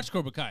good. I watched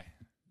Cobra Kai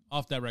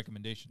off that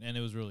recommendation, and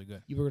it was really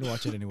good. You were gonna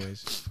watch it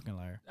anyways. Fucking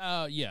liar.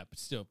 Yeah, but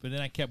still. But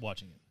then I kept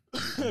watching it.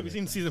 Have you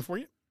seen season 4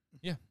 yet?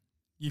 Yeah.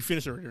 You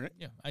finished it already, right?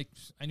 Yeah,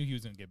 I knew he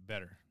was gonna get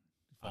better.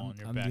 Fall on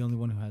your I'm back. the only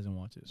one who hasn't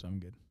watched it, so I'm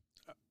good.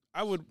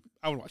 I would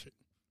watch it.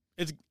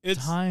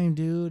 It's time,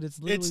 dude. It's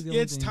literally the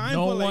only it's thing. time.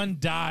 No but, like, one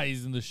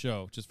dies in the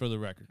show, just for the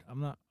record. I'm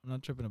not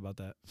tripping about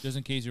that. Just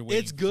in case you're waiting.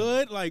 It's for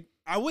good. Like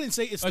I wouldn't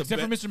say it's something.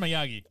 the Except for Mr.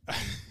 Miyagi.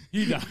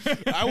 He died.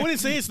 I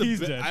wouldn't say it's He's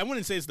the dead. I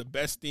wouldn't say it's the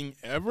best thing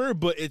ever,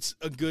 but it's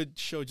a good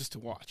show just to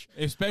watch.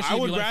 Especially I if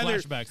would you like rather-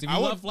 flashbacks. If you I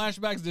would- love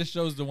flashbacks, this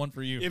show's the one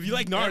for you. If you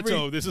like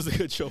Naruto, this is a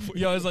good show for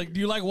you. Yo, it's like,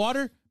 do you like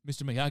water?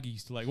 Mr. Miyagi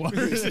used to like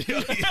water. Do See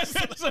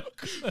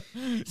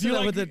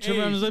that with the trim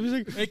around his lip? He's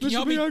like, hey, can you Mr.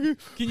 help me? Miyagi.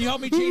 Can you help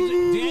me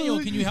change? Daniel,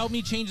 can you help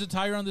me change the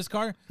tire on this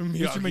car?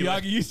 Mr.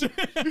 Miyagi used to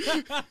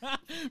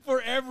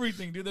for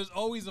everything, dude. There's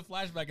always a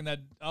flashback in that.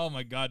 Oh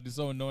my god, it's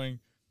so annoying.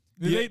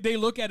 They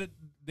look at it.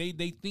 They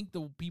think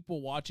the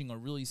people watching are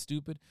really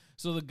stupid.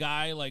 So the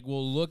guy like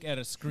will look at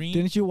a screen.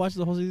 Didn't you watch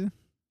the whole season?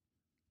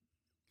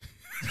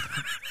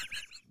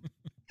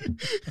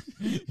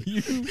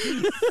 You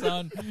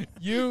son,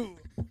 you.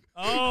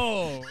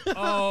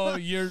 Oh,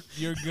 you're good.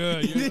 You're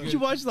Didn't good. you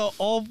watch the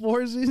all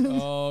 4 seasons?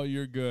 Oh,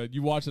 you're good.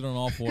 You watch it on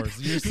all fours.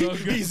 You're so good.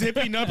 He's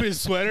zipping up his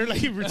sweater like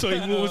so he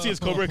won't see his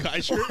Cobra Kai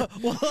shirt.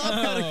 Well,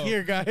 I'm out of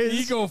here, guys.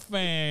 Ego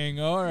Fang.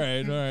 All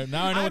right. Now I know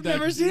I've what that.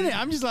 never seen it.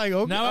 I'm just like,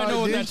 okay. Now I know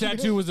what that didn't you?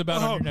 tattoo was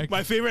about on Oh, your neck.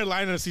 my favorite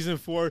line of season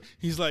 4.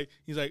 He's like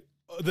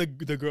the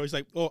girl. He's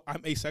like, oh,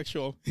 I'm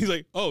asexual. He's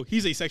like, oh,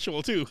 he's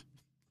asexual too.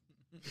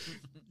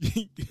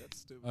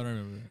 I don't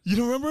remember. You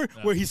don't remember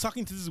where he's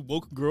talking to this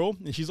woke girl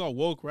and she's all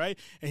woke, right?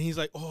 And he's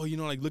like, oh,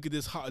 like look at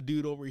this hot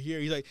dude over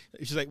here.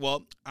 She's like,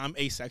 well, I'm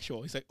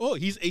asexual. He's like, oh,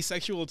 he's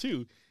asexual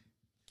too.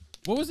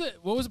 What was it?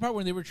 What was the part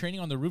when they were training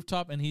on the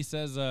rooftop and he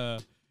says, the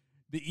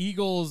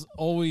eagles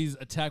always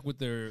attack with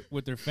their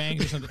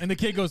fangs or something, and the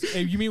kid goes,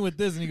 "Hey, you mean with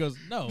this?" And he goes,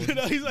 "No."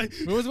 No, he's like,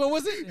 What was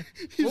it?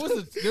 What was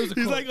it? There was a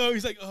he's quote.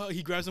 like, oh,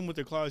 he grabs him with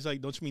their claws. He's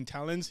like, don't you mean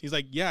talons? He's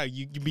like, yeah,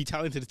 you can be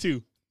talented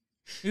too.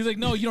 He's like,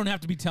 "No, you don't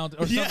have to be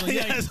talented." Or something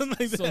like that. something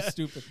like So that.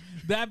 stupid.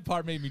 That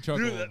part made me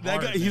chuckle. Dude, that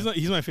hard, guy, man.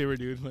 he's my favorite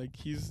dude. Like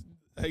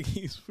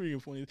he's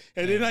freaking funny.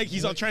 And then like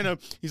he's all trying to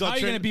How are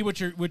you gonna be with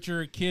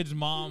your kid's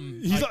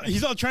mom?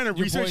 He's all trying to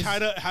your research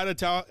boys- how to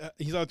tell.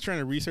 He's all trying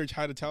to research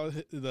how to tell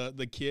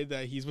the kid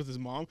that he's with his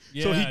mom.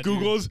 So Yeah, he dude.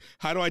 Googles,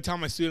 how do I tell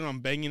my student I'm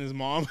banging his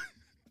mom?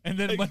 And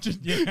then a bunch of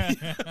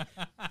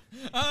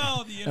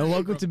Oh, the And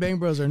welcome to Bang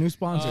Bros, our new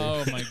sponsor.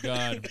 Oh my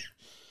god.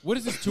 What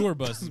is this tour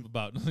bus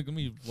about? Like, let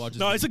me watch this.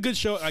 No, it's a good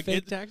show. Like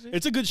Fake taxi?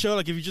 it's a good show.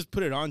 Like if you just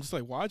put it on, just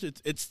like watch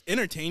it. It's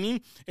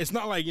entertaining. It's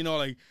not like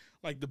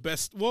like the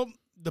best. Well,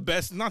 the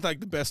best. Not like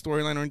the best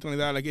storyline or anything like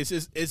that. Like it's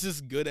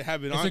just good to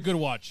have it on. It's a good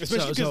watch.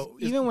 Especially So 'cause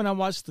even when I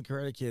watched The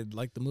Karate Kid,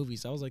 like the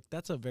movies, I was like,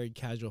 that's a very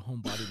casual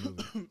homebody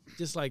movie.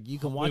 Just like you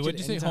can watch Wait, it. what'd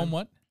you say? anytime. Home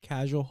what?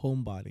 Casual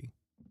homebody.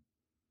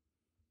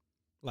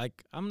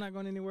 Like I'm not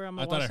going anywhere. I'm.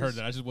 I thought I heard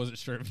that. I just wasn't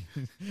sure.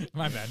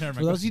 My bad. Never For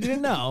mind. those you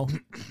didn't know,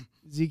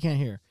 Z can't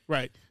hear.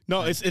 right.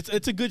 No, it's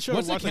a good show.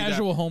 What's to a watch like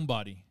casual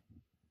homebody?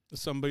 that.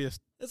 Somebody that's,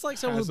 It's like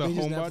someone who Has a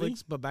binges homebody?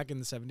 Netflix, but back in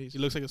the 70s. he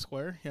looks like a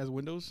square. He has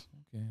windows,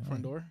 Okay, all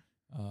front right. door.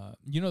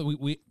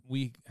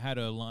 We had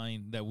a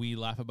line that we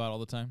laugh about all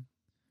the time.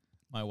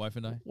 My wife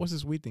and I. What's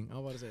this weed thing? I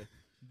was about to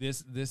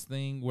say. This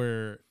thing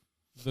where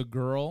the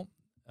girl,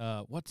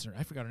 what's her?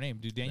 I forgot her name.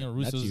 Dude, Daniel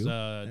That's Russo's you.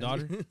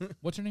 daughter.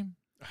 What's her name?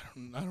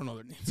 I don't know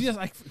their names. See, that's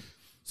like.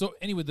 So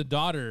anyway, the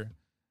daughter,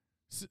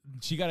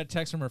 she got a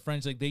text from her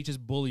friends like they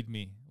just bullied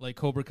me. Like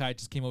Cobra Kai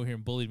just came over here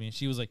and bullied me, and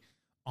she was like,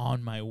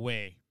 "On my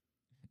way."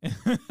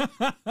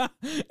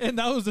 And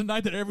that was the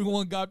night that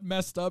everyone got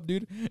messed up,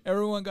 dude.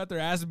 Everyone got their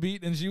ass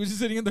beat, and she was just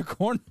sitting in the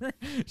corner.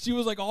 She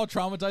was like all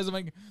traumatized.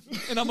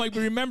 I'm like, but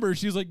remember,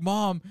 she was like,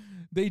 "Mom,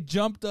 they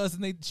jumped us,"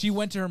 and she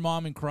went to her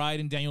mom and cried.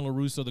 And Daniel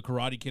LaRusso, the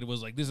Karate Kid,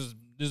 was like, "This is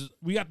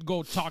we have to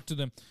go talk to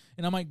them."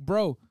 And I'm like,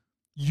 "Bro,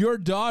 your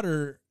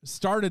daughter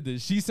started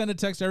this. She sent a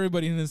text to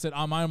everybody and then said,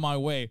 I'm on my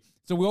way."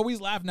 So we always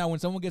laugh now when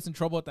someone gets in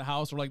trouble at the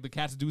house or like the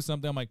cats do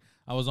something. I'm like,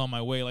 I was on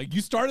my way. Like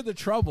you started the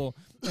trouble,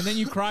 and then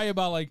you cry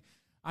about like,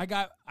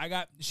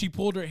 she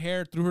pulled her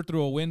hair, threw her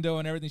through a window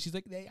and everything. She's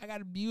like, hey, I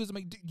got abused. I'm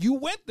like, "Dude, you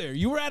went there.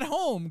 You were at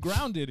home,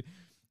 grounded,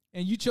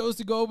 and you chose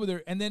to go over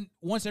there." And then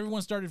once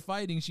everyone started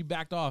fighting, she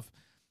backed off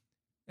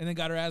and then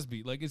got her ass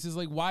beat. Like, it's just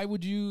like, why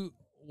would you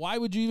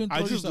even throw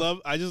yourself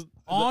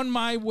on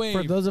my way?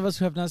 For those of us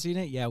who have not seen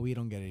it, yeah, we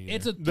don't get it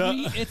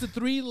either. It's a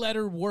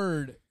three-letter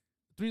word.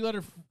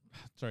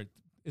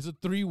 It's a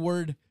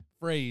three-word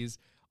phrase,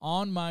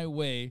 "on my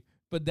way,"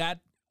 but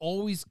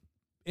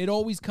it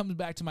always comes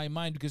back to my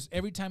mind because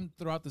every time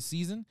throughout the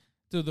season,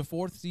 to the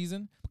 4th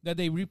season, that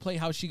they replay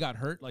how she got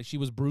hurt, like she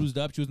was bruised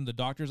up, she was in the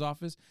doctor's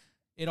office.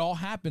 It all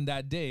happened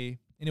that day,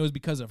 and it was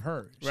because of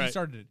her. She Right.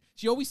 started it.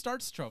 She always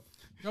starts trouble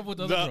with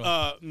the other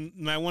girls.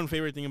 My one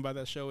favorite thing about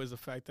that show is the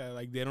fact that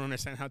like they don't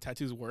understand how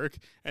tattoos work.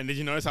 And did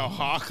you notice how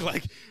Hawk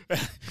like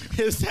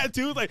his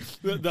tattoo, like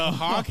the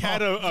Hawk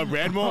had a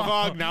red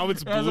mohawk, now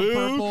it's Has a blue.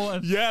 purple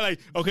and- Yeah, like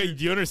okay,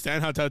 do you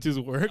understand how tattoos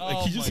work? Like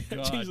Oh he just my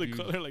God, changed the dude.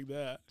 color like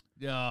that.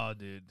 Oh,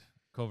 dude.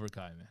 Cobra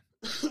Kai,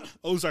 man.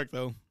 Ozark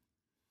though,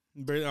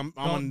 I'm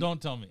on.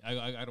 Don't tell me.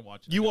 I gotta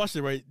watch it. You watched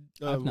it, right?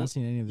 I've not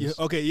seen any of Yeah, this.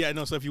 okay, yeah,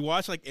 no. So if you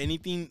watch like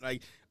anything,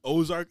 like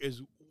Ozark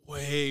is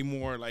way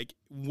more, like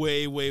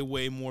way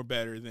more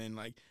better than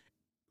like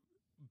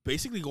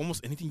basically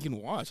almost anything you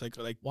can watch. Like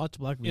Watch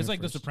Black Mirror. It's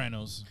like first. The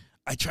Sopranos.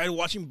 I tried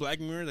watching Black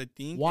Mirror. I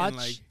think Watch and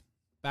like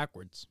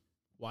backwards.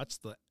 Watch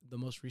the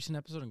most recent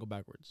episode and go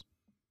backwards.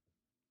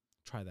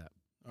 Try that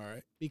all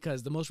right.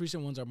 because the most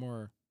recent ones are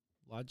more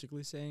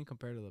logically sane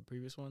compared to the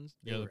previous ones.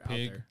 They Yeah, were the out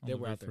pig. there. on They the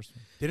were very out there. first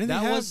one. Didn't That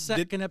they have was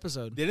second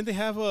episode. Didn't they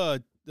have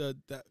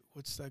that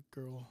what's that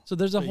girl? So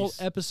there's a whole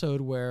face?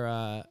 episode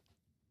where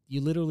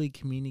you literally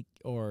communicate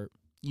or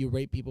you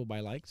rate people by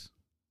likes,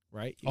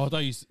 right? Oh, I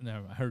thought you.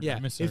 No, I heard. Yeah, I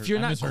misheard, if you're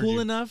I not misheard cool you.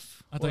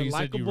 enough I thought or you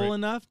said you likable rate-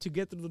 enough to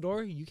get through the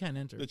door, you can't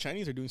enter. The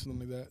Chinese are doing something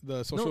like that.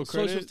 The social No,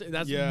 credit.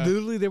 that's yeah.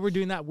 literally they were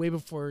doing that way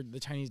before the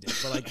Chinese did.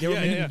 But like they were, Yeah,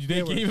 making, yeah.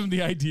 They were- gave him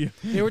the idea.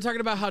 they were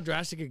talking about how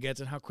drastic it gets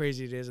and how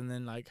crazy it is, and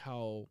then like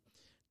how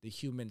the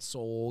human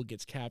soul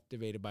gets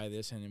captivated by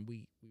this, and then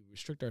we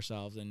restrict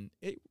ourselves, and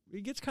it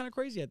gets kind of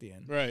crazy at the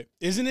end. Right.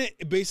 Isn't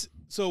it base?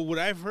 So what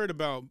I've heard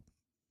about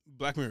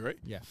Black Mirror, right?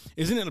 Yeah,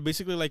 Isn't it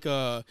basically like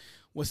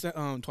what's that?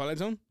 Twilight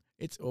Zone.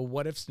 it's a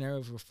what if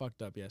scenario if we're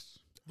fucked up. Yes,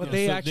 but Yeah,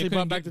 they so they actually couldn't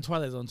brought back get- the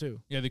Twilight Zone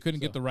too. Yeah, they couldn't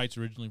So- get the rights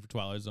originally for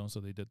Twilight Zone, so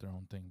they did their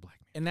own thing. Black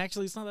Mirror. And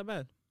actually, it's not that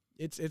bad.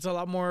 It's a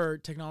lot more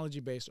technology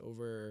based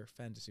over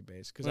fantasy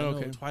based because I Oh, know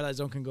okay. Twilight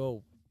Zone can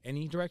go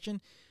any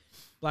direction.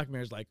 Black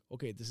Mirror's like,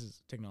 okay, this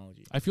is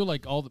technology. I feel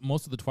like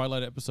most of the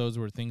Twilight episodes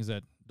were things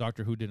that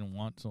Doctor Who didn't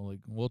want, so like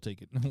we'll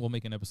take it. We'll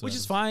make an episode. Which out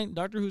is of it. fine.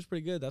 Doctor Who's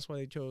pretty good. That's why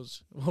they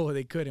chose what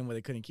they could and what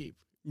they couldn't keep.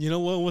 You know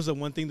what was the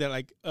one thing that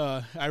like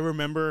I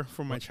remember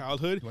from my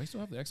childhood? Do I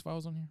still have the X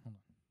Files on here? Hold on.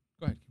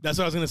 Go ahead. That's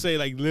what I was gonna say.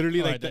 Like literally,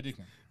 All like right, that you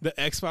can. the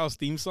X-Files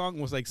theme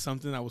song was like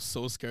something I was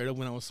so scared of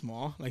when I was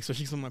small. Like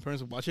especially when my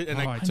parents would watch it, and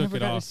Oh, like I took never it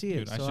got to off. see it,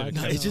 Dude, I so should I have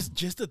no, don't it's know.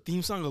 just the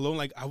theme song alone.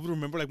 Like I would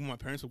remember like when my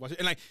parents would watch it,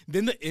 and like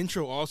then the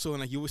intro also, and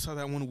like you always saw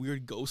that one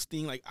weird ghost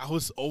thing. Like I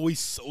was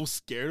always so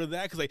scared of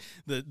that because like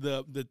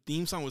the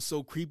theme song was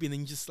so creepy, and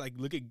then you just like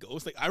look at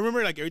ghosts. Like I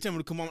remember like every time it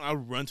would come on, I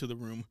would run to the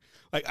room.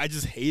 Like I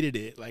just hated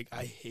it. Like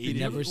I hated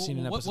never it. seen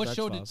an episode What of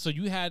show did? X-Files. So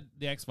you had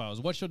the X Files.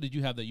 What show did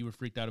you have that you were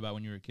freaked out about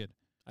when you were a kid?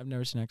 I've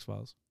never seen X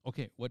Files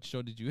Okay, what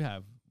show did you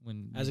have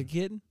when as a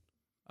kid.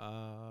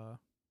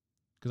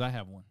 Because I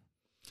have one.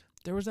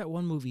 There was that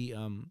one movie,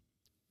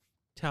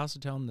 House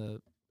of Tell in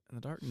the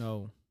Dark.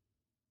 No,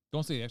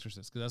 Don't say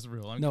Exorcist because that's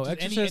real. I mean, no,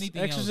 just Exorcist.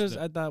 anything else Exorcist.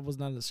 that- I thought was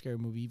not a scary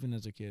movie even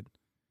as a kid.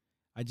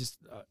 I just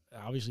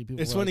obviously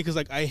people. It's were funny like, because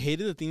like I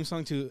hated the theme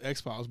song to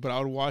X-Files, but I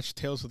would watch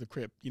Tales of the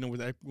Crypt. You know,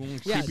 with that one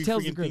yeah, creepy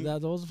Tales of freaking the Crypt. thing.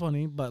 That was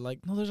funny, but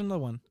like no, there's another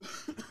one.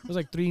 There's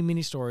like 3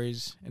 mini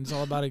stories, and it's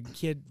all about a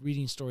kid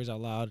reading stories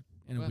out loud,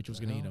 and What which was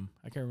the gonna eat hell? him.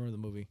 I can't remember the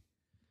movie.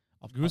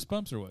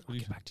 Goosebumps or what? I'll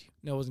get back to you.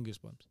 No, it wasn't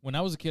Goosebumps. When I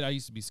was a kid, I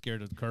used to be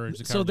scared of Courage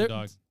the So Cowardly there-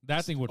 Dog.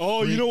 That thing would.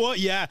 Oh, you freak- know what?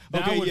 Yeah.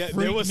 That Okay. would Yeah. There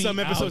freak was me some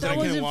out. episodes That I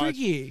couldn't wasn't watch.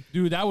 freaky.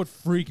 Dude, that would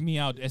freak me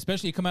out.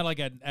 Especially it come out like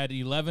at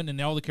 11,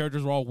 and all the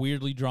characters were all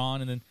weirdly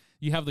drawn, and then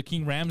you have the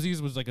King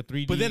Ramses was like a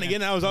 3D. But then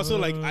again, I was also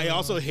like, I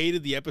also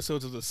hated the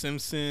episodes of The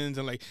Simpsons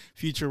and like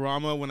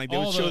Futurama when like they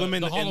Oh, would show them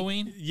in the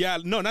Halloween? Yeah,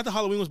 no, not the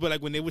Halloween ones, but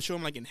like when they would show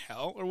them like in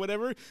hell or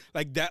whatever.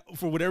 Like that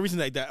for whatever reason,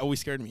 like that always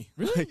scared me.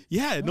 Really?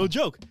 Yeah, no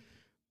joke.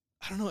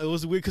 I don't know. It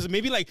was weird because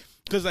maybe like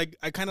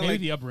I kind of maybe like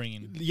the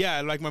upbringing.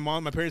 yeah, like my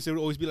parents, they would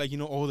always be like, you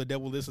know, oh, the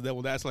devil this, the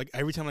devil that. So like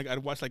every time like I'd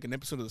watch like an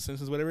episode of The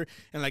Simpsons, whatever,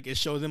 and like it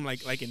shows them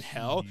like in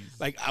hell, Jeez.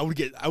 like I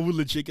would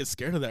legit get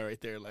scared of that right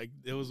there. Like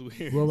it was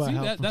weird. Robot See,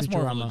 Help that- from that's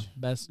more Futurama. religion.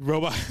 Best.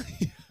 Robot.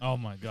 Oh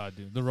my god,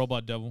 dude, the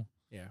robot devil.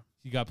 Yeah.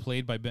 He got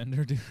played by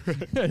Bender, dude.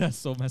 That's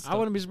so messed up. I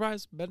wouldn't be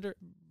surprised. Bender.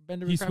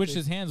 He switched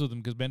his hands with him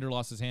because Bender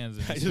lost his hands.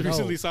 and I he's- just No.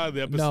 recently saw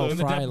the episode. No,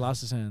 the Fry devil- lost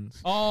his hands.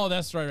 Oh,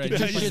 that's right. Get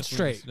Just that shit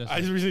straight. That's I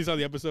right. just recently saw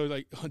the episode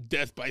like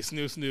Death by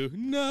Snoo Snoo.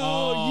 No,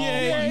 Oh,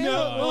 yay, my no,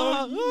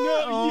 God.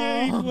 no,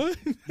 yay. What?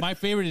 My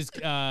favorite is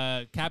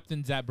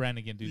Captain Zap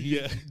Brannigan, dude.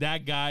 Yeah.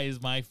 That guy is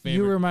my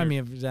favorite. You remind me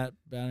of that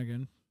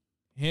Bannigan.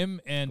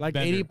 him and Like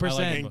Bender. I 80%.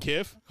 like And him.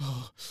 Kiff.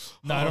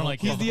 No, I don't like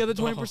He's Kiff. the other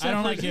 20%. I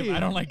don't like for Kiff. me. I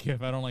don't like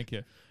Kiff. I don't like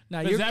Kiff.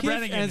 Nah, But you're Zap Kiff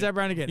Brannigan- and Zap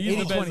Brannigan. he's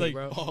the 80-20, best, like-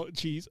 bro. Oh,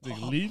 jeez. Like,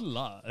 Oh.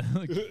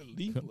 Leela.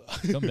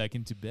 Leela. Come back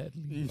into bed.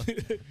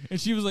 Leela.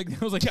 And she was like,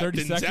 it was like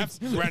Captain 30 seconds.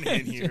 Zap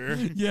Brannigan here.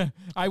 Yeah.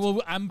 I'm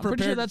I'm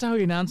pretty sure prepared. that's how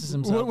he announces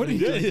himself. What when did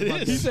he he Yeah, does it the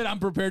is. He podcast. said, I'm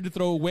prepared to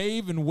throw a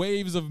wave and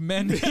waves of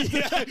men. he's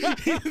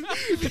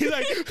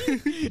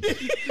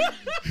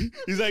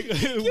like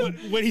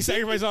when he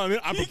sacrificed on him,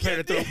 I'm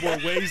prepared to throw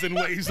more waves and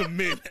waves of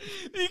men.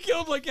 He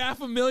killed like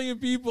 500,000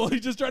 people.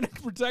 He's just trying to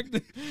protect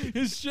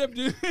his ship,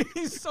 dude.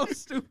 He's so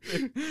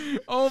stupid.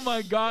 Oh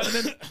my god! And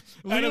then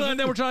Leela and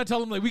then we're trying to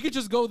tell him like we could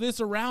just go this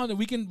around and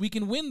we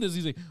can win this.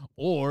 He's like,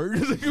 or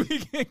we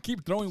can't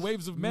keep throwing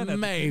waves of men. At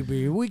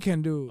Maybe we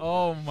can do.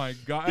 Oh my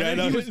god! Yeah, And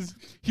no, then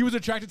he was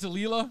attracted to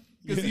Leela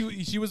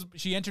because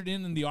she entered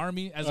in the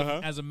army as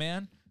Uh-huh. as a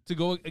man to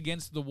go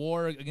against the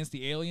war against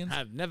the aliens.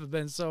 I've never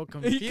been so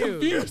He confused.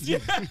 confused. Yeah.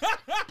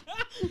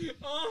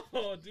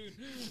 Oh, dude,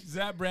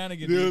 Zap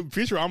Brannigan. The Dude.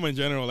 Futurama in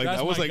general, like That's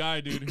that was my like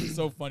guy, dude. He's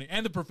so funny.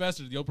 And the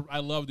professor, I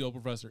love the old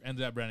professor and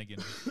Zap Brannigan.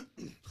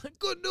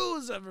 Good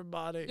news,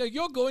 everybody. Yeah,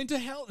 you're going to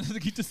hell.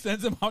 He just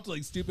sends them out to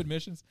like stupid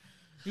missions.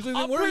 He's like,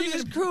 Our where are you?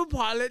 previous crew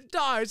pilot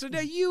died, so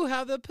now you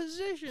have the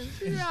position.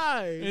 And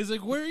Yeah. he's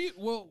like, where are you?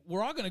 Well,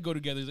 we're all gonna go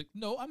together. He's like,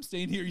 no, I'm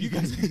staying here. You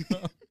guys can go.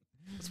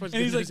 what's And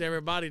good he's news like-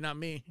 everybody, not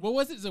me. What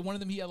was it? So one of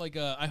them, he had like,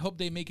 I hope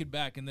they make it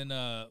back. And then,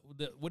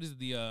 what is it?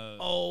 The,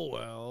 Oh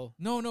well.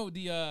 no,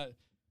 the,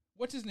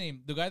 what's his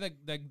name? The guy that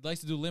likes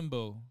to do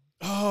limbo.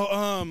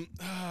 Oh,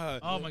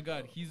 Oh my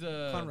God. He's,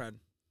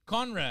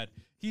 Conrad.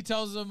 He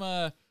tells him,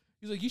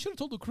 he's like, you should have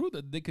told the crew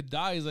that they could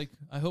die. He's like,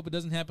 I hope it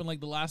doesn't happen like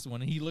the last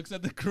one. And he looks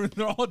at the crew,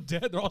 they're all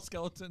dead, they're all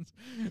skeletons.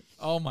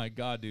 Oh my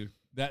God, dude.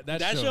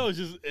 That show is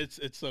just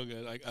it's so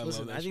good. Like I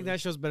Listen, love that. I think show. that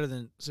show's better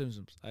than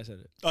Simpsons. I said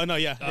it. Oh no,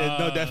 yeah,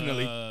 no,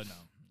 definitely. No.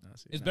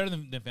 It's better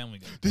than Family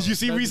Guy. Did you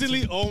see better than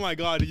recently? Oh my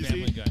God, did you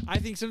Family see? Guy. I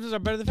think Simpsons are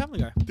better than Family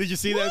Guy. Did you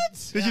see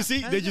that? Did you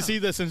see? I Did you know. see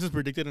the Simpsons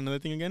predicted another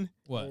thing again?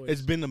 What? Always.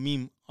 It's been a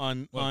meme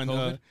on What, on.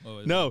 COVID? Oh,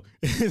 is No,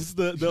 it's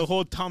the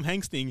whole Tom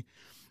Hanks thing,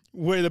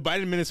 where the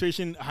Biden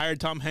administration hired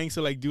Tom Hanks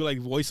to like do like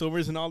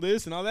voiceovers and all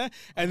this and all that,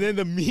 and then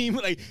the meme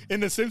like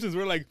in the Simpsons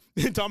where like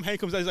Tom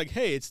Hanks comes out, he's like,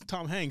 "Hey, it's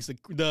Tom Hanks.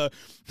 The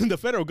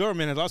federal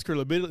government has lost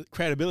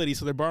credibility,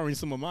 so they're borrowing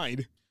some of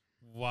mine."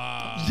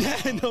 Wow.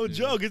 Yeah, no dude.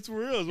 joke. It's for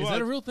real. Is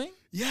that a real thing?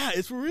 Yeah,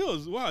 it's for real.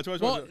 Watch.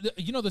 Well,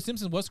 The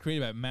Simpsons was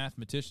created by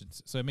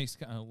mathematicians, so it makes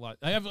kind of a lot.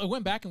 I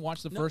went back and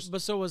watched the first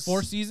but so was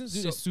 4 seasons.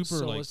 Dude, it's super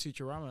So like was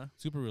Futurama.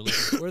 super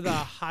realistic. We're the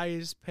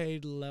highest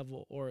paid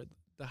level or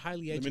the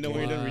highly Let me educated know when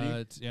you're done reading.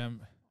 What? Yeah,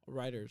 I'm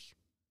writers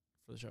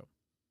for the show.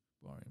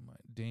 boring my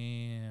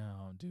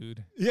damn,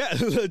 dude. Yeah,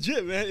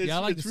 legit, man. It's, Yeah, I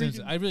like it's The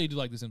Simpsons. freaking- I really do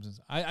like The Simpsons.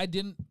 I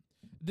didn't.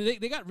 They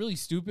got really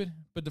stupid,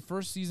 but the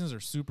first seasons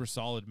are super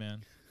solid,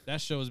 man. That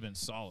show has been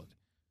solid.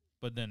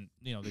 But then,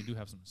 they do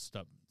have some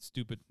stuff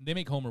stupid. They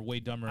make Homer way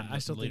dumber in I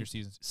still later think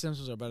seasons.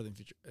 Simpsons are better than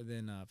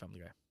Family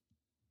Guy.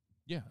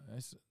 Yeah,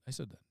 I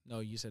said that. No,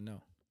 you said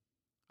no.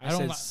 I don't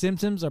said li-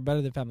 Simpsons are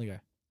better than Family Guy.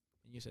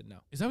 And you said no.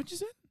 Is that what you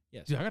said?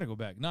 Yes. Dude, I gotta go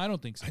back. No, I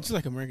don't think so. I just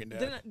like American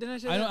Dad. Didn't I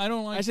say I that?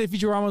 don't like. I said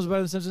Futurama was better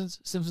than Simpsons.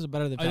 Simpsons are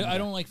better than Family Guy. I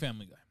don't like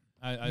Family Guy.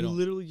 I You don't.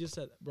 literally just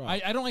said that, bro.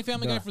 I don't like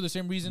Family Guy Bruh. for the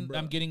same reason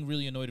I'm Bruh. getting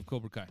really annoyed of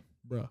Cobra Kai.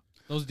 bro.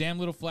 Those damn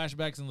little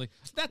flashbacks and like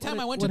that time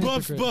What I a- went to. what a- the-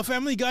 hypocrite. But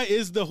Family Guy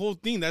is the whole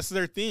thing. That's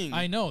their thing.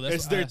 I know that's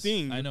it's their yes,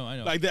 thing. I know.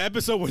 Like the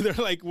episode where they're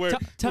like, where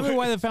Tell me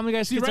why the Family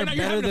Guy See, skits right are now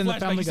you're better having a than the flashback.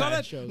 Family You saw Guy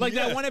that? shows. Like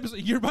Yeah. that one episode.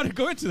 You're about to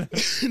go into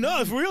that. no,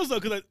 it's for real though,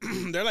 because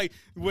like, they're like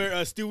where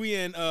Stewie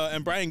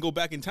and Brian go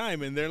back in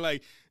time, and they're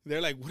like,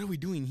 what are we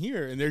doing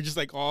here? And they're just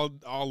like all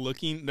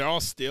looking. They're all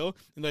still,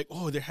 and like,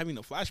 oh, they're having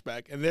a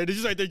flashback, and they're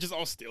just like they're just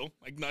all still,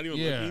 like not even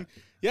Yeah. looking.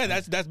 Yeah,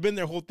 that's been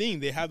their whole thing.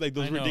 They have like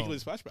those I know.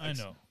 ridiculous flashbacks. I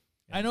know.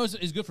 I know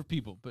it's good for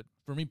people, but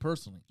for me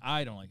personally,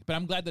 I don't like it. But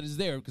I'm glad that it's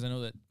there because I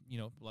know that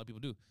a lot of people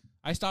do.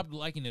 I stopped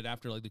liking it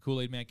after like the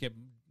Kool-Aid Man kept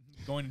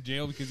going to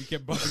jail because he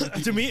kept bumping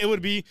into To me, it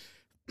would be.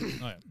 Oh,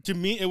 yeah. To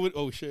me, it would.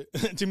 Oh shit.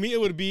 To me, it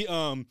would be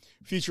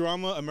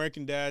Futurama,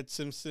 American Dad,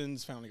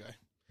 Simpsons, Family Guy.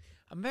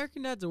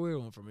 American Dad's a weird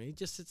one for me. It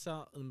just sits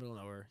out in the middle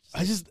of nowhere.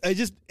 I just,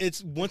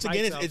 it's once By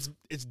again, itself.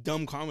 it's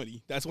dumb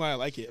comedy. That's why I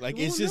like it. Like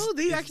Well, it's just, no,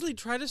 they it's- actually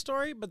tried a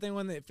story, but then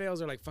when it fails,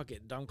 they're like, "Fuck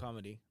it, dumb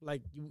comedy."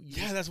 Like, you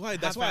yeah, that's why I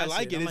half-ass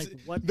like it. I'm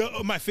It's, like,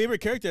 what? my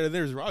favorite character out of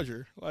there is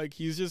Roger. Like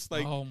he's just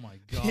like, Oh my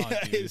god,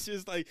 yeah, dude. it's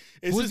just like,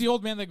 it's Who's just, the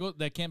old man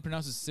that can't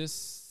pronounce his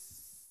sis?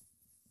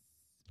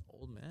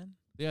 Old man.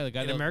 Yeah, the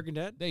guy In that American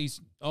Dad. that he's.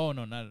 Oh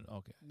no, not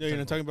okay. no, you're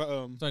not talking about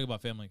I'm talking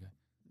about Family Guy.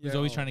 He's yeah,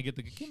 always oh. trying to get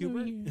the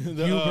Hubert?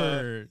 the,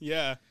 Hubert,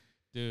 yeah.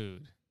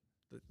 dude.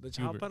 The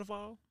child Hubert.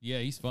 pedophile. Yeah,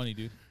 he's funny,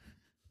 dude.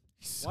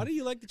 Why do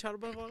you like the child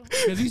pedophile?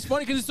 Because he's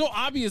funny. Because it's so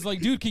obvious. Like,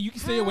 dude, can you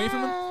stay away from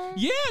him?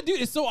 Yeah, dude,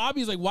 it's so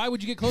obvious. Like, why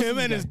would you get close to Him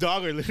this and guy? his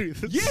dog are literally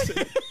the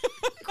same.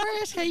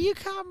 Chris, can you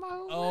come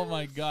over? Oh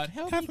my god,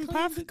 help me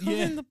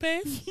clean the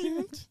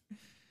basement.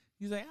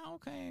 He's like,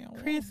 okay,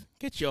 Chris,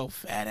 get your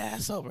fat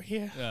ass over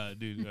here.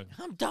 dude,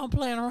 I'm done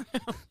playing around.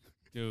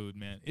 dude,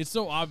 man, it's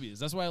so obvious.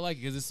 That's why I like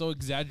it because it's so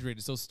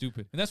exaggerated, so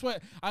stupid, and that's why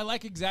I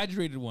like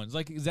exaggerated ones.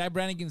 Like Zach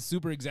Brannigan's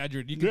super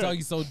exaggerated. You can Yeah. tell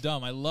he's so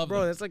dumb. I love Bro,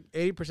 that. that's like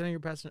 80% of your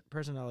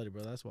personality,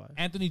 bro. That's why.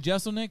 Anthony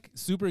Jeselnik,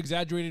 super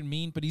exaggerated,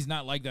 mean, but he's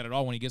not like that at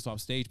all when he gets off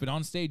stage. But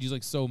on stage, he's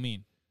like so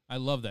mean. I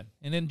love that.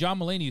 And then John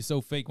Mulaney is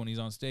so fake when he's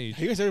on stage.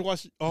 You guys ever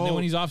watch? And Oh, then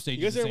when he's off stage,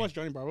 you guys he's ever insane. watch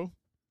Johnny Bravo?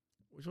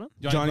 Which one?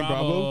 Johnny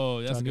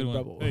Bravo? That's Johnny a good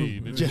Bravo. one. Hey,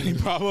 baby. Johnny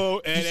Bravo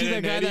and Did you see that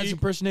and guy that's Eddie.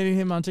 impersonating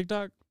him on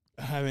TikTok?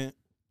 I haven't.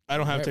 I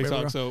don't have Right,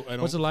 TikTok, bro. so I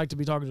don't. What's it like to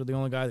be talking to the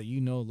only guy that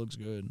you know looks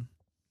good?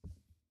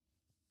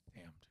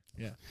 Damn.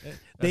 Yeah, That's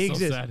they so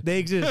exist. sad. They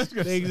exist.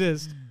 They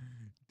exist.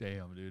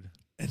 Damn, dude.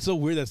 It's so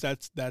weird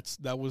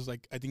that was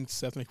like I think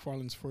Seth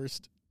MacFarlane's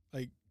first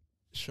like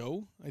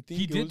show. I think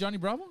He it did was- Johnny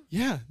Bravo?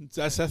 Yeah,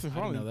 that's Seth I didn't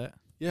MacFarlane. know that.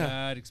 Yeah,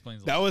 That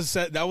explains a that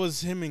lot.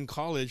 was him in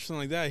college, something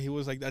like that. He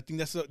was like I think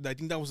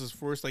that was his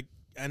first like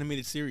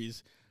animated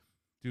series.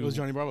 Dude, It was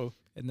Johnny Bravo.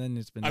 And then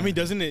it's been. I mean,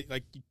 doesn't it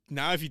like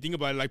now if you think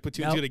about it, like put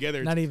two and Nope, two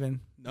together, Not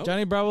even. no,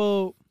 Johnny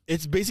Bravo,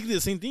 it's basically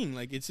the same thing.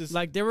 Like it's just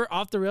like they were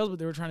off the rails, but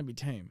they were trying to be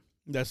tame.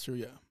 that's true.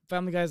 Yeah.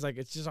 Family Guy's like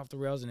it's just off the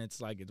rails, and it's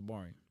like it's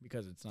boring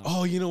because it's not.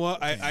 Oh, you know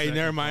what? I Exactly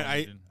never mind. what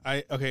I did.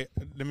 I okay.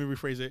 Let me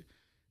rephrase it.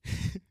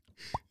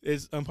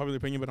 It's unpopular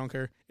opinion, but I don't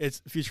care.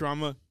 It's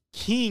Futurama,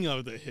 King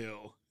of the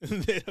Hill.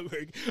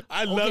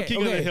 I love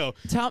King of the Hill.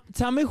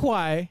 Tell me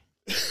why.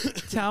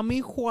 Tell me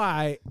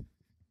why.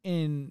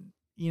 In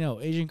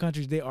Asian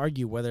countries, they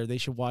argue whether they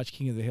should watch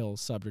King of the Hill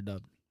subbed or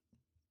dubbed.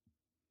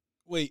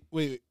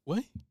 Wait,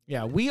 what?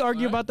 Yeah, we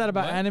argue What? about that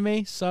about What?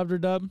 anime subbed or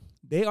dubbed.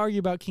 They argue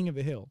about King of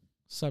the Hill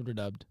subbed or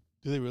dubbed.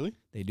 Do they really?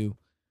 They do.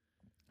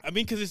 I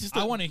mean, because it's just.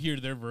 I want to hear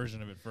their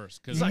version of it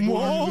first. Because It's like,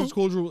 Mom,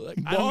 like,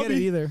 I don't get it Bobby.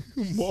 either.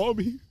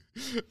 Bobby.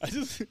 I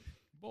just.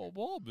 I'm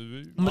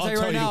gonna I'll tell you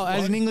tell right you now,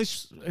 as what. an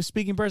English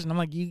speaking person, I'm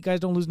like, you guys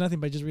don't lose nothing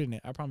by just reading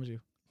it. I promise you.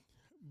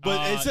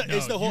 But it's no, the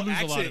you whole lose a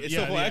lot accent. of- It's yeah,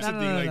 the whole yeah. accent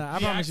No, thing. no, Like, no, I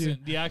promise you.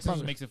 The accent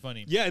Promise. makes it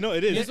funny. yeah, no,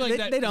 it is. It's like They-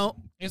 that. they don't.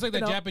 It's like They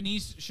that don't.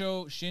 Japanese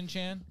show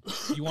Shin-Chan.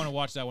 You want to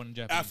watch that one in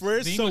Japanese. At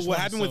first, The so English what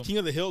one happened is with King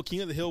of the Hill?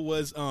 King of the Hill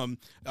was I don't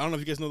know if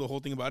you guys know the whole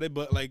thing about it,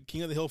 but like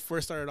King of the Hill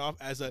first started off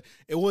as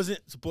it was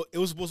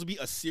supposed to be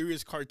a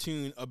serious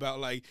cartoon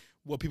about like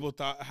what people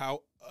thought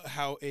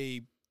how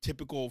a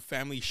typical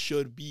family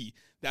should be.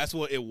 That's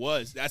what it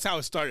was. That's how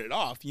it started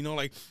off. You know,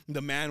 like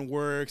the man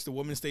works, the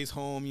woman stays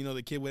home, you know,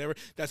 the kid, whatever.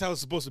 That's how it's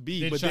supposed to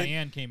be. Then but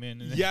Cheyenne came in.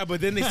 And yeah,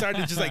 but then they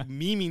started just like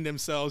memeing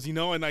themselves, you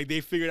know, and like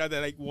they figured out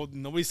that like, well,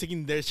 nobody's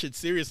taking their shit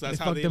serious. So that's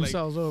They how fucked they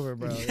themselves over,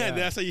 bro. Yeah,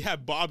 that's how you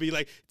have Bobby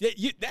like that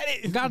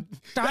is God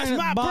that's darn it,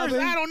 my Bobby.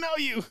 person. I don't know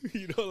you.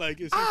 You know, like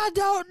it's like, I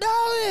don't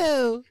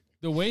know you.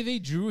 the way they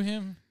drew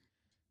him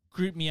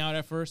creeped me out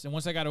at first, and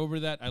once I got over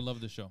that, I loved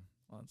the show.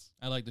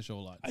 I like the show a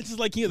lot. I just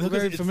like King of the I'm Hill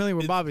 'cause very it's- familiar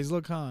with it's- Bobby's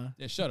look, huh?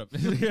 Yeah, shut up.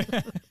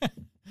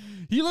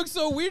 He looks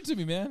so weird to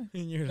me, man.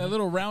 That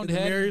little round in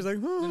the head, mirror, he's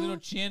like, the little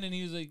chin, and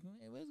he was like,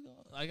 hey, what's going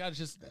on? Like, I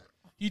just,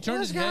 he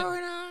turned his head.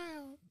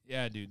 on?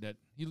 Yeah, dude, that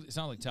he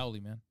sounded like Towley,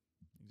 man.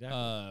 Exactly.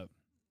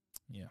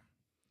 Yeah,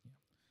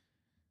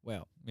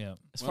 Well, yeah.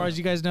 as far as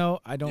you guys know,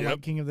 I don't Yep.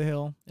 like King of the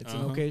Hill. It's an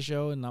Uh-huh. okay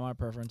show and not my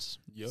preference.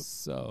 Yep.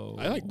 So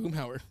I like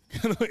Boomhauer.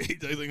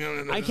 He's like,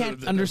 no, I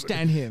can't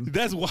understand him.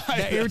 That's why.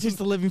 That irritates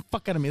the living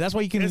fuck out of me. That's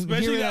why you can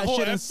Especially hear that that whole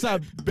shit in ep-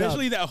 sub.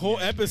 Especially that whole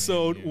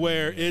episode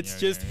where it's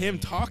just him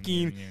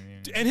talking,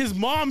 and his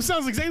mom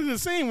sounds exactly the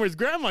same. Where his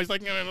grandma's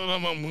like, you're like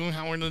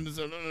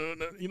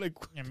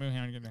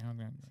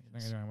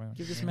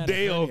Give this man a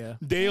Dale. hernia.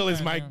 Dale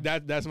is my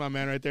that's my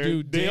man right there.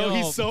 Dude, Dale,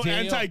 he's so Dale-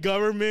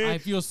 anti-government. I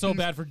feel so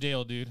bad for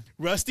Dale, dude.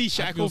 Rusty I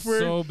feel Shackelford.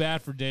 so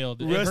bad for Dale.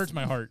 Dude. It Rust- hurts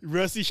my heart,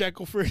 Rusty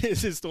Shackelford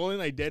is his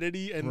stolen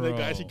identity, and the Bro.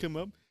 guy should come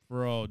up.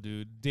 bro.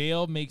 Dude,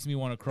 Dale makes me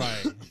want to cry,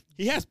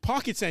 He has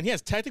pocket sand. He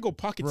has tactical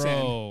pocket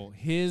sand. bro.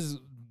 His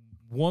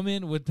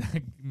woman with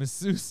the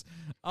masseuse.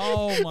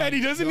 Oh my! And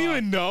he doesn't God.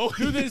 even know.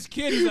 Dude, this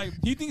kid, he's like,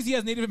 he thinks he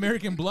has Native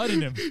American blood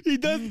in him. He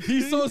does.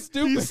 He's so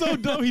stupid. He's so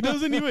dumb. He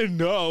doesn't even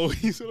know.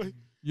 He's like,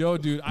 Yo,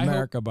 dude,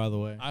 America, by the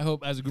way. I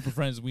hope as a group of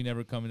friends we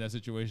never come in that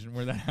situation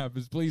where that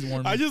happens. Please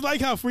warn me. I just like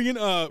how freaking And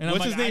I'm what's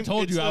like, his name? I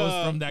told you I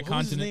was from that what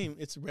was his continent. name?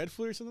 It's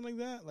Redfoot or something like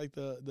that. Like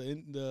the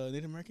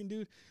Native American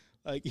dude.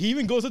 Like he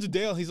even goes up to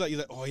Dale. He's like,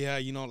 oh yeah,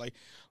 you know, like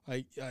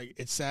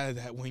it's sad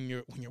that when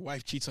your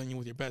wife cheats on you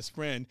with your best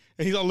friend,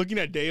 and he's all looking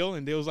at Dale,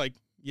 and Dale's like,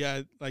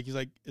 yeah, like he's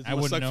like, it I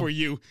must wouldn't suck know. for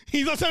you.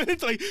 He's all telling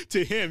it like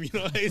to him, you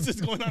know, like, it's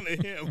just going on to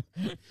him.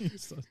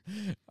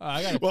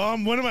 I got Well,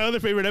 one of my other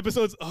favorite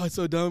episodes, oh, it's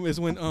so dumb, is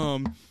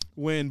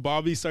when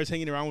Bobby starts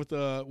hanging around with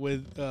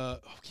I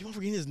keep on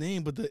forgetting his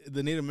name, but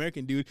the Native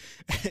American dude,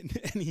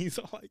 and he's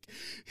all like,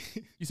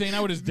 You saying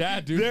that with his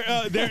dad, dude?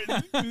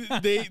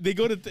 they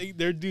go to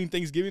they're doing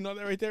Thanksgiving and all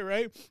that right there,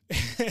 right?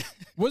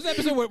 What's the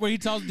episode where he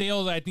tells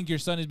Dale that I think your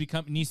son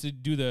needs to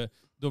do the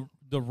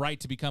right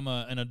to become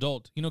an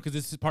adult? You know, because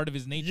this is part of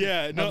his nature.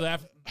 Yeah, Of no, the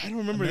I don't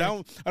remember that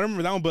one. I don't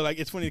remember that one, but like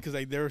it's funny because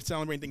like they're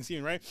celebrating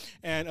Thanksgiving, right?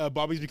 And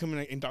Bobby's becoming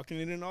like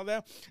indoctrinated and all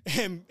that,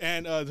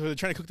 and so they're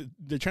trying to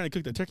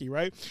cook the turkey,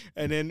 right?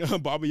 And then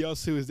Bobby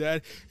yells to his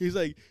dad, he's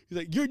like,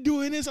 you're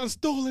doing this on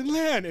stolen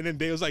land, and then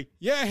Dale's like,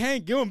 yeah,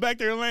 Hank, give them back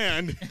their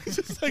land. It's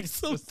just like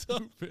so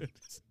stupid.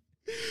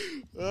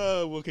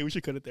 Okay, we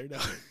should cut it there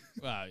now.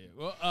 Wow. Yeah.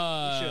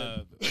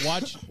 Well,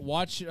 watch.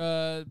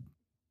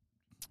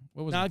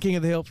 What was Not it? King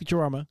of the Hill,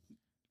 Futurama.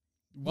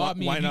 Well, I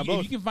mean, why not if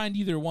both? you can find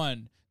either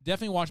one,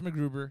 definitely watch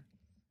MacGruber.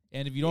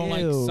 And if you don't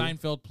like Ew.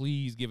 Seinfeld,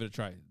 please give it a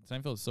try.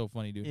 Seinfeld is so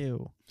funny, dude.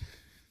 Ew.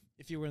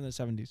 If you were in the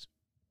 70s.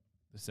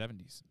 The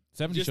 70s.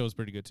 70s Just- show is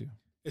pretty good too.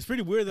 It's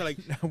pretty weird that like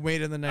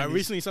Wait in the 90s. I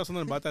recently saw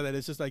something about that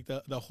it's just like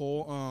the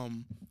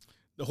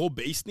whole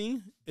bass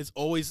thing is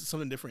always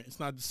something different. It's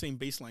not the same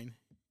bass line.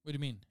 What do you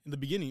mean? In the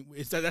beginning,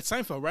 it's that's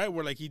Seinfeld, right?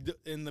 Where like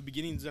in the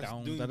beginning he's just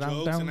Down, doing da,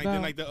 jokes down, and like down.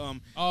 then like the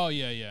Oh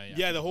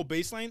yeah. the whole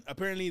bass line.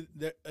 Apparently,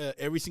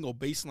 every single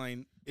bass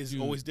line is Dude.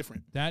 always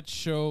different. That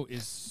show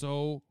is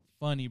so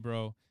funny,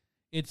 bro.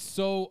 It's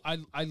so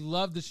I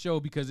love the show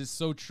because it's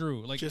so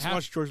true. Like Just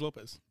watch George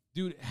Lopez.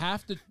 dude,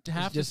 half the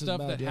just as stuff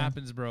bad, that yeah.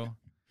 happens, bro.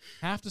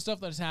 Half the stuff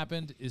that's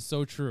happened is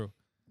so true.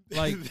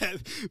 Like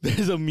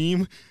There's a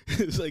meme.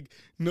 It's like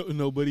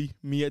nobody,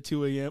 me at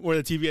 2 a.m. or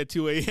the TV at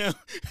 2 a.m.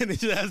 and it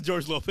just has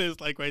George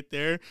Lopez like right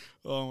there.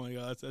 Oh my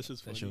god, that's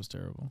just funny. That show's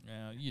terrible.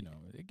 yeah, you know,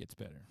 it gets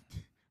better.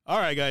 All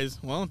right, guys.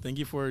 Well, thank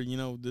you for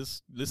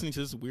listening to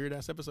this weird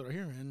ass episode right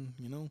here, and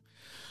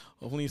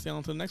hopefully you stay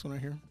on to the next one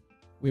right here.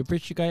 We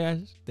appreciate you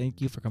guys. Thank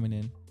you for coming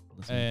in.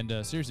 Listen,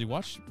 And seriously,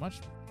 watch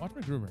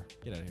MacGruber.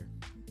 get out of here.